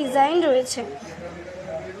আংটির ডিজাইন রয়েছে।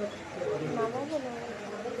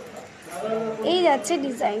 এই যাচ্ছে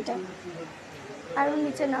ডিজাইনটা, আরও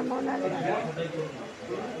নিচে নামাও না।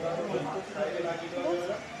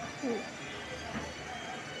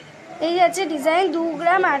 এই যাচ্ছে ডিজাইন 2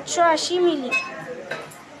 গ্রাম 880 মিলি।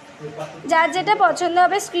 যার যেটা পছন্দ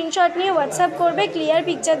হবে স্ক্রিনশট নিয়ে হোয়াটসঅ্যাপ করবে, ক্লিয়ার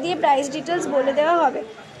পিকচার দিয়ে প্রাইস ডিটেলস বলে দেওয়া হবে।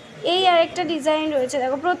 এই আরেকটা ডিজাইন রয়েছে,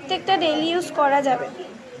 দেখো প্রত্যেকটা ডেইলি ইউজ করা যাবে,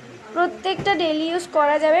 প্রত্যেকটা ডেইলি ইউজ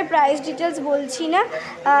করা যাবে। প্রাইস ডিটেলস বলছি না,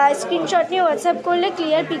 স্ক্রিনশট নিয়ে হোয়াটসঅ্যাপ করলে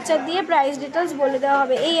ক্লিয়ার পিকচার দিয়ে প্রাইস ডিটেলস বলে দেওয়া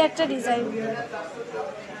হবে। এই একটা ডিজাইন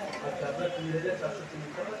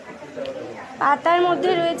পাতার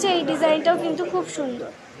মধ্যে রয়েছে, এই ডিজাইনটাও কিন্তু খুব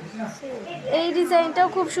সুন্দর। এই ডিজাইনটাও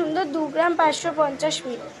খুব সুন্দর, 2 গ্রাম 550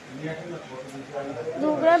 মিলি,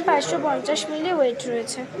 2 গ্রাম 550 মিলি ওয়েট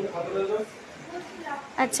রয়েছে।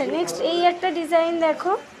 আচ্ছা নেক্সট এই একটা ডিজাইন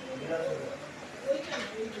দেখো,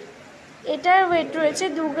 এটার ওয়েট রয়েছে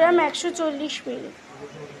 2 গ্রাম 140 মিলি।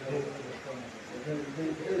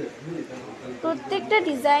 প্রত্যেকটা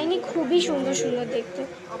ডিজাইনই খুবই সুন্দর সুন্দর দেখতে।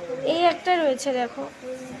 এই একটা রয়েছে দেখো,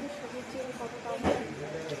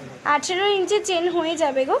 18 ইঞ্চি চেন হয়ে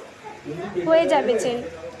যাবে গো, হয়ে যাবে chain.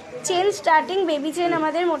 Chain starting baby chain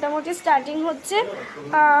আমাদের মোটামুটি স্টার্টিং হচ্ছে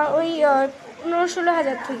ওই 15-16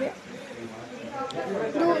 হাজার থেকে।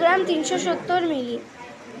 2 গ্রাম 370 মিলি,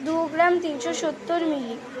 2 গ্রাম 370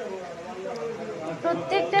 মিলি।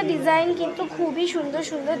 প্রত্যেকটা ডিজাইন কিন্তু খুবই সুন্দর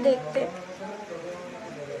সুন্দর দেখতে।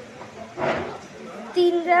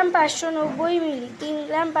 3 গ্রাম 590 মিলি, 3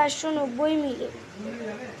 গ্রাম 590 মিলি।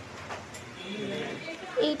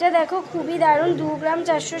 এইটা দেখো খুবই দারুণ, 2 গ্রাম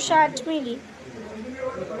 460 মিলি,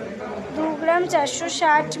 2 গ্রাম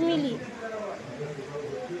 460 মিলি।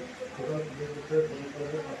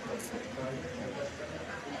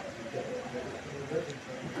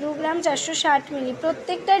 2 গ্রাম 460 মিলি।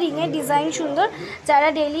 প্রত্যেকটা রিংয়ের ডিজাইন সুন্দর। যারা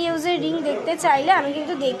ডেলি ইউজের রিং দেখতে চাইলে আমি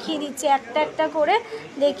কিন্তু দেখিয়ে দিচ্ছি, একটা একটা করে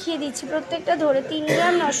দেখিয়ে দিচ্ছি প্রত্যেকটা ধরে। 3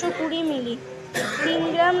 গ্রাম 920 মিলি, 3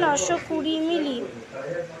 গ্রাম 920 মিলি।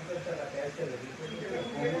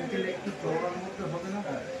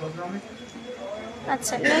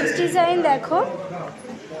 আচ্ছা নেক্সট ডিজাইন দেখো,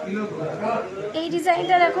 এই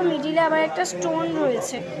ডিজাইনটা দেখো মিডিলে আবার একটা স্টোন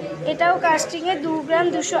রয়েছে, এটাও কাস্টিংয়ে 2 গ্রাম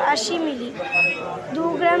 280 মিলি, 2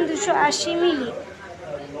 গ্রাম 280 মিলি।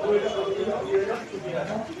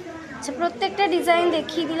 আচ্ছা প্রত্যেকটা ডিজাইন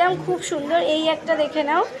দেখিয়ে দিলাম, খুব সুন্দর। এই একটা দেখে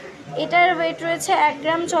নাও, এটার ওয়েট রয়েছে 1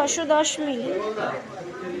 গ্রাম 610 মিলি,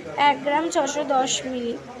 1 গ্রাম 610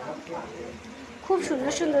 মিলি। খুব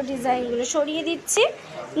সুন্দর সুন্দর ডিজাইনগুলো সরিয়ে দিচ্ছি,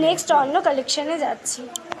 নেক্সট অন্য কালেকশানে যাচ্ছি।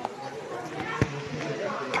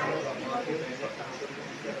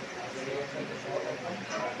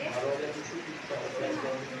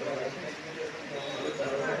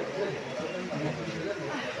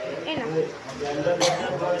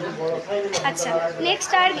 আচ্ছা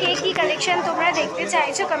নেক্সট আর কি কালেকশন তোমরা দেখতে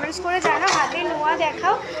চাইছো কমেন্টস করে জানো। হাতে নোয়া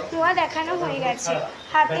দেখাও, নোয়া দেখানো হয়ে গেছে,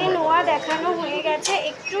 হাতে নোয়া দেখানো হয়ে গেছে।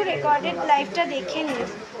 একটু রেকর্ডেড লাইভটা দেখে নিও।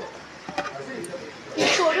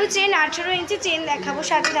 সরু চেন 18 ইঞ্চি চেন দেখাবো,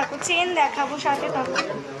 সাথে থাকো, চেন দেখাবো, সাথে থাকো।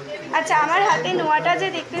 আচ্ছা আমার হাতে নোয়াটা যে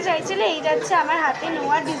দেখতে চাইছিলে, এই যাচ্ছে আমার হাতে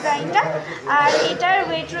নোয়ার ডিজাইনটা। আর এটার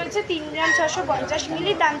ওয়েট রয়েছে 3 গ্রাম 650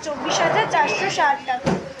 মিলি, দাম 24,460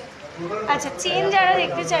 টাকা। আচ্ছা চেন যারা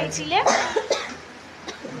দেখতে চাইছিলে,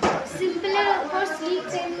 সিম্পলের উপর স্লিক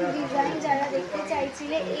চেন ডিজাইন যারা দেখতে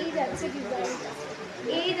চাইছিলে, এই যাচ্ছে ডিজাইনটা,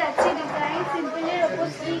 এই যাচ্ছে ডিজাইন। সিম্পলের ওপর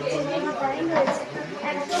স্লিক চেনের ডিজাইন রয়েছে,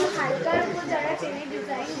 একদম হালকার উপর যারা চেনের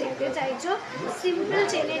ডিজাইন দেখতে চাইছো, সিম্পল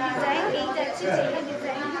চেনের ডিজাইন, এই যাচ্ছে চেনের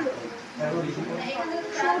ডিজাইনগুলো।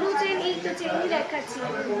 সরু চেন, এই তো চেনই দেখাচ্ছি,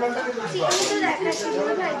 চেনই তো দেখাচ্ছি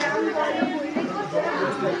ভাই, দাম বলো বললে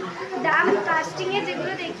দাম কাস্টিংয়ে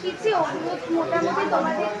যেগুলো দেখিয়েছি ওগুলো মোটামুটি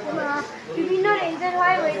তোমাদের বিভিন্ন রেঞ্জের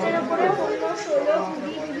হয়, ওয়েটের ওপরে 15, 16,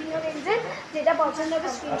 20 বিভিন্ন রেঞ্জের। যেটা পছন্দ হবে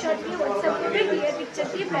স্ক্রিনশট দিয়ে হোয়াটসঅ্যাপ করবে, ক্লিয়ার পিকচার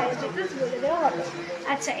দিয়ে প্রাইস ডিটেলস বলে দেওয়া হবে।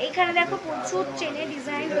 আচ্ছা এখানে দেখো প্রচুর চেনের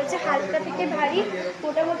ডিজাইন রয়েছে, হালকা থেকে ভারী,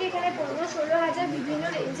 মোটামুটি এখানে 15-16 হাজার বিভিন্ন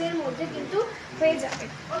রেঞ্জের মধ্যে কিন্তু হয়ে যাবে।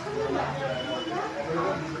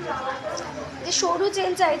 যে সরু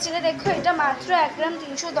চেন চাইছিলে দেখো, এটা মাত্র 1 গ্রাম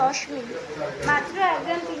 310 মিলি, মাত্র 1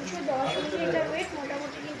 গ্রাম 310 মিলি এটা ওয়েট।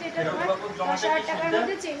 মোটামুটি কিন্তু এটা তোমার 10,000 টাকার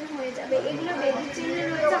মধ্যে চেন হয়ে যাবে। এগুলো বেবি চেনে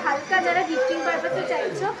রয়েছে, হালকা যারা গিফটিং পারপাসে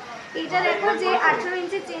চাইছো। এটা দেখো যে 18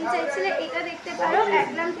 ইঞ্চি চেন চাইছিলে, এটা দেখতে পারো, 1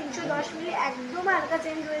 গ্রাম 310 মিলি, একদম হালকা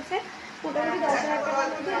চেন রয়েছে, মোটামুটি 10,000 টাকার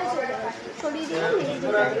মধ্যে এটা চলে যাবে। সরিয়ে দিলাম, নেক্সট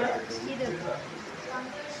ডিজাইনে যাচ্ছি।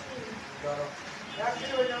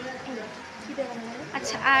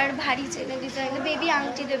 আচ্ছা, আর ভারী চেনের ডিজাইন, বেবি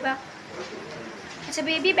আংটি দেবা। আচ্ছা,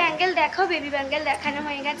 বেবি ব্যাঙ্গেল দেখাও। বেবি ব্যাঙ্গেল দেখানো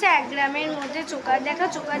হয়ে গেছে। 1 গ্রামের মধ্যে চোকার দেখাও,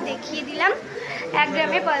 চোকার দেখিয়ে দিলাম। 1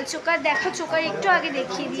 গ্রামে পাল চোকার দেখাও, চোকার একটু আগে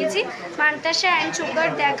দেখিয়ে দিয়েছি। মান্তাসা অ্যান্ড চোকার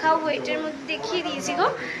দেখাও, ওয়েটের মধ্যে দেখিয়ে দিয়েছি গো।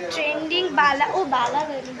 ট্রেন্ডিং বালা, ও বালা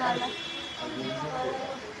দেবে, বালা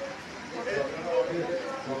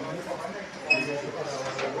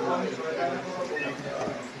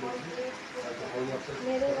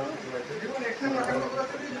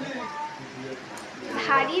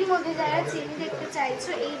ভারীর মধ্যে যারা চেন দেখতে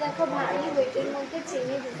চাইছো, এই দেখো ভারী ওয়েটের মধ্যে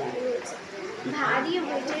চেনের ডিজাইন রয়েছে। ভারী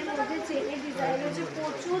ওয়েটের মধ্যে চেনের ডিজাইন রয়েছে,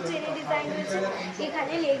 প্রচুর চেনের ডিজাইন রয়েছে।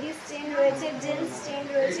 এখানে লেডিস চেন রয়েছে, জেন্টস চেন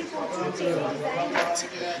রয়েছে, প্রচুর চেনের ডিজাইন রয়েছে।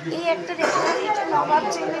 এই একটা দেখলাম, এটা নবাব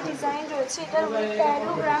চেনের ডিজাইন রয়েছে। এটার ওয়েট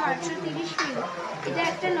 13 গ্রাম 830 মিলি। এটা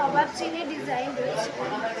একটা নবাব চেনের ডিজাইন রয়েছে।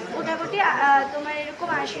 মোটামুটি তোমার এরকম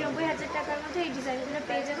 80-90 হাজার টাকার মধ্যে এই ডিজাইনগুলো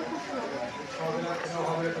পেয়ে যাবে, খুব সুন্দর।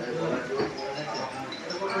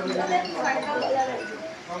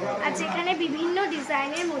 আচ্ছা, এখানে বিভিন্ন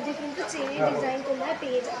ডিজাইনের মধ্যে কিন্তু চেনের ডিজাইন তোমরা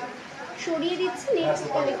পেয়ে যাবে। সরিয়ে দিচ্ছি, নেক্সট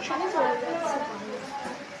কালেকশনে চলে যাচ্ছে।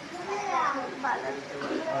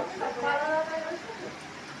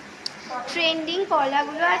 ট্রেন্ডিং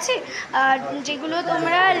পলাগুলো আছে, যেগুলো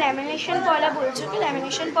তোমরা ল্যামিনেশন পলা বলছো কি,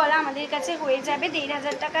 ল্যামিনেশন পলা আমাদের কাছে হয়ে যাবে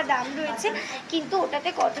 1,500 টাকা দাম রয়েছে। কিন্তু ওটাতে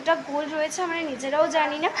কতটা গোল্ড রয়েছে আমরা নিজেরাও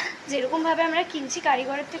জানি না। যেরকমভাবে আমরা কিনছি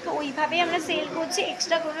কারিগরের থেকে, ওইভাবেই আমরা সেল করছি।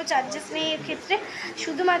 এক্সট্রা কোনো চার্জেস নেই এর ক্ষেত্রে।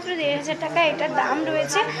 শুধুমাত্র 1,500 টাকা এটার দাম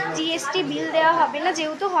রয়েছে। জিএসটি বিল দেওয়া হবে না,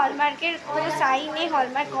 যেহেতু হলমার্কের কোনো সাইন নেই,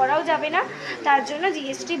 হলমার্ক করাও যাবে না, তার জন্য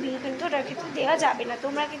জিএসটি বিল কিন্তু ওটার ক্ষেত্রে দেওয়া যাবে না।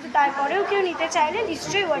 তোমরা কিন্তু তারপরেও কেউ নিতে চাইলে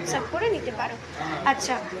নিশ্চয়ই হোয়াটসঅ্যাপ করে নিতে পারো।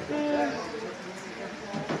 আচ্ছা,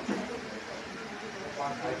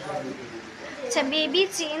 আচ্ছা বেবি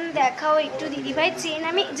চেন দেখাও একটু দিদিভাই। চেন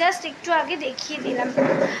আমি জাস্ট একটু আগে দেখিয়ে দিলাম।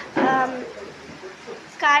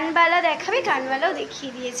 কানবালা দেখাবে, কানবালাও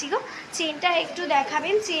দেখিয়ে দিয়েছি গো। চেনটা একটু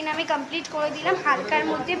দেখাবেন, চেন আমি কমপ্লিট করে দিলাম। হালকার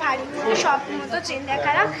মধ্যে ভারীর মধ্যে সব মতো চেন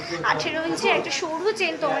দেখালাম। 18 ইঞ্চির একটা সরু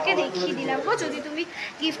চেন তোমাকে দেখিয়ে দিলাম গো। যদি তুমি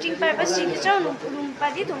গিফটিং পারপাস নিতে চাও, রুম্পা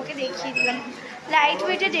দিয়ে তোমাকে দেখিয়ে দিলাম। লাইট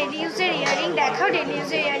ওয়েটে ডেলি ইউজের ইয়ারিং দেখাও। ডেলি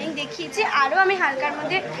ইউজের ইয়ারিং দেখিয়েছি। আরও আমি হালকার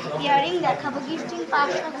মধ্যে ইয়ারিং দেখাবো। গিফটিং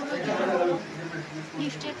পাশাগুলো,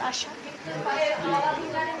 গিফটের পাশা।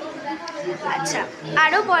 আচ্ছা,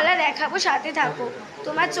 আরও পলা দেখাবো, সাথে থাকো।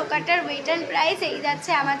 তোমার চোকারটার ওয়েট অ্যান্ড প্রাইস এই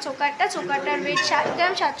যাচ্ছে। আমার চোকারটার ওয়েট 7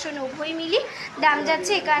 গ্রাম 790 মিলি। দাম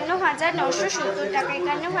যাচ্ছে 51,970 টাকা।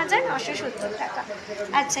 51,970 টাকা।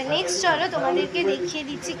 আচ্ছা, নেক্সট চলো তোমাদেরকে দেখিয়ে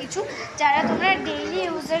দিচ্ছি কিছু, যারা তোমরা ডেইলি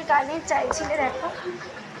ইউজের কানের চাইছিলে। দেখো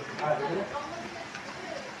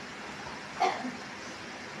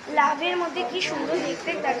লাভের মধ্যে কি সুন্দর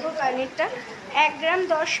দেখতে, দেখো কানেরটা। 1 গ্রাম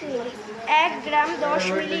 10 মিলি, 1 গ্রাম 10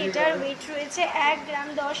 মিলি এটার ওয়েট রয়েছে। 1 গ্রাম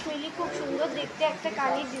 10 মিলি, খুব সুন্দর দেখতে একটা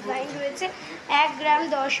কানের ডিজাইন রয়েছে। 1 গ্রাম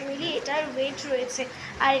 10 মিলি এটার ওয়েট রয়েছে।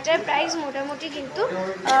 আর এটার প্রাইস মোটামুটি কিন্তু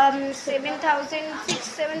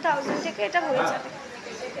 6-7,000 থেকে এটা হয়ে যাবে।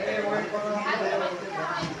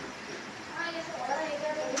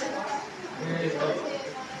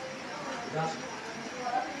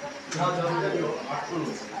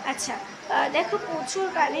 আচ্ছা, দেখো প্রচুর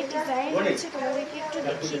কানের ডিজাইন রয়েছে, তোমাদেরকে একটু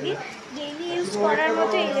দেখিয়ে দিই। ডেইলি ইউজ করার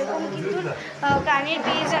মতো এরকম কিন্তু কানের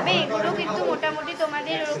পেয়ে যাবে। এগুলো কিন্তু মোটামুটি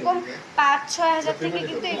তোমাদের এরকম 5-6 হাজার থেকে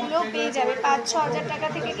কিন্তু এগুলোও পেয়ে যাবে। 5-6 হাজার টাকা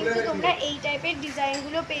থেকে কিন্তু তোমরা এই টাইপের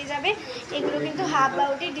ডিজাইনগুলো পেয়ে যাবে। এগুলো কিন্তু হাফ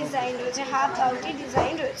বাউটি ডিজাইন রয়েছে, হাফ বাউটি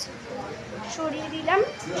ডিজাইন রয়েছে। সরিয়ে দিলাম,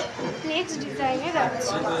 নেক্সট ডিজাইনে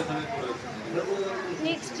যাচ্ছি।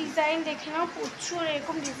 নেক্সট ডিজাইন দেখে নাও, প্রচুর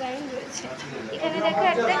এরকম ডিজাইন রয়েছে। এখানে দেখো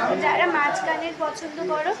একটা, যারা মাছ কানের পছন্দ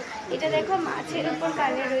করো, এটা দেখো মাছের উপর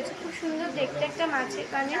কানের রয়েছে। খুব সুন্দর দেখতে একটা মাছের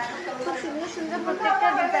কানের, খুব সুন্দর সুন্দর প্রত্যেকটা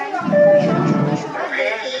ডিজাইন, ভীষণ সুন্দর সুন্দর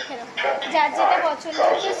দেখতে। দেখে নাও, যার যেটা পছন্দ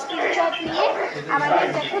হচ্ছে স্ক্রিনশট নিয়ে আমাদের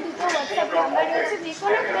দেখো দুটো হোয়াটসঅ্যাপ নাম্বার রয়েছে, যে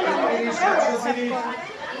কোনো একটা নাম্বারে তোমরা হোয়াটসঅ্যাপ করো।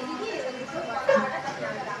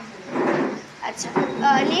 আচ্ছা,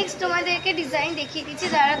 নেক্সট তোমাদেরকে ডিজাইন দেখিয়ে দিচ্ছি।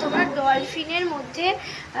 যারা তোমরা ডলফিনের মধ্যে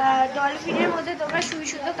তোমরা সুই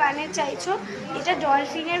সুতো কানের চাইছো, এটা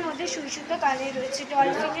ডলফিনের মধ্যে সুই সুতো কানের রয়েছে।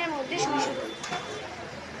 ডলফিনের মধ্যে সুই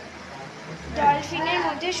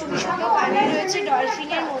সুতো কানের রয়েছে।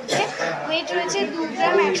 ডলফিনের মধ্যে ওয়েট রয়েছে 2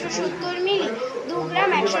 গ্রাম 170 মিলি। 2 গ্রাম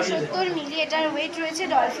 170 মিলি এটার ওয়েট রয়েছে।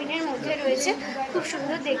 ডলফিনের মধ্যে রয়েছে, খুব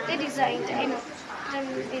সুন্দর দেখতে ডিজাইনটা।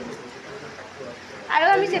 আরও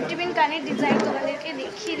আমি সেফটি পিন কানের ডিজাইন তোমাদেরকে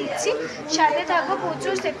দেখিয়ে দিচ্ছি, সাথে থাকো।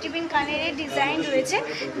 প্রচুর সেফটি পিন কানের ডিজাইন রয়েছে,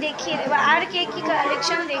 দেখিয়ে দেবো। আর কে কী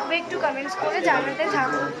কালেকশন দেখবে একটু কমেন্টস করে জানাতে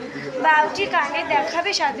থাকো। বাউটি কানের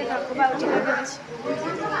দেখাবে, সাথে থাকো। বাউটি কানের আছে,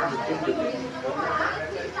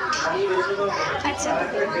 আচ্ছা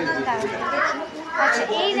আচ্ছা,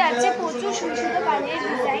 এই যাচ্ছে প্রচুর সুন্দর কানের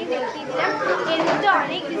ডিজাইন দেখিয়ে দিলাম। এর মধ্যে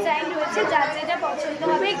অনেক ডিজাইন রয়েছে, যার যেটা পছন্দ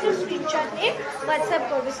হবে একটু স্ক্রিনশট নিয়ে হোয়াটসঅ্যাপ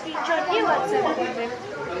করবে, স্ক্রিনশট নিয়ে হোয়াটসঅ্যাপ করবে।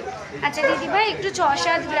 আচ্ছা দিদিভাই, একটু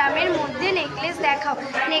 6-7 গ্রামের মধ্যে নেকলেস দেখাও।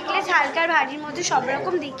 নেকলেস হালকার ভারীর মধ্যে সব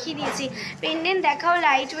রকম দেখিয়ে দিয়েছি। পেন্ডেন্ট দেখাও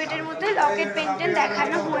লাইট ওয়েটের মধ্যে, লকেট পেন্ডেন্ট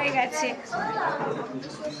দেখানো হয়ে গেছে।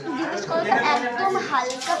 জিজ্ঞেস করো তো একদম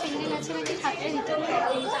হালকা পেন্ডেন্ট আছে নাকি, থাকলে দিতে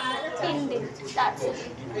পেন্ডেন্ট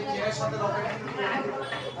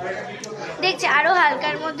দেখছি আরও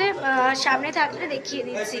হালকার মধ্যে সামনে থাকলে দেখিয়ে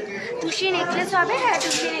দিচ্ছি। টুসি নেকলেস হবে, হ্যাঁ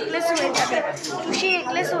টুসি নেকলেস হয়ে যাবে, টুসি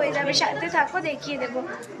নেকলেস হয়ে যাবে, সাথে থাকো দেখিয়ে দেবো।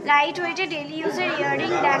 লাইট ওয়েটে ডেলি ইউজের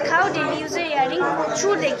ইয়াররিং দেখাও। ডেলি ইউজের ইয়াররিং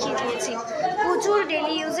প্রচুর দেখিয়ে দিয়েছি, প্রচুর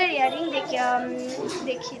ডেলি ইউজের ইয়াররিং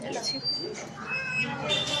দেখিয়ে দিয়েছি।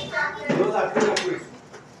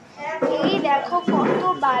 এই দেখো কত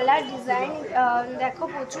বালা ডিজাইন, দেখো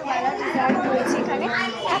প্রচুর বালা ডিজাইন রয়েছে এখানে।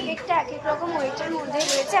 এক একটা এক এক রকম ওয়েটের মধ্যে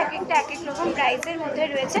রয়েছে, এক একটা এক এক রকম প্রাইসের মধ্যে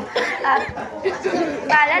রয়েছে।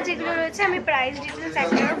 বালা যেগুলো রয়েছে আমি প্রাইস ডিটেলস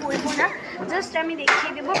একবারও বলবো না, জাস্ট আমি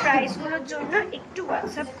দেখিয়ে দেবো। প্রাইসগুলোর জন্য একটু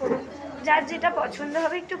হোয়াটসঅ্যাপ করো, যার যেটা পছন্দ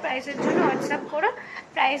হবে একটু প্রাইসের জন্য হোয়াটসঅ্যাপ করো,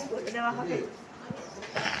 প্রাইস বলে দেওয়া হবে।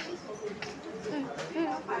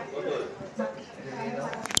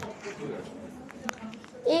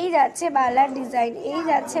 এই যাচ্ছে বালার ডিজাইন, এই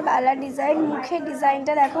যাচ্ছে বালার ডিজাইন। মুখের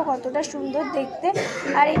ডিজাইনটা দেখো কতটা সুন্দর দেখতে,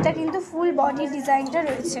 আর এটা কিন্তু ফুল বডি ডিজাইনটা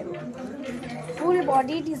রয়েছে, ফুল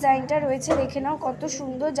বডি ডিজাইনটা রয়েছে, দেখে নাও কত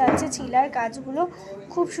সুন্দর যাচ্ছে। ছিলার কাজগুলো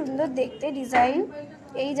খুব সুন্দর দেখতে ডিজাইন।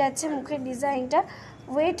 এই যাচ্ছে মুখের ডিজাইনটা,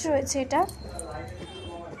 ওয়েট রয়েছে, এটা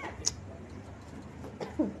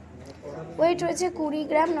ওয়েট রয়েছে 20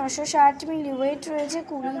 গ্রাম 960 মিলি, ওয়েট রয়েছে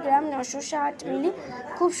 20 গ্রাম 960 মিলি।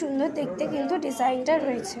 খুব সুন্দর দেখতে কিন্তু ডিজাইনটা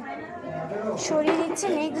রয়েছে। সরিয়ে দিচ্ছে।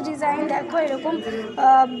 নেক্সট ডিজাইন দেখো, এরকম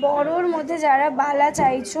বড়োর মধ্যে যারা বালা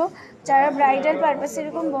চাইছো, যারা ব্রাইডাল পারপাসে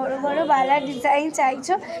এরকম বড় বড় বালার ডিজাইন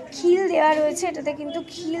চাইছো, খিল দেওয়া রয়েছে, এটাতে কিন্তু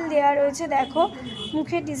খিল দেওয়া রয়েছে। দেখো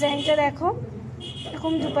মুখের ডিজাইনটা দেখো,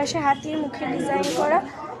 এরকম দুপাশে হাতির মুখের ডিজাইন করা।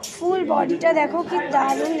 ফুল বডিটা দেখো কি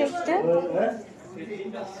দারুণ দেখতে।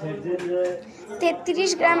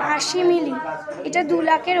 33 গ্রাম 80 মিলি, এটা 2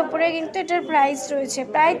 লাখের ওপরে কিন্তু এটার প্রাইস রয়েছে,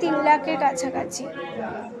 প্রায় 3 লাখের কাছাকাছি।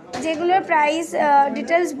 যেগুলোর প্রাইস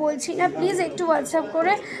ডিটেলস বলছি না, প্লিজ একটু হোয়াটসঅ্যাপ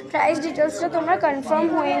করে প্রাইস ডিটেলসটা তোমরা কনফার্ম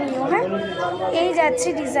হয়ে নিও। হ্যাঁ, এই যাচ্ছে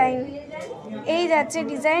ডিজাইন, এই যাচ্ছে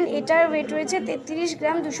ডিজাইন। এটার ওয়েট রয়েছে 33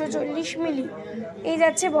 গ্রাম 240 মিলি। এই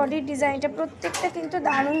যাচ্ছে বডির ডিজাইনটা, প্রত্যেকটা কিন্তু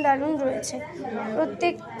দারুণ দারুণ রয়েছে,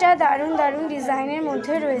 প্রত্যেকটা দারুণ দারুণ ডিজাইনের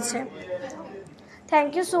মধ্যে রয়েছে।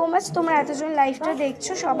 থ্যাংক ইউ সো মাচ, তোমরা এতজন লাইভটা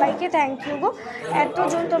দেখছো, সবাইকে থ্যাংক ইউ গো।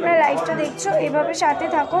 এতজন তোমরা লাইভটা দেখছো, এভাবে সাথে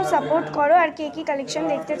থাকো, সাপোর্ট করো। আর কে কী কালেকশন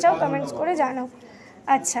দেখতে চাও কমেন্টস করে জানাও।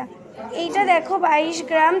 আচ্ছা, এইটা দেখো 22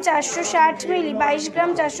 গ্রাম 460 মিলি, 22 গ্রাম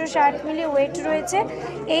 460 মিলি ওয়েট রয়েছে।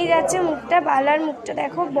 এই যাচ্ছে মুখটা, বালার মুখটা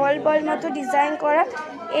দেখো বল বল মতো ডিজাইন করা।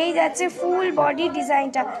 এই যাচ্ছে ফুল বডি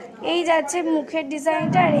ডিজাইনটা, এই যাচ্ছে মুখের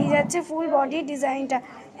ডিজাইনটা, আর এই যাচ্ছে ফুল বডি ডিজাইনটা।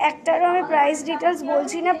 একটারও আমি প্রাইস ডিটেলস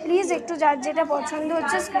বলছি না, প্লিজ একটু যার যেটা পছন্দ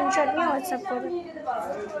হচ্ছে স্ক্রিনশট নিয়ে হোয়াটসঅ্যাপ করুন।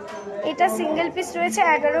 এটা সিঙ্গেল পিস রয়েছে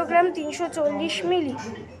 11 গ্রাম 340 মিলি,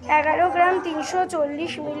 11 গ্রাম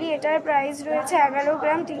 340 মিলি, এটার প্রাইস রয়েছে 11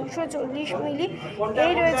 গ্রাম 340 মিলি।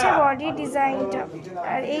 এই রয়েছে বডি ডিজাইনটা,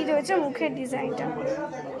 আর এই রয়েছে মুখের ডিজাইনটা।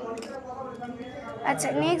 আচ্ছা,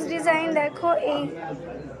 নেক্সট ডিজাইন দেখো, এই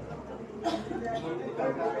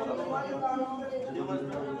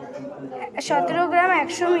 17 গ্রাম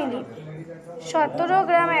 100 মিলি, 17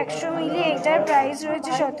 গ্রাম 100 মিলি, এটার প্রাইস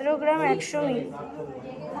রয়েছে 17 গ্রাম 100 মিলি।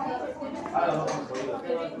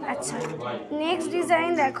 আচ্ছা, নেক্সট ডিজাইন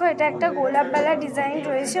দেখো, এটা একটা গোলাপওয়ালা ডিজাইন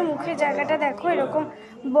রয়েছে। মুখের জায়গাটা দেখো এরকম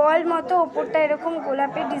বল মতো, ওপরটা এরকম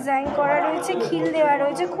গোলাপের ডিজাইন করা রয়েছে, খিল দেওয়া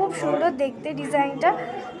রয়েছে, খুব সুন্দর দেখতে ডিজাইনটা।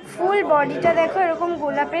 ফুল বডিটা দেখো এরকম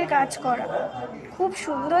গোলাপের কাজ করা, খুব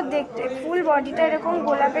সুন্দর দেখতে। ফুল বডিটা এরকম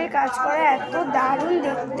গোলাপের কাজ করা, এত দারুণ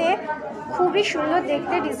দেখতে, খুবই সুন্দর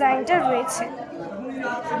দেখতে ডিজাইনটা রয়েছে।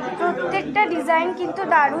 প্রত্যেকটা ডিজাইন কিন্তু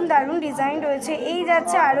দারুণ দারুণ ডিজাইন রয়েছে। এই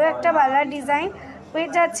যাচ্ছে আরও একটা বালার ডিজাইন, ওয়েট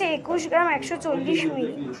যাচ্ছে 21 গ্রাম 140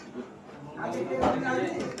 মিলি।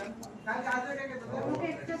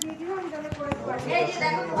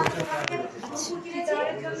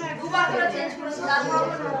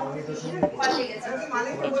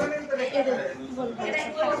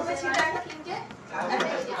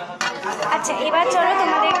 আচ্ছা, এবার চলো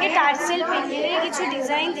তোমাদেরকে টার্সেল পেন্ডেলের কিছু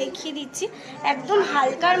ডিজাইন দেখিয়ে দিচ্ছি। একদম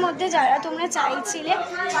হালকার মধ্যে যারা তোমরা চাইছিলে,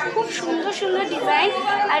 খুব সুন্দর সুন্দর ডিজাইন,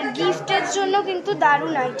 আর গিফটের জন্য কিন্তু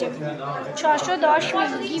দারুণ আইটেম। 610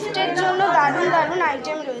 মিলি গিফটের জন্য দারুণ দারুণ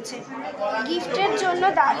আইটেম রয়েছে, গিফটের জন্য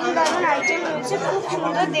দারুণ দারুণ আইটেম রয়েছে। খুব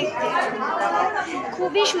সুন্দর দেখতে,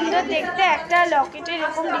 খুবই সুন্দর দেখতে। একটা লকেটের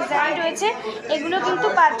এরকম ডিজাইন রয়েছে, এগুলো কিন্তু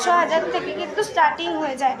 5-6 হাজার থেকে কিন্তু স্টার্টিং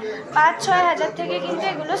হয়ে যায়, 5-6 হাজার থেকে কিন্তু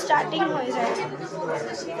এগুলো স্টার্টিং হয়ে যায়।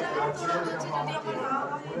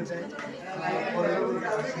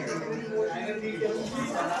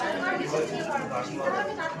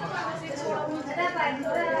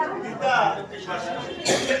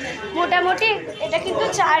 মোটামুটি এটা কিন্তু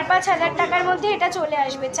 4-5 হাজার টাকার মধ্যে এটা চলে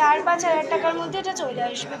আসবে, 4-5 হাজার টাকার মধ্যে এটা চলে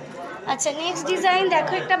আসবে। আচ্ছা, নেক্সট ডিজাইন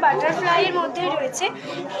দেখো, একটা বাটারফ্লাইয়ের মধ্যে রয়েছে,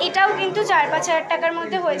 এটাও কিন্তু 4-5 হাজার টাকার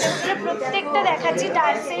মধ্যে হয়ে যাবে। প্রত্যেকটা দেখাচ্ছি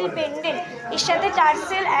টার্সেল পেন্ডেন্ট, এর সাথে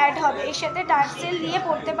টার্সেল অ্যাড হবে, এর সাথে টার্সেল দিয়ে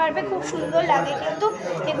পরতে পারবে, খুব সুন্দর লাগে কিন্তু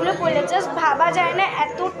এগুলো পরলে। জাস্ট ভাবা যায় না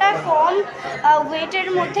এতটা কম ওয়েটের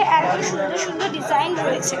মধ্যে এত সুন্দর সুন্দর ডিজাইন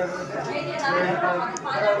রয়েছে।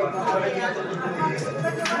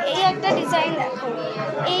 এই একটা ডিজাইন দেখো,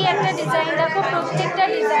 এই একটা ডিজাইন দেখো, প্রত্যেকটা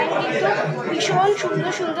ডিজাইন কিন্তু ভীষণ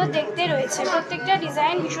সুন্দর সুন্দর দেখতে রয়েছে, প্রত্যেকটা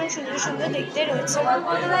ডিজাইন ভীষণ সুন্দর সুন্দর দেখতে রয়েছে।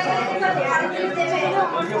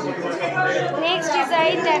 নেক্সট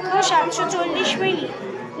ডিজাইন দেখো 740 মিলি,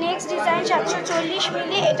 নেক্সট ডিজাইন 740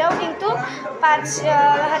 মিলি, এটাও কিন্তু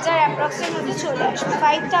 5,000 অ্যাপ্রক্সের মধ্যে চলে আসবে,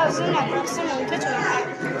 5,000 অ্যাপ্রক্সের মধ্যে চলে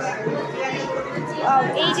আসবে।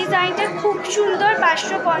 এই ডিজাইনটা খুব সুন্দর,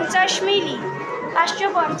 550 মিলি,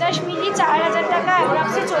 550 মিলি, 4,000 টাকা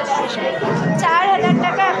অ্যাপ্রক্সে চলে আসবে, 4,000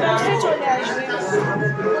 টাকা অ্যাপ্রক্সে চলে আসবে।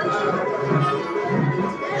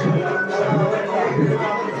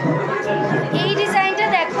 এই ডিজাইনটা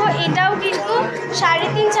দেখো, এটাও কিন্তু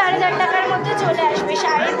 3,500-4 হাজার টাকার মধ্যে চলে আসবে,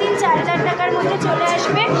 3,500-4 হাজার টাকার মধ্যে চলে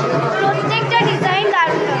আসবে। প্রত্যেকটা ডিজাইন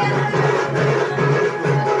দারুণ দারুণ।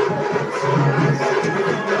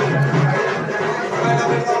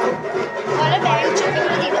 বলো ব্যান্ড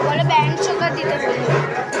চোকার দিতে, বলো ব্যান্ড চোকার দিতে, বলো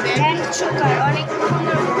ব্যান্ড চোকার, অনেক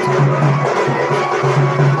সুন্দর।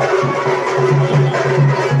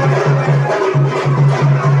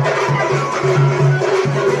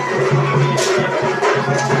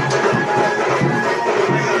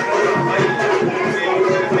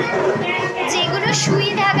 যেগুলো সুই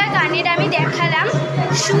ধাগা কানের আমি দেখালাম,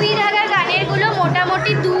 সুই ধাগা কানেরগুলো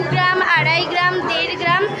মোটামুটি 2 গ্রাম, 2.5 গ্রাম, 1.5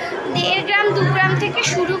 গ্রাম, 1.5 গ্রাম, 2 গ্রাম থেকে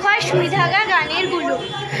শুরু হয় সুই ধাগা কানেরগুলো।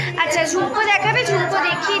 আচ্ছা, ঝুমকো দেখাবে, ঝুমকো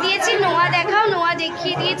দেখিয়ে দিয়েছি। নোয়া দেখাও, নোয়া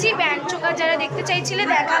দেখিয়ে দিয়েছি। ব্যান্ড চোকার যারা দেখতে চাইছিলে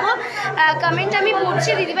দেখাবো। কমেন্ট আমি পড়ছি,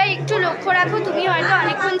 দিদিভাই একটু লক্ষ্য রাখো, তুমি হয়তো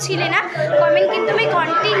অনেকক্ষণ ছিলে না, কমেন্ট কিন্তু আমি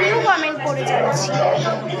কন্টিনিউ কমেন্ট করে যাচ্ছি।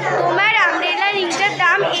 তোমার আমব্রেলা রিংটার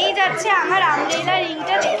দাম এই যাচ্ছে, আমার আমব্রেলা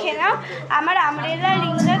রিংটা দেখে নাও, আমার আমব্রেলা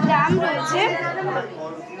রিংটার দাম রয়েছে,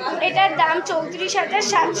 এটার দাম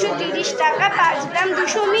 34,730 টাকা, 5 গ্রাম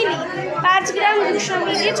 200 মিলি, 5 গ্রাম 200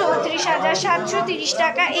 মিলি, 34,730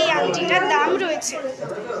 টাকা এই আংটিটার দাম রয়েছে।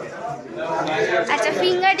 আচ্ছা,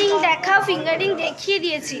 ফিঙ্গারিং দেখাও, ফিঙ্গারিং দেখিয়ে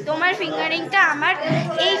দিয়েছি। তোমার ফিঙ্গারিংটা, আমার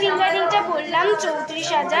এই ফিঙ্গারিংটা বললাম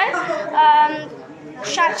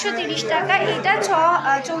 34,730 টাকা, এটা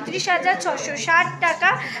 34,660 টাকা,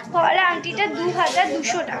 পলা আংটিটা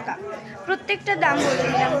 2,200 টাকা। প্রত্যেকটা দাম বলে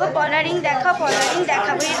দিলাম গো। পলারিং দেখাও, পলারিং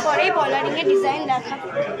দেখাবো, এরপরেই পলারিংয়ের ডিজাইন দেখাবো।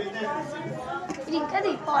 রিঙ্কা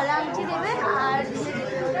দি পলা আংটি দেবে, আর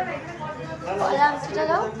পলা আংটিটা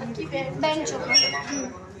দাও, ব্যান্ড চোখা।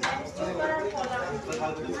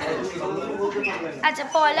 আচ্ছা,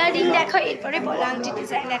 পলা রিং দেখাও, এরপরে পলা আংটি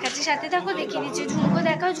ডিজাইন দেখাচ্ছি, সাথে থাকো, দেখিয়ে দিচ্ছি। ঝুমকো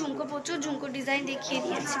দেখাও, ঝুমকো প্রচুর ঝুমকো ডিজাইন দেখিয়ে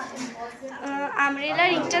দিয়েছি। আমব্রেলা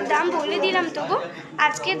রিংটার দাম বলে দিলাম তো গো।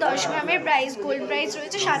 আজকে 10 গ্রামের প্রাইস, গোল্ড প্রাইস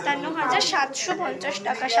রয়েছে 57,750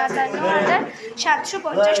 টাকা,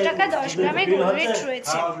 57,750 টাকা 10 গ্রামের গোল্ড রেট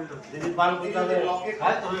রয়েছে।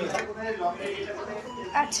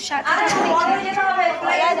 আচ্ছা, সাথে থাকো,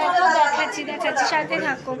 দেখাচ্ছি, সাথে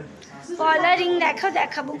থাকো। পলা রিং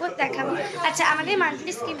দেখাবো গো, দেখাবো। আচ্ছা, আমাদের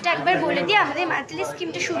মান্থলি স্কিমটা একবার বলে দিই। আমাদের মান্থলি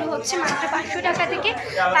স্কিমটা শুরু হচ্ছে মাত্র 500 টাকা থেকে।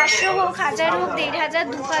 500 হোক, 1000 হোক, 1,500,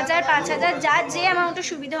 2,000, 5,000, যার যে অ্যামাউন্টটা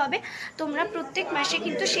সুবিধা হবে তোমরা প্রত্যেক মাসে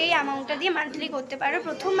কিন্তু সেই অ্যামাউন্টটা দিয়ে মান্থলি করতে পারো।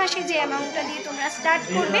 প্রথম মাসে যে অ্যামাউন্টটা দিয়ে তোমরা স্টার্ট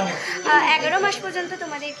করবে, 11 মাস পর্যন্ত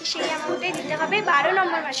তোমাদেরকে সেই অ্যামাউন্টটাই দিতে হবে। 12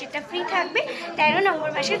 নম্বর মাসেরটা ফ্রি থাকবে, 13 নম্বর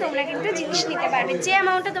মাসে তোমরা কিন্তু জিনিস নিতে পারবে। যে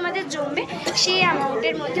অ্যামাউন্টটা তোমাদের জমবে সেই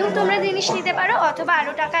অ্যামাউন্টের মধ্যেও তোমরা জিনিস নিতে পারো, অথবা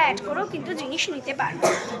আরও টাকা অ্যাড করো, করেও কিন্তু জিনিস নিতে পারবো।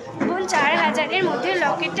 বোন 4000-এর মধ্যে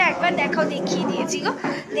লকেটটা একবার দেখাও, দেখিয়ে দিয়েছি গো,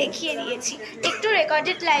 দেখিয়ে দিয়েছি। একটু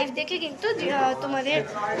রেকর্ডেড লাইভ দেখে কিন্তু তোমাদের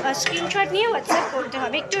স্ক্রিনশট নিয়ে হোয়াটসঅ্যাপ করতে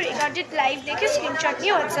হবে, একটু রেকর্ডেড লাইভ দেখে স্ক্রিনশট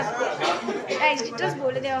নিয়ে হোয়াটসঅ্যাপ করতে হবে, প্রাইস ডিটেলস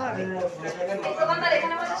বলে দেওয়া হবে।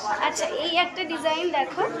 আচ্ছা এই একটা ডিজাইন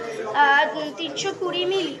দেখো, 320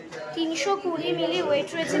 মিলি, 320 মিলি ওয়েট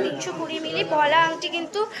রয়েছে, 320 মিলি পলা আংটি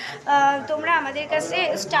কিন্তু তোমরা আমাদের কাছে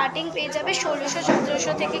স্টার্টিং পেয়ে যাবে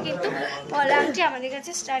 1600-1700 থেকে, কিন্তু পলা আংটি আমাদের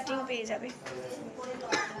কাছে স্টার্টিং পেয়ে যাবে।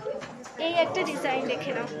 এই একটা ডিজাইন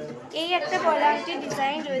দেখে নাও, এই একটা পলা আংটির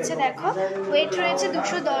ডিজাইন রয়েছে দেখো, ওয়েট রয়েছে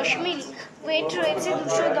 210 মিলি, ওয়েট রয়েছে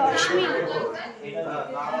 210 মিলি।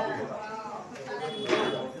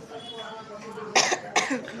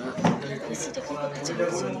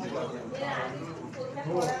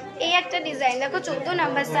 এই একটা ডিজাইন দেখো, 14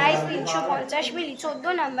 নাম্বার সাইজ, 350 মিলি,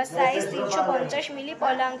 14 নাম্বার সাইজ, 350 মিলি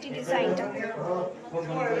পলা আংটি ডিজাইনটা।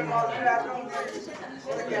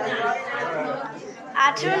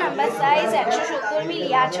 18 নাম্বার সাইজ, 170 মিলি,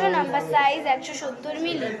 18 নাম্বার সাইজ, 170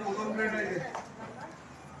 মিলি।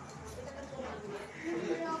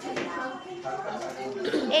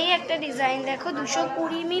 এই একটা ডিজাইন দেখো,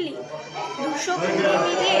 220 মিলি, 220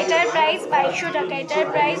 মিলি, এটার প্রাইস 2200 টাকা, এটার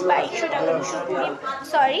প্রাইস 2200 টাকা। 220,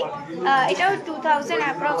 সরি এটাও 2000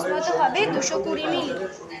 অ্যাপ্রক্স মতো হবে। 220 মিলি,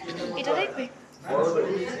 এটা দেখবে,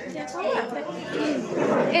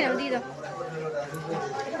 এরকম দিয়ে দাও।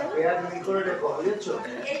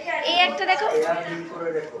 এই একটা দেখো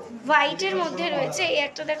হোয়াইটের মধ্যে রয়েছে, এই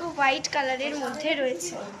একটা দেখো হোয়াইট কালারের মধ্যে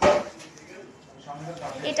রয়েছে,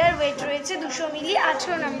 এটার ওয়েট রয়েছে 200 মিলি,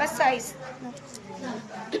 18 নাম্বার সাইজ।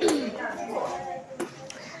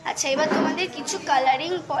 আচ্ছা এবার তোমাদের কিছু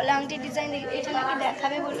কালারিং পলা আংটি ডিজাইন, এটা নাকি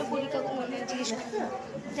দেখাবে বললো পরীক্ষা মনে জিজ্ঞেস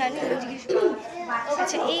জানি জিজ্ঞেস।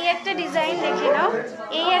 আচ্ছা এই একটা ডিজাইন দেখে নাও,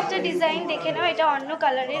 এই একটা ডিজাইন দেখে নাও, এটা অন্য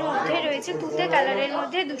কালারের মধ্যে রয়েছে, তুতে কালারের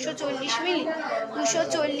মধ্যে, 240 মিলি,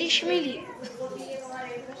 240 মিলি।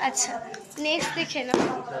 আচ্ছা নেক্সট দেখে নাও,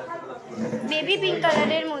 বেবি পিঙ্ক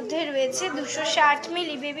কালারের মধ্যে রয়েছে 260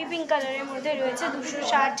 মিলি, বেবি পিঙ্ক কালারের মধ্যে রয়েছে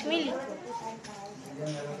 260 মিলি।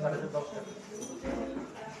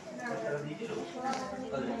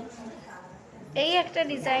 এই একটা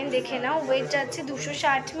ডিজাইন দেখে নাও, ওয়েট যাচ্ছে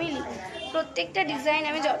 260 মিলি। প্রত্যেকটা ডিজাইন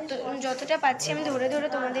আমি যতটা পাচ্ছি আমি ধরে ধরে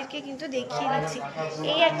তোমাদেরকে কিন্তু দেখিয়ে দিচ্ছি।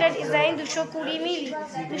 এই একটা ডিজাইন 220 মিলি,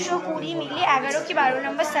 220 মিলি, 11 কি 12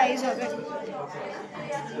 নম্বর সাইজ হবে।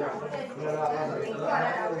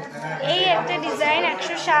 এই একটা ডিজাইন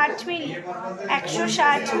 160 মিলি,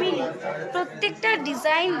 160 মিলি। প্রত্যেকটা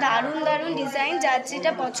ডিজাইন দারুণ দারুণ ডিজাইন, যার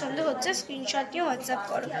যেটা পছন্দ হচ্ছে স্ক্রিনশট নিয়ে হোয়াটসঅ্যাপ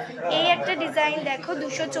করো। এই একটা ডিজাইন দেখো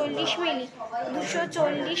 240 মিলি,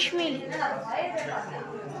 240 মিলি।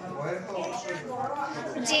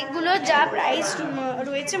 যেগুলো যা প্রাইস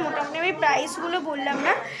রয়েছে মোটামুটি আমি প্রাইসগুলো বললাম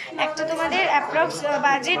না, একটা তোমাদের অ্যাপ্রক্স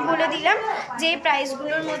বাজেট বলে দিলাম যে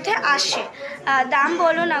প্রাইসগুলোর মধ্যে আসে। দাম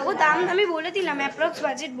বলো না গো, দাম আমি বলে দিলাম, অ্যাপ্রক্স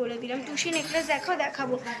বাজেট বলে দিলাম। টুসি নেকলেস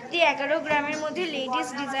দেখাবো দিয়ে 11 গ্রামের মধ্যে লেডিস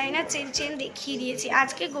ডিজাইনার চেন দেখিয়ে দিয়েছি।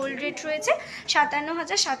 আজকে গোল্ড রেট রয়েছে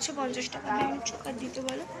 57,750 টাকা। চোকার দিতে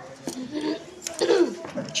বলো,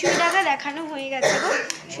 সুই দাগা দেখানো হয়ে গেছে গো,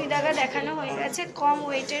 সুই দাগা দেখানো হয়ে গেছে। কম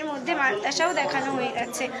ওয়েটের মধ্যে মালতাসাও দেখানো হয়ে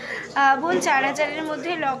গেছে। বোন 4000-এর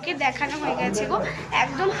মধ্যে লকেট দেখানো হয়ে গেছে গো,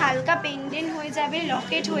 একদম হালকা পেন্ডেন্ট হয়ে যাবে,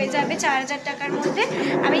 লকেট হয়ে যাবে 4000 টাকার মধ্যে।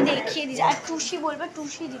 আমি দেখিয়ে দিচ্ছি। আর টুসি বলবো,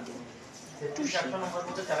 টুসি দিতে, টুসি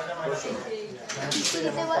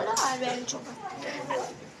দিতে বলো, আর চোখা।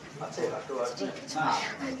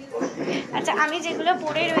 আচ্ছা আমি যেগুলো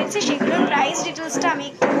পরে রয়েছে সেগুলোর প্রাইস ডিটেলসটা আমি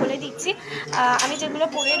একটু বলে দিচ্ছি। আমি যেগুলো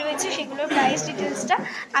পরে রয়েছে সেগুলোর প্রাইস ডিটেলসটা,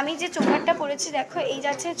 আমি যে চোকারটা পরেছি দেখো, এই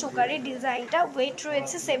যাচ্ছে চোকারের ডিজাইনটা, ওয়েট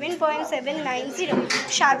রয়েছে 7.790,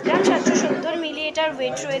 7 গ্রাম 770 মিলি এটার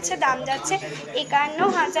ওয়েট রয়েছে। দাম যাচ্ছে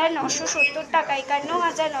 51,970 টাকা,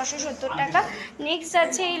 51,970 টাকা। নেক্সট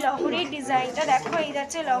যাচ্ছে এই লহরির ডিজাইনটা দেখো, এই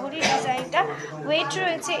যাচ্ছে লহরির ডিজাইনটা, ওয়েট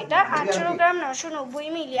রয়েছে এটা 18 গ্রাম 990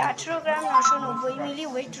 মিলি, 18 গ্রাম 990 মিলি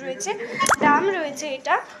ওয়েট রয়েছে। দাম রয়েছে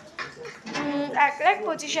এটা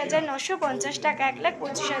 1,25,950 টাকা,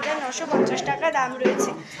 1,25,950 টাকা দাম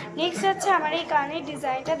রয়েছে। নেক্সট হচ্ছে আমার এই কানের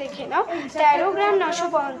ডিজাইনটা দেখে নাও, 13 গ্রাম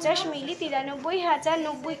 950 মিলি,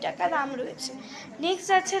 93,090 টাকা দাম রয়েছে। নেক্সট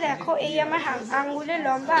আছে দেখো এই আমার আঙ্গুলের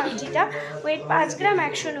লম্বা আংটিটা, ওয়েট 5 গ্রাম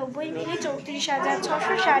 190 মিলি,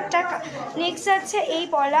 34,660 টাকা। নেক্সট আছে এই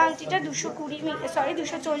পলা আংটিটা 220 মিলি, সরি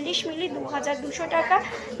 240 মিলি, 2,200 টাকা।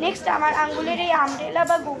 নেক্সট আমার আঙ্গুলের এই আমব্রেলা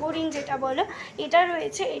বা গোগো রিং যেটা বলো, এটা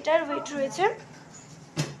রয়েছে, এটার ওয়েট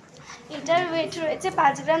রয়েছে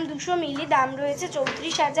 5 গ্রাম 200 মিলি, দাম রয়েছে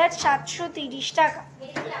 34,730 টাকা।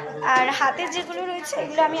 আর হাতের যেগুলো রয়েছে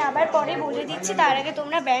এগুলো আমি আবার পরে বলে দিচ্ছি, তার আগে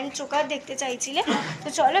তোমরা ব্যান্ড চোকার দেখতে চাইছিলে, তো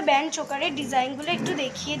চলো ব্যান্ড চোকারের ডিজাইনগুলো একটু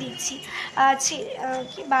দেখিয়ে দিচ্ছি।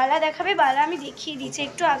 কি বালা দেখাবে? বালা আমি দেখিয়ে দিচ্ছি,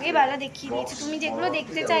 একটু আগে বালা দেখিয়ে দিয়েছি। তুমি যেগুলো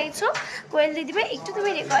দেখতে চাইছো কোয়েল দিদিভাই, একটু তুমি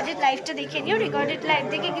রেকর্ডেড লাইভটা দেখে নিও, রেকর্ডেড লাইভ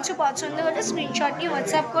দেখে কিছু পছন্দ হলে স্ক্রিনশট নিয়ে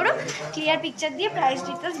হোয়াটসঅ্যাপ করো, ক্লিয়ার পিকচার দিয়ে প্রাইস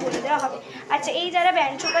ডিটেলস বলে দেওয়া হবে। আচ্ছা, এই যারা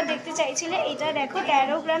ব্যান্ড চোকার দেখতে চাইছিলে, এটা দেখো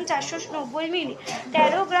 13 গ্রাম 490 মিলি,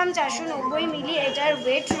 13 গ্রাম 490 মিলি এটার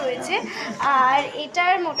ওয়েট রয়েছে। আর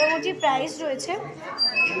এটার মোটামুটি প্রাইস রয়েছে,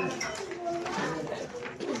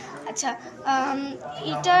 আচ্ছা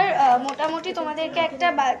এটার মোটামুটি তোমাদেরকে একটা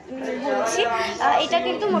বলছি, এটা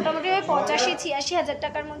কিন্তু মোটামুটি ওই 85-86 হাজার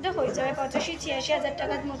টাকার মধ্যে হয়ে যাবে, 85-86 হাজার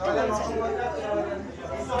টাকার মধ্যে হয়ে যাবে।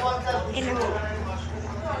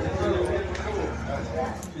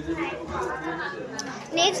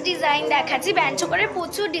 নেক্সট ডিজাইন দেখাচ্ছি, ব্যান্ড চোকারের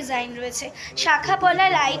প্রচুর ডিজাইন রয়েছে, শাখা পলা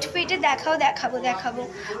লাইট ফিটে দেখাবো।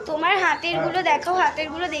 তোমার হাতেরগুলো দেখাও,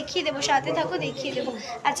 হাতেরগুলো দেখিয়ে দেবো, সাথে থাকো দেখিয়ে দেবো।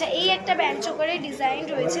 আচ্ছা, এই একটা ব্যান্ড চোকারের ডিজাইন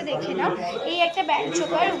রয়েছে, দেখে নাও। এই একটা ব্যান্ড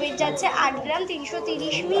চোকার, ওয়েট যাচ্ছে 8 গ্রাম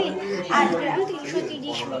 330 মিলি, 8 গ্রাম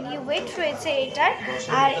 330 মিলি ওয়েট রয়েছে এটার।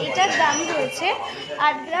 আর এটার দাম রয়েছে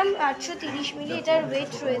 8 গ্রাম 830 মিলি এটার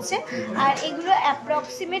ওয়েট রয়েছে। আর এগুলো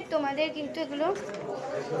অ্যাপ্রক্সিমেট তোমাদের কিন্তু এগুলো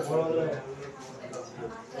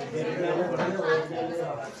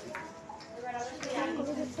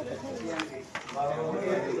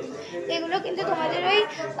কিন্তু তোমাদের ওই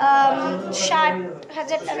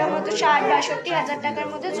 60,000 টাকার মতো, 60-62 হাজার টাকার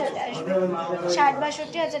মধ্যে চলে আসবে,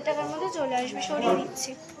 60-62 হাজার টাকার মধ্যে চলে আসবে। সরিয়ে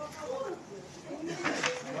দিচ্ছি,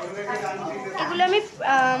 এগুলো আমি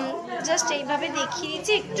জাস্ট এইভাবে দেখিয়ে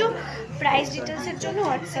দিচ্ছি, একটু প্রাইস ডিটেলসের জন্য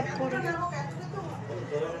হোয়াটসঅ্যাপ করো।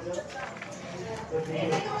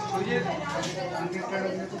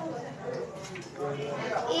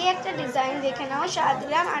 এই একটা ডিজাইন দেখে নাও, 7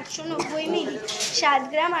 গ্রাম 890 মিলি, 7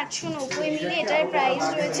 গ্রাম 890 মিলি এটার প্রাইস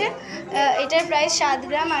রয়েছে, এটার প্রাইস 7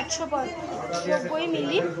 গ্রাম 890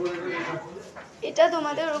 মিলি। এটা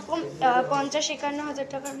তোমাদের ওরকম 50-51 হাজার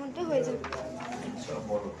টাকার মধ্যে হয়ে যাবে।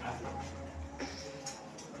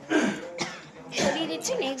 সরিয়ে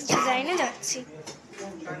দিচ্ছি, নেক্সট ডিজাইনে যাচ্ছি।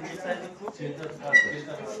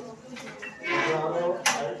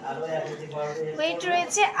 ওয়েট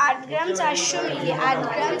রয়েছে 8 গ্রাম 400 মিলি, 8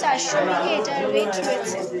 গ্রাম 400 মিলি এটার ওয়েট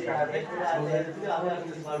রয়েছে।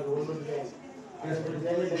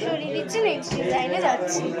 সরিয়ে দিচ্ছি, নেক্সট ডিজাইনে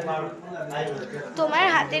যাচ্ছি। তোমার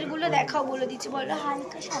হাতের গুলো দেখাও, বলে দিচ্ছি, বলো।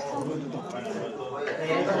 হালকা শাখা,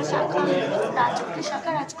 রাজকোটের শাখা,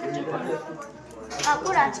 রাজকোটের পরে আপু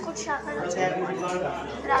রাজকোট শাখা,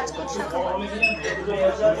 রাজকোট শাখা।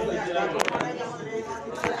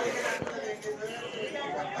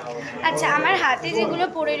 আচ্ছা, আমার হাতে যেগুলো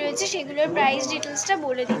পড়ে রয়েছে সেগুলোর প্রাইস ডিটেলসটা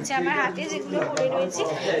বলে দিচ্ছি। আমার হাতে যেগুলো পড়ে রয়েছে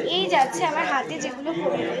এই যাচ্ছে, আমার হাতে যেগুলো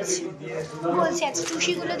পড়ে রয়েছে বলছি। আচ্ছা,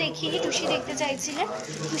 টুসিগুলো দেখিয়ে, টুসি দেখতে চাইছিলে,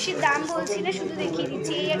 টুসির দাম বলছিলে, শুধু দেখিয়ে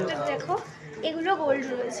দিচ্ছি। এই একটা দেখো, এগুলো গোল্ড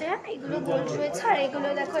রয়েছে, এগুলো গোল্ড রয়েছে। আর এগুলো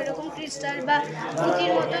দেখো এরকম ক্রিস্টাল বা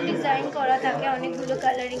পুঁতির মতো ডিজাইন করা থাকে, অনেকগুলো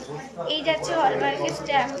কালারিং। এই যাচ্ছে হলমার্কের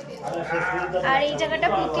স্ট্যাম্প। আর এই জায়গাটা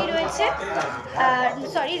পুঁতি রয়েছে, আর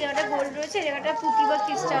সরি, এই জায়গাটা গোল্ড রয়েছে, এই জায়গাটা পুঁতি বা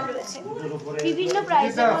ক্রিস্টাল রয়েছে। বিভিন্ন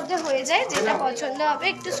প্রাইসের মধ্যে হয়ে যায়, যেটা পছন্দ হবে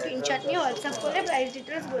একটু স্ক্রিনশট নিয়ে হোয়াটসঅ্যাপ করলে প্রাইস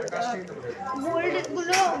ডিটেলস বলে দেওয়া হবে।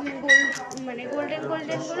 গোল্ডগুলো মানে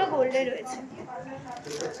গোল্ডেনগুলো গোল্ডে রয়েছে।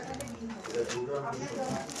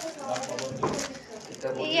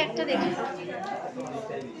 এই একটা দেখে,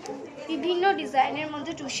 বিভিন্ন ডিজাইনের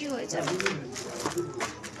মধ্যে টুসি হয়ে যাবে।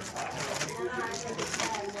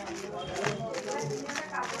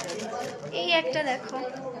 এই একটা দেখো,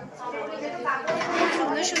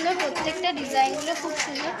 সুন্দর সুন্দর প্রত্যেকটা ডিজাইনগুলো খুব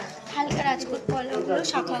সুন্দর, হালকা রাজকোট পলাগুলো,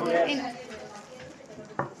 শাখাগুলো। এই না,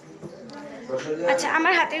 আচ্ছা,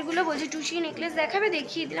 আমার হাতের গুলো বলছি, টুসি নেকলেস দেখাবে,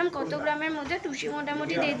 দেখিয়ে দিলাম কত গ্রামের মধ্যে। টুসি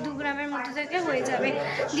মোটামুটি 1.5-2 গ্রামের মধ্যে থেকে হয়ে যাবে।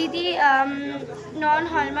 দিদি, নন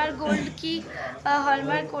হলমার্ক গোল্ড কি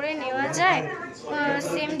হলমার্ক করে নেওয়া যায়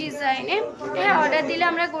সেম ডিজাইনে? হ্যাঁ, অর্ডার দিলে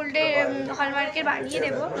আমরা গোল্ডের হলমার্কের বানিয়ে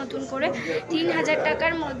দেবো নতুন করে। 3,000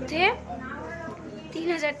 টাকার মধ্যে,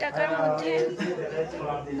 3,000 টাকার মধ্যে।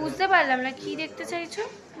 বুঝতে পারলাম না কি দেখতে চাইছো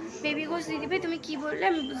বেবি ঘোষ দিদিভাই, তুমি কি বললে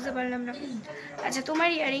আমি বুঝতে পারলাম না। আচ্ছা, তোমার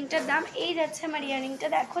ইয়ারিংটার দাম এই যাচ্ছে। আমার ইয়ারিংটা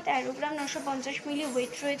দেখো 13 গ্রাম 950 মিলি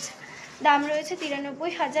ওয়েট রয়েছে। দাম রয়েছে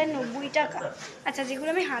 93,090 টাকা। আচ্ছা, যেগুলো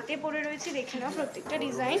আমি হাতে পরে রয়েছে দেখে নাও প্রত্যেকটা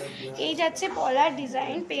ডিজাইন। এই যাচ্ছে পলার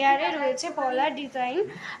ডিজাইন, পেয়ারে রয়েছে পলার ডিজাইন,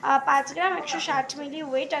 5 গ্রাম 160 মিলি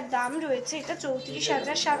ওয়েট, আর দাম রয়েছে এটা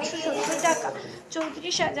 34,770 টাকা।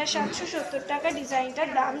 34,770 টাকা ডিজাইনটার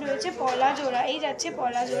দাম রয়েছে পলা জোড়া। এই যাচ্ছে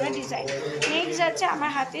পলা জোড়া ডিজাইন। নেক্সট যাচ্ছে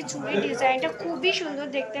আমার হাতে চুড়ির ডিজাইনটা, খুবই সুন্দর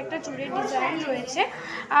দেখতে একটা চুড়ির ডিজাইন রয়েছে,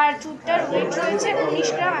 আর চুড়টার ওয়েট রয়েছে 19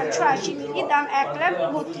 গ্রাম 880 মিলি, দাম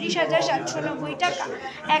 1,32,790 টাকা।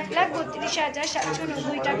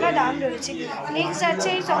 1,32,790 টাকা দাম রয়েছে। নেক্সট যাচ্ছে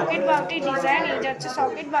এই সকেট বাউটির ডিজাইন। এই যাচ্ছে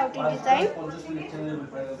সকেট বাউটির ডিজাইন,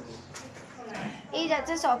 এই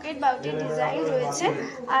যাচ্ছে সকেট বাউটির ডিজাইন রয়েছে,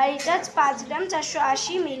 আর এটা 5 গ্রাম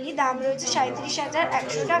 480 মিলি, দাম রয়েছে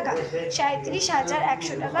 37,100 টাকা।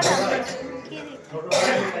 37,100 টাকা দাম রয়েছে।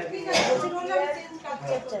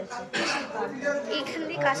 এইখান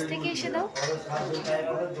দিয়ে কাছ থেকে এসে দাও,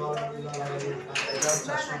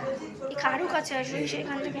 কারো কাছে আসুন,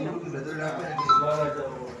 সেখান থেকে নাও।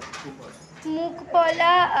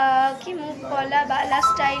 মুখপলা কি মুখপলা বালা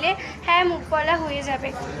স্টাইলে, হ্যাঁ মুখপলা হয়ে যাবে।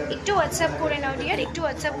 একটু হোয়াটসঅ্যাপ করে নাও ডিয়ার, একটু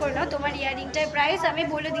হোয়াটসঅ্যাপ করে নাও। তোমার ইয়াররিংটার প্রাইস আমি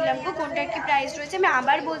বলে দিলাম গো, কোনটার কি প্রাইস রয়েছে। আমি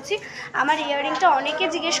আবার বলছি, আমার ইয়াররিংটা অনেকে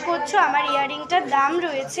জিজ্ঞেস করছো, আমার ইয়াররিংটার দাম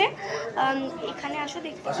রয়েছে, এখানে আসো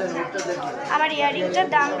দেখতে, আমার ইয়াররিংটার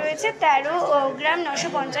দাম রয়েছে 13 গ্রাম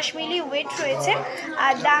 950 মিলি ওয়েট রয়েছে,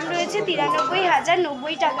 আর দাম রয়েছে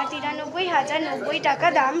 93,090 টাকা। 93,090 টাকা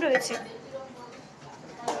দাম রয়েছে।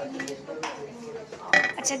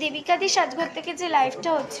 আচ্ছা, দেবিকাদি সাজঘর থেকে যে লাইভটা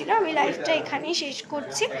হচ্ছিল, আমি লাইভটা এখানেই শেষ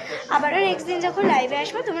করছি। আবারও নেক্সট দিন যখন লাইভে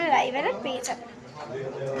আসবো তোমরা লাইভ অ্যালার্ট পেয়ে যাবে।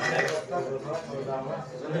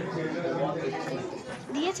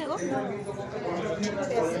 দিয়েছে গো।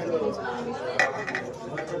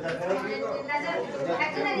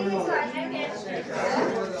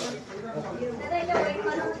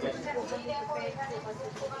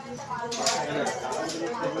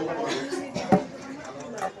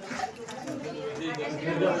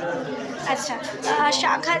 আচ্ছা,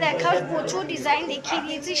 শাখা দেখাও, প্রচুর ডিজাইন দেখিয়ে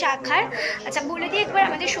দিয়েছি শাখার। আচ্ছা, বলে দিই একবার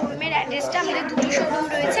আমাদের শোরুমের অ্যাড্রেসটা। আমাদের দুটো শোরুম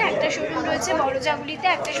রয়েছে, একটা শোরুম রয়েছে বড়জাগুলিতে,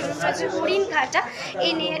 একটা শোরুম রয়েছে হরিণঘাটা।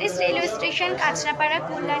 এই nearest railway station Kanchrapara,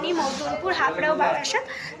 Kalyani, Madanpur, Habra ও বারাসাত।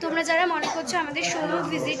 তোমরা যারা মনে করছো আমাদের শোরুম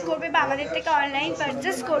ভিজিট করবে বা আমাদের থেকে অনলাইন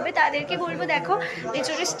পারচেস করবে, তাদেরকে বলবো দেখো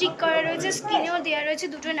পেছনে স্টিক করা রয়েছে, স্ক্রিনেও দেওয়া রয়েছে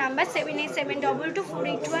দুটো নাম্বার,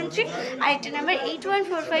 7872248113, আর একটা নাম্বার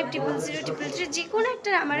 8145000000। যে কোনো একটা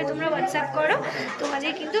নাম্বারে তোমরা হোয়াটসঅ্যাপ করো,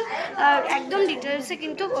 তোমাদের কিন্তু একদম ডিটেলসে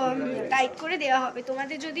কিন্তু গাইড করে দেওয়া হবে।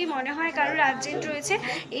 তোমাদের যদি মনে হয় কারোর আর্জেন্ট রয়েছে,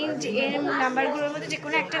 এই নাম্বারগুলোর মধ্যে যে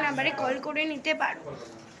কোনো একটা নাম্বারে কল করে নিতে পারো।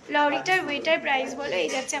 লহরিটার ওয়েটার প্রাইস বলো। এই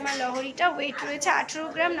যাচ্ছে আমার লহরিটা, ওয়েট রয়েছে 18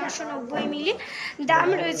 গ্রাম 990 মিলি, দাম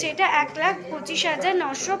রয়েছে এটা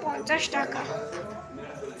 1,25,950 টাকা।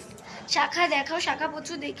 শাখা দেখাও, শাখা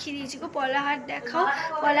প্রচুর দেখিয়ে দিয়েছি গো। পলাহার দেখাও,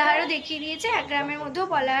 পলাহারও দেখিয়ে দিয়েছে। 1 গ্রামের মধ্যেও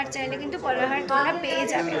পলাহার চাইলে কিন্তু পলাহার তোমরা পেয়ে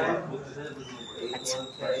যাবে। আচ্ছা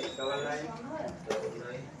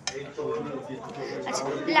আচ্ছা,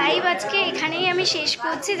 লাইভ আজকে এখানেই আমি শেষ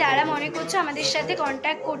করছি। যারা মনে করছো আমাদের সাথে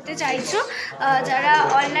কন্ট্যাক্ট করতে চাইছো, যারা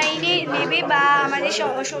অনলাইনে নেবে বা আমাদের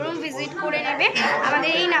শোরুম ভিজিট করে নেবে,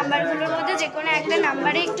 আমাদের এই নাম্বারগুলোর মধ্যে যে কোনো একটা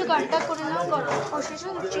নাম্বারে একটু কন্ট্যাক্ট করে নাও।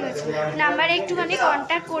 ঠিক আছে, নাম্বারে একটুখানি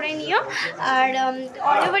কন্ট্যাক্ট করে নিও। আর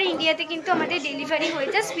অল ওভার ইন্ডিয়াতে কিন্তু আমাদের ডেলিভারি হয়ে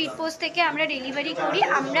যায়, স্পিড পোস্ট থেকে আমরা ডেলিভারি করি।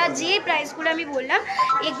 আমরা যে প্রাইসগুলো আমি বললাম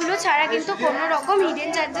এগুলো ছাড়া কিন্তু কোনো রকম হিডেন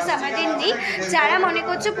চার্জেস আমাদের নেই। যারা মনে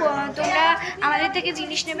করছো তোমরা আমাদের থেকে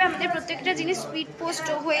জিনিস নেবে, আমাদের প্রত্যেকটা জিনিস স্পিড পোস্ট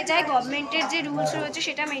হয়ে যায়। গভর্নমেন্টের যে রুলস রয়েছে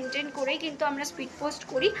সেটা মেনটেন করেই কিন্তু আমরা স্পিড পোস্ট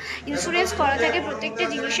করি। ইন্স্যুরেন্স করা থাকে প্রত্যেকটা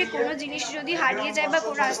জিনিসে। কোনো জিনিস যদি হারিয়ে যায় বা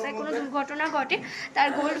কোনো রাস্তায় কোনো দুর্ঘটনা ঘটে, তার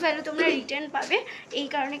গোল্ড ভ্যালু তোমরা রিটার্ন পাবে। এই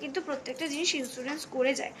কারণে কিন্তু প্রত্যেকটা জিনিস ইন্স্যুরেন্স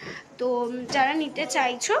করে যায়। তো যারা নিতে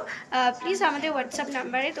চাইছো প্লিজ আমাদের হোয়াটসঅ্যাপ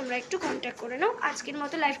নাম্বারে তোমরা একটু কন্ট্যাক্ট করে নাও। আজকের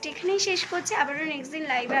মতো লাইভটা এখানেই শেষ করছি। আবারও নেক্সট দিন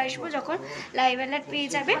লাইভে আসবো, যখন লাইভ অ্যালার্ট পেয়ে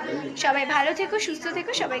যাবে। সবাই ভালো থেকো, সুস্থ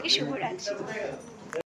থেকো, সবাইকে শুভরাত্রি।